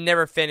and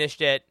never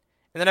finished it.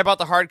 And then I bought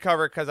the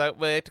hardcover because I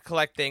like to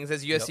collect things,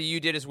 as you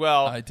did as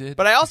well. I did.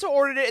 But I also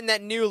ordered it in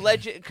that new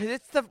Legend, because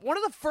it's one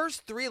of the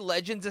first 3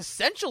 Legends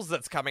Essentials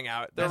that's coming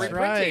out. They're That's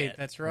reprinting right. it.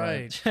 That's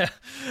right.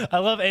 I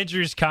love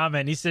Andrew's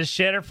comment. He says,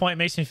 Shatterpoint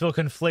makes me feel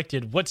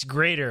conflicted. What's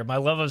greater, my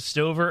love of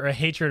Stover or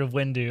hatred of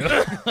Windu?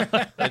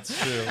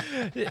 That's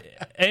true.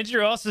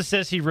 Andrew also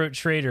says he wrote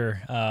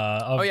Traitor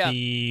of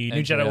the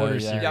New Jedi Order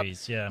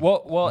series. Yeah.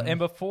 Well, and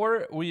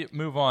before we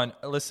move on,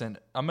 listen,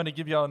 I'm going to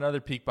give y'all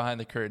another peek behind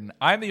the curtain.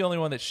 I'm the only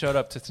one that showed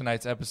up to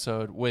tonight's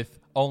episode with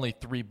only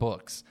 3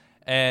 books,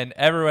 and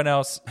everyone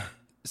else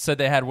said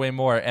they had way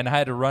more, and I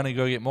had to run and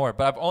go get more.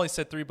 But I've only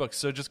said 3 books,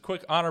 so just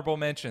quick honorable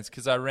mentions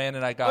because I ran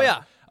and I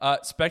got them.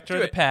 Spectre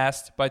of the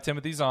Past by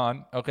Timothy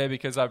Zahn, okay,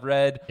 because I've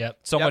read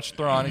so much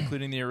Thrawn,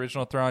 including the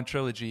original Thrawn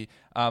trilogy.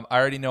 I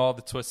already know all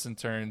the twists and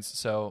turns,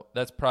 so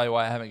that's probably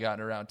why I haven't gotten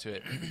around to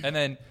it. And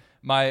then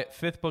my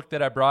 5th book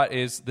that I brought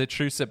is The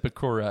Truce at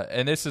Bakura,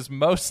 and this is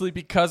mostly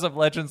because of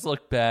Legends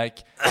Look Back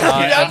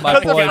and my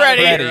boy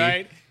Freddie.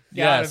 Right?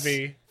 Yes,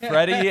 be.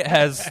 Freddie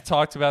has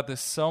talked about this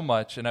so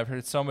much, and I've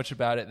heard so much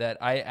about it that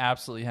I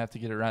absolutely have to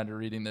get around to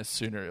reading this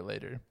sooner or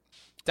later.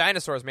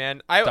 Dinosaurs,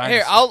 man.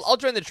 Here, I'll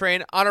join the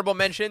train. Honorable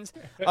mentions.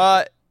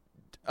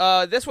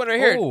 This one right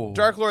here,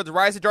 Dark Lord: The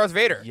Rise of Darth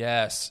Vader.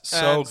 Yes,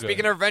 so good.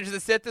 Speaking of Revenge of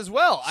the Sith as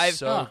well,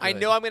 I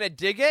know I'm gonna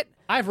dig it.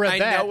 I've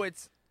read that. I know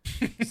it's.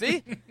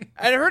 See, and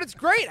I heard it's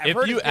great. I've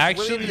heard it's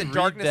actually really the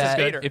darkness of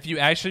Vader. If you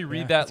actually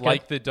read that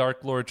like the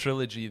Dark Lord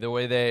trilogy, the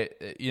way they,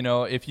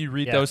 if you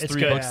read those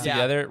 3 books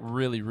together,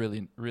 really,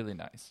 really, really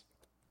nice.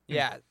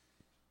 Yeah.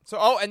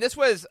 So, and this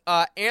was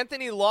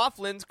Anthony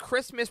Laughlin's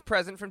Christmas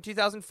present from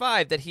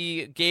 2005 that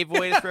he gave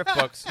away to thrift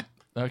books.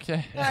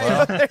 Okay.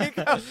 Well, there you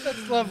go.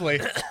 That's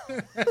lovely.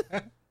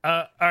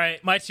 All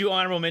right, my 2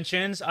 honorable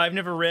mentions. I've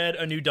never read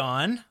A New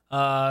Dawn,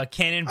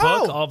 canon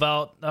book all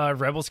about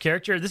Rebels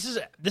character.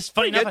 This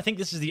funny enough. I think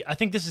this is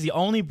the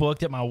only book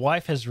that my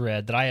wife has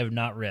read that I have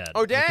not read.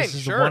 Oh dang! This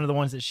is one of the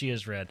ones that she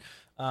has read.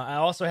 I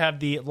also have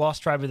the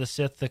Lost Tribe of the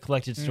Sith, the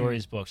collected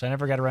stories books. I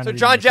never got around to reading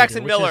John this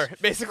Jackson either, Miller,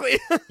 basically.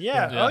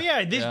 Yeah. Oh,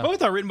 yeah. These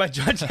both are written by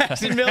John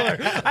Jackson Miller.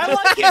 I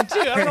like him,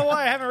 too. I don't know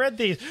why I haven't read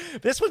these.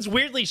 This one's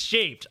weirdly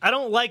shaped. I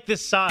don't like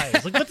this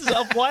size. Like, what this?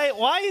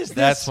 Why is this?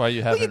 That's why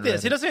you haven't Look at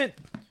this. read it doesn't...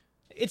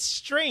 It's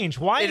strange.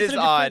 Why is it a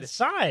odd. different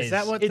size? Is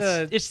that what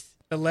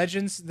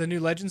it's the new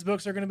Legends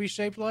books are going to be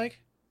shaped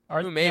like?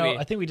 Maybe. No,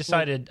 I think we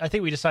decided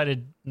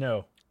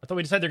no. I thought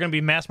we decided they're going to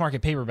be mass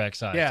market paperback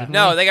size. Yeah.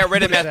 No, they got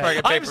rid of mass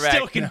market I'm paperback.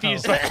 still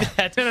confused by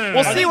that. No.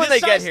 We'll see when they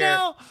get here.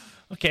 Now?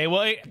 Okay,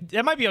 well,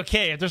 that might be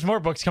okay. If there's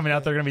more books coming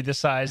out that are going to be this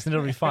size, then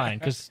it'll be fine.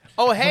 Because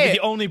it'll be the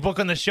only book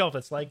on the shelf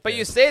that's like But this.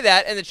 you say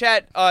that in the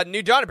chat,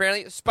 New Dawn,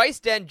 apparently, Spice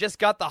Den just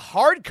got the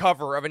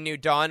hardcover of A New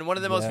Dawn, one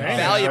of the most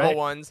valuable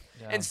ones.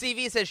 Yeah. And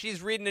CV says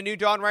she's reading A New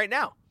Dawn right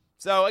now.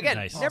 So, again,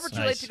 never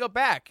too late to go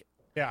back.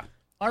 Yeah.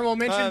 Honorable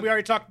mention, we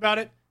already talked about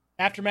it.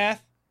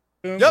 Aftermath.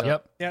 Boom.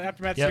 Yep. Yeah,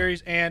 Aftermath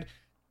series. And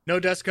no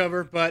dust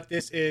cover, but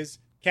this is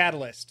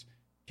Catalyst.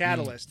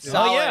 Catalyst.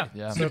 Solid.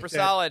 Yeah. Super That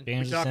solid. We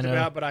James talked Luceno.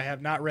 about, but I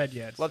have not read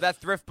yet. Love that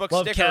thrift book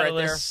Love sticker right there.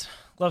 Catalyst.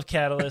 Love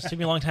Catalyst. Took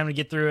me a long time to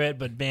get through it,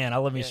 but man, I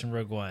love me some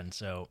Rogue One.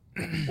 So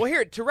Well,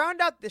 here to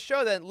round out the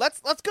show, then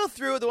let's go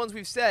through the ones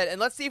we've said, and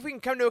let's see if we can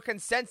come to a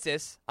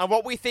consensus on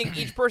what we think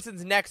each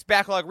person's next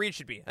backlog read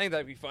should be. I think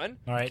that'd be fun.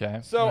 all right. Okay.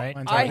 So All right.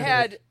 I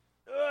had.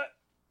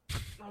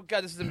 Oh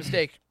god, this is a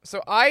mistake.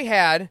 So I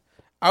had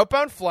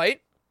Outbound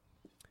Flight,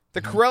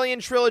 the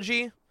Corellian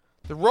trilogy,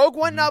 the Rogue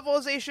One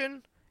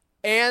novelization,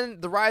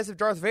 and the Rise of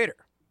Darth Vader.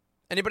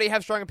 Anybody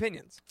have strong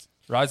opinions?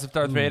 Rise of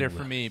Darth Vader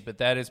for me, but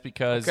that is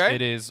because Okay.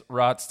 it is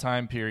Rot's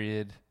time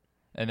period,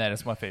 and that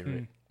is my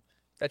favorite.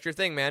 That's your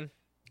thing, man.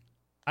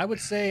 I would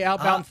say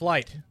Outbound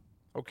Flight.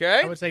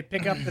 Okay. I would say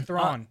pick up the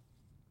Thrawn.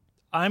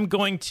 I'm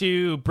going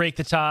to break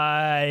the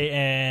tie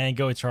and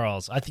go with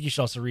Charles. I think you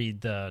should also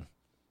read the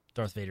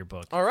Darth Vader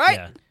book. All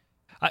right.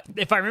 Yeah.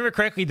 If I remember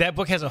correctly, that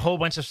book has a whole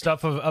bunch of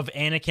stuff of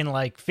Anakin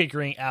like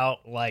figuring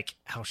out like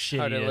how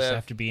shitty to it is to live.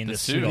 have to be in The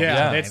this suit. suit. all the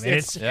Yeah, time.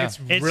 it's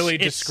And really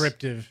it's-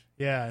 descriptive.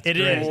 Yeah, it's It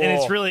great. is,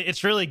 and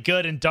it's really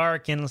good and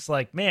dark, and it's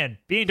like, man,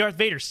 being Darth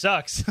Vader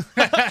sucks.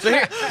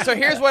 So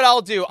here's what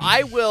I'll do.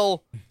 I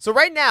will. So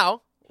right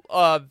now,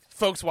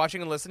 folks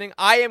watching and listening,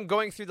 I am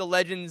going through the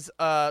Legends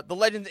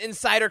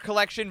Insider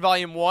Collection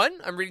Volume 1.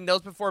 I'm reading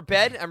those before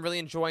bed. I'm really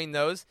enjoying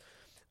those.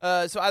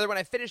 So either when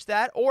I finish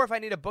that, or if I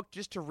need a book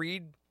just to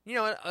read,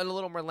 a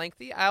little more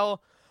lengthy,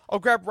 I'll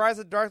grab Rise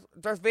of Darth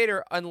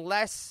Vader.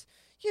 Unless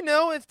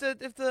if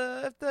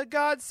the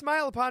gods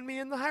smile upon me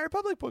and the High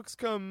Republic books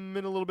come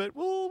in a little bit,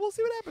 we'll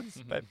see what happens.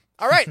 But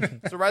all right,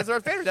 so Rise of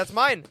Darth Vader, that's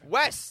mine.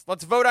 Wes,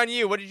 let's vote on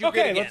you. What did you read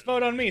Okay, again? let's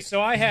vote on me.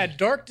 So I had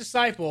Dark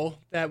Disciple.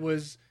 That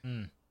was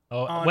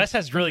on Wes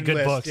has really good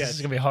list, books. yes. This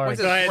is gonna be hard.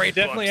 So I Great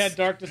definitely books. had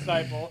Dark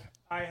Disciple.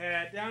 I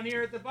had down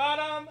here at the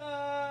bottom.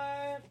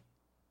 I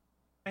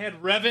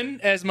had Revan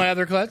as my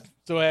other class.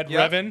 So I had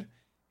Yep. Revan,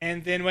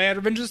 and then I had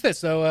Revenge of the Sith.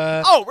 So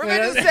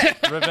Revenge of the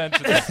Sith. Revenge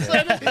of the Sith.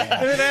 Revenge of the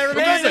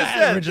Sith.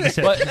 Revenge of the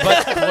Sith. but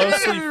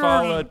closely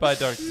followed by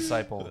Dark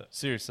Disciple.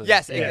 Seriously.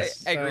 Yes,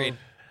 Yes. agreed.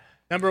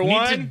 Number You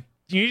one.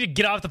 need to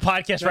get off the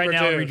podcast right Number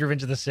now and two. read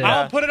Revenge of the Sith.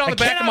 I'll put it on the I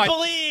back of cannot my.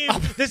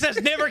 believe this has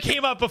never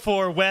came up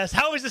before, Wes.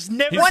 How is this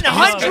never?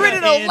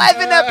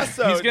 111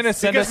 episodes. He's gonna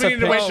send Because us we a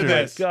need to wait for picture.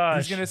 this. Gosh.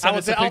 He's gonna send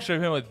us a picture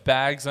of him with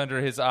bags under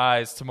his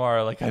eyes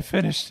tomorrow. Like, I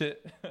finished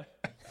it.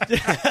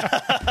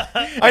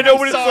 I know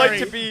what it's like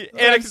to be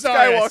I'm Anakin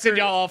sorry, I sent Skywalker.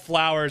 y'all all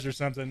flowers or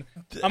something.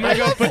 I'm gonna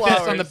go put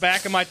this on the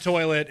back of my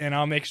toilet, and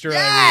I'll make sure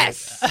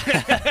Yes!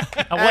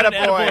 I want an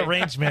edible Attaboy.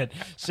 arrangement.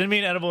 Send me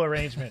an edible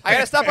arrangement. I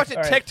gotta stop watching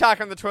All right. TikTok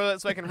on the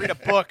toilet so I can read a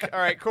book. All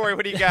right, Corey,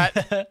 what do you got?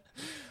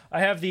 I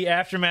have the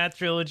Aftermath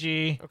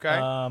trilogy. Okay.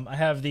 I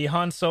have the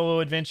Han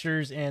Solo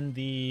adventures and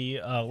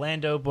the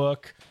Lando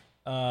book,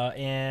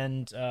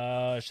 and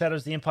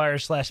Shadows of the Empire /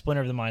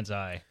 Splinter of the Mind's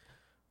Eye.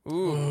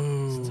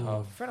 Ooh, It's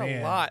tough. for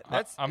a lot.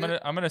 That's I'm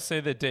gonna say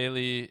the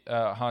daily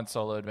Han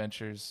Solo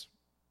adventures.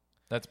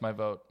 That's my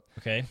vote.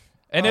 Okay.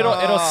 And it'll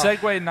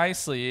segue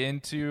nicely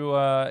into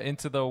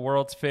the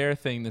World's Fair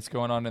thing that's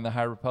going on in the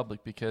High Republic,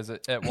 because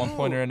at one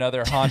point or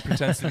another, Han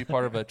pretends to be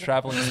part of a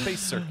traveling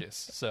space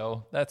circus.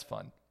 So that's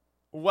fun.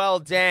 well,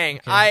 dang.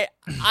 I'm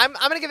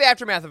gonna give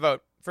Aftermath a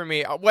vote for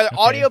me, whether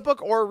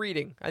audiobook or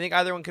reading. I think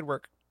either one could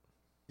work.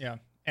 Yeah,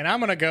 and I'm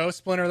gonna go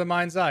Splinter of the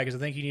Mind's Eye because I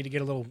think you need to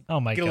get a little Oh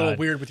my get a little God.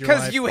 weird with your life.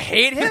 Because you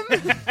hate him.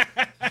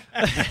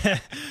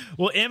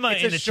 Well, Emma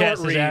It's in a the short chat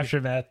says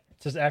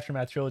read.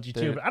 Aftermath trilogy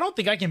too, Dude. but I don't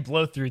think I can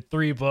blow through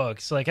 3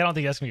 books. Like, I don't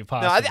think that's gonna be No,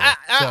 possible.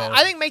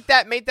 I think make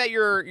that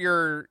your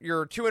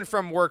to and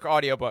from work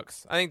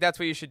audiobooks. I think that's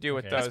what you should do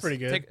with Okay. those. That's pretty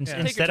good. Take, Yeah. take your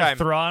Instead time. of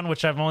Thrawn,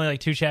 which I'm only like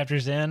 2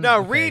 chapters in. No,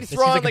 read It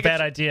Thrawn seems like like a a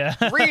bad idea.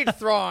 Read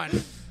Thrawn.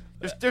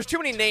 There's too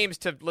many names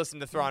to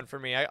listen to Thrawn for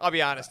me. I'll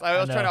be honest. I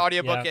was know, trying to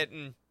audiobook yeah. it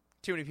and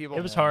too many people.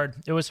 It was hard.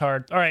 It was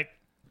hard. All right,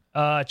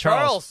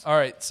 Charles. All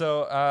right,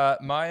 so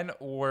mine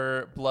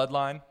were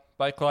Bloodline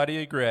by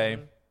Claudia Gray,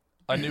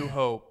 A New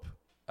Hope,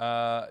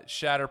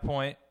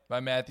 Shatterpoint by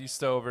Matthew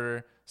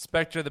Stover,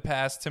 Spectre of the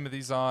Past,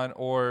 Timothy Zahn,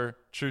 or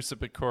Truce of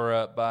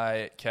Bakura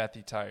by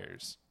Kathy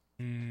Tyers.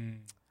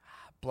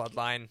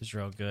 Bloodline. It's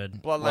real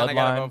good. Bloodline. I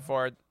gotta Bloodline. vote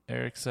for it.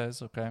 Eric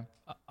says, okay.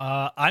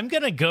 I'm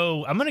gonna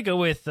go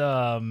with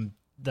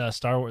the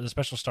Star Wars, the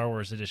special Star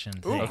Wars edition.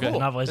 Ooh, the cool.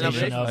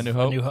 novelization of A New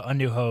Hope? A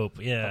New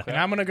Hope. Yeah. And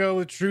I'm gonna go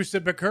with Truce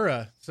at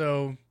Bakura.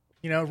 So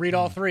read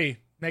all 3.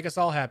 Make us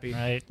all happy.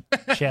 Right.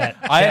 Chat.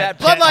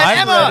 Bloodline, I'm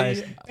Emma!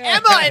 ready.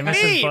 Emma and Emma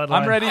says me. Bloodline.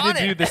 I'm ready On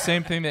to do it. the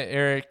same thing that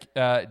Eric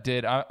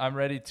did. I'm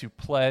ready to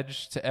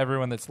pledge to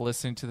everyone that's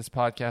listening to this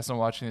podcast and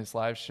watching this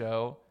live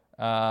show.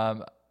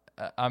 I'm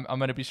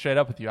going to be straight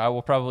up with you. I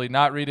will probably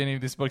not read any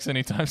of these books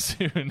anytime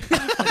soon.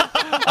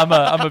 I'm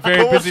a very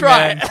But we'll busy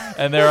try. man,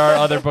 and there are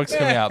other books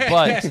coming out.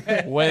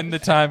 But when the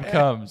time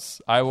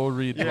comes, I will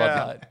read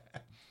Bloodline.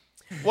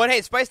 One,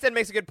 hey, Spice Den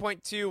makes a good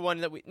point too. One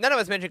that none of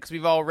us mentioned because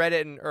we've all read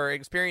it or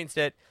experienced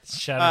it.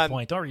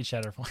 Shatterpoint. Don't read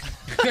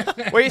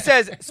Shatterpoint. Where he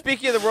says,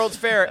 speaking of the World's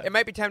Fair, it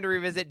might be time to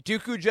revisit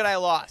Dooku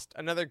Jedi Lost,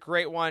 another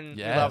great one.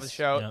 Yes. We love the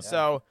show. Yep.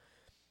 So,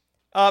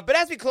 but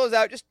as we close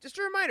out, just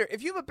a reminder: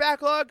 if you have a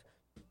backlog,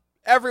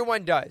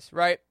 everyone does,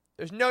 right?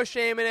 There's no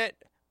shame in it.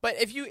 But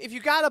if you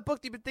got a book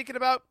that you've been thinking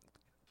about,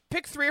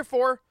 pick 3 or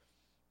 4,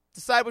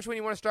 decide which one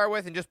you want to start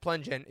with, and just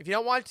plunge in. If you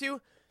don't want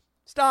to,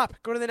 stop.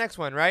 Go to the next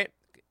one, right?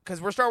 Because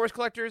we're Star Wars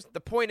collectors.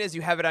 The point is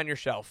you have it on your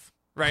shelf,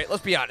 right?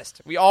 Let's be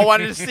honest. We all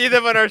wanted to see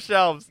them on our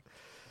shelves.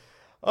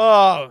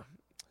 Oh,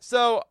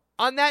 so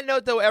on that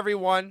note, though,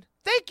 everyone,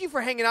 thank you for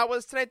hanging out with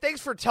us tonight.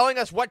 Thanks for telling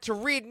us what to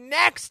read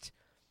next.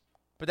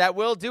 But that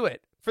will do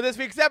it for this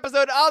week's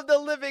episode of The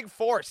Living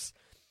Force.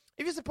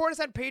 If you support us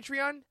on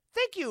Patreon,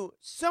 thank you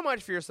so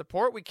much for your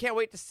support. We can't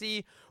wait to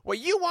see what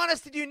you want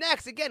us to do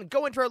next. Again,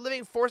 go into our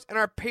Living Force and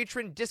our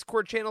patron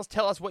Discord channels.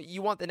 Tell us what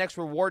you want the next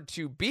reward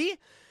to be.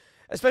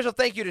 A special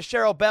thank you to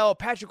Cheryl Bell,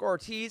 Patrick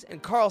Ortiz,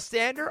 and Carl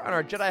Stander on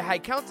our Jedi High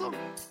Council,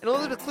 and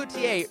Elizabeth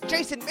Cloutier,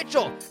 Jason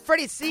Mitchell,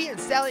 Freddie C., and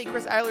Sally and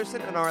Chris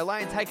Eilerson on our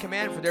Alliance High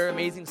Command for their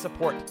amazing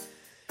support.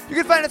 You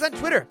can find us on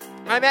Twitter.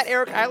 I'm at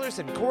Eric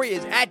Eilerson. Corey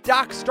is at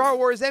Doc Star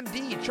Wars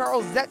MD.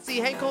 Charles is at C.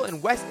 Henkel,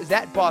 and Wes is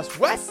at Boss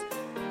Wes.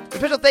 A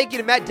special thank you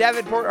to Matt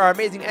Davenport, our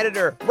amazing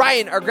editor,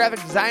 Ryan, our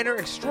graphic designer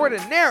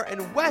extraordinaire,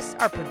 and Wes,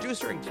 our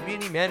producer and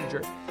community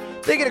manager.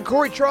 Thank you to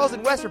Corey, Charles,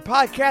 and Wes for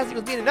podcasting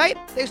with me tonight.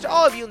 Thanks to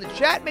all of you in the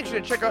chat. Make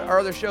sure to check out our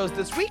other shows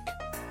this week.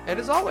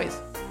 And as always,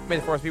 may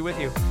the Force be with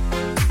you.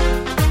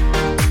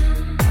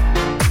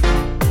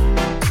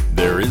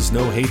 There is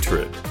no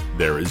hatred.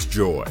 There is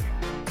joy.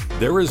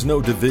 There is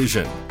no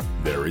division.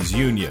 There is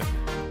union.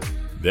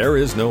 There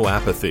is no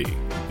apathy.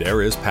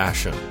 There is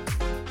passion.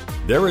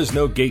 There is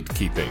no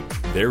gatekeeping.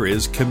 There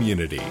is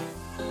community.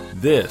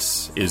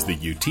 This is the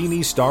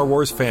Youtini Star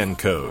Wars Fan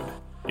Code.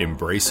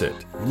 Embrace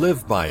it,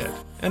 live by it,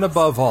 and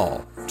above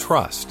all,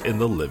 trust in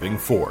the Living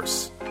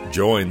Force.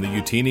 Join the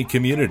Youtini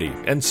community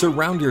and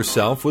surround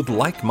yourself with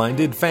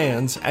like-minded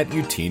fans at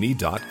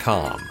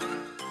youtini.com.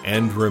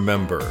 And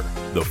remember,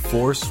 the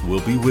Force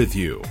will be with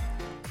you,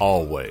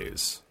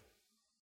 always.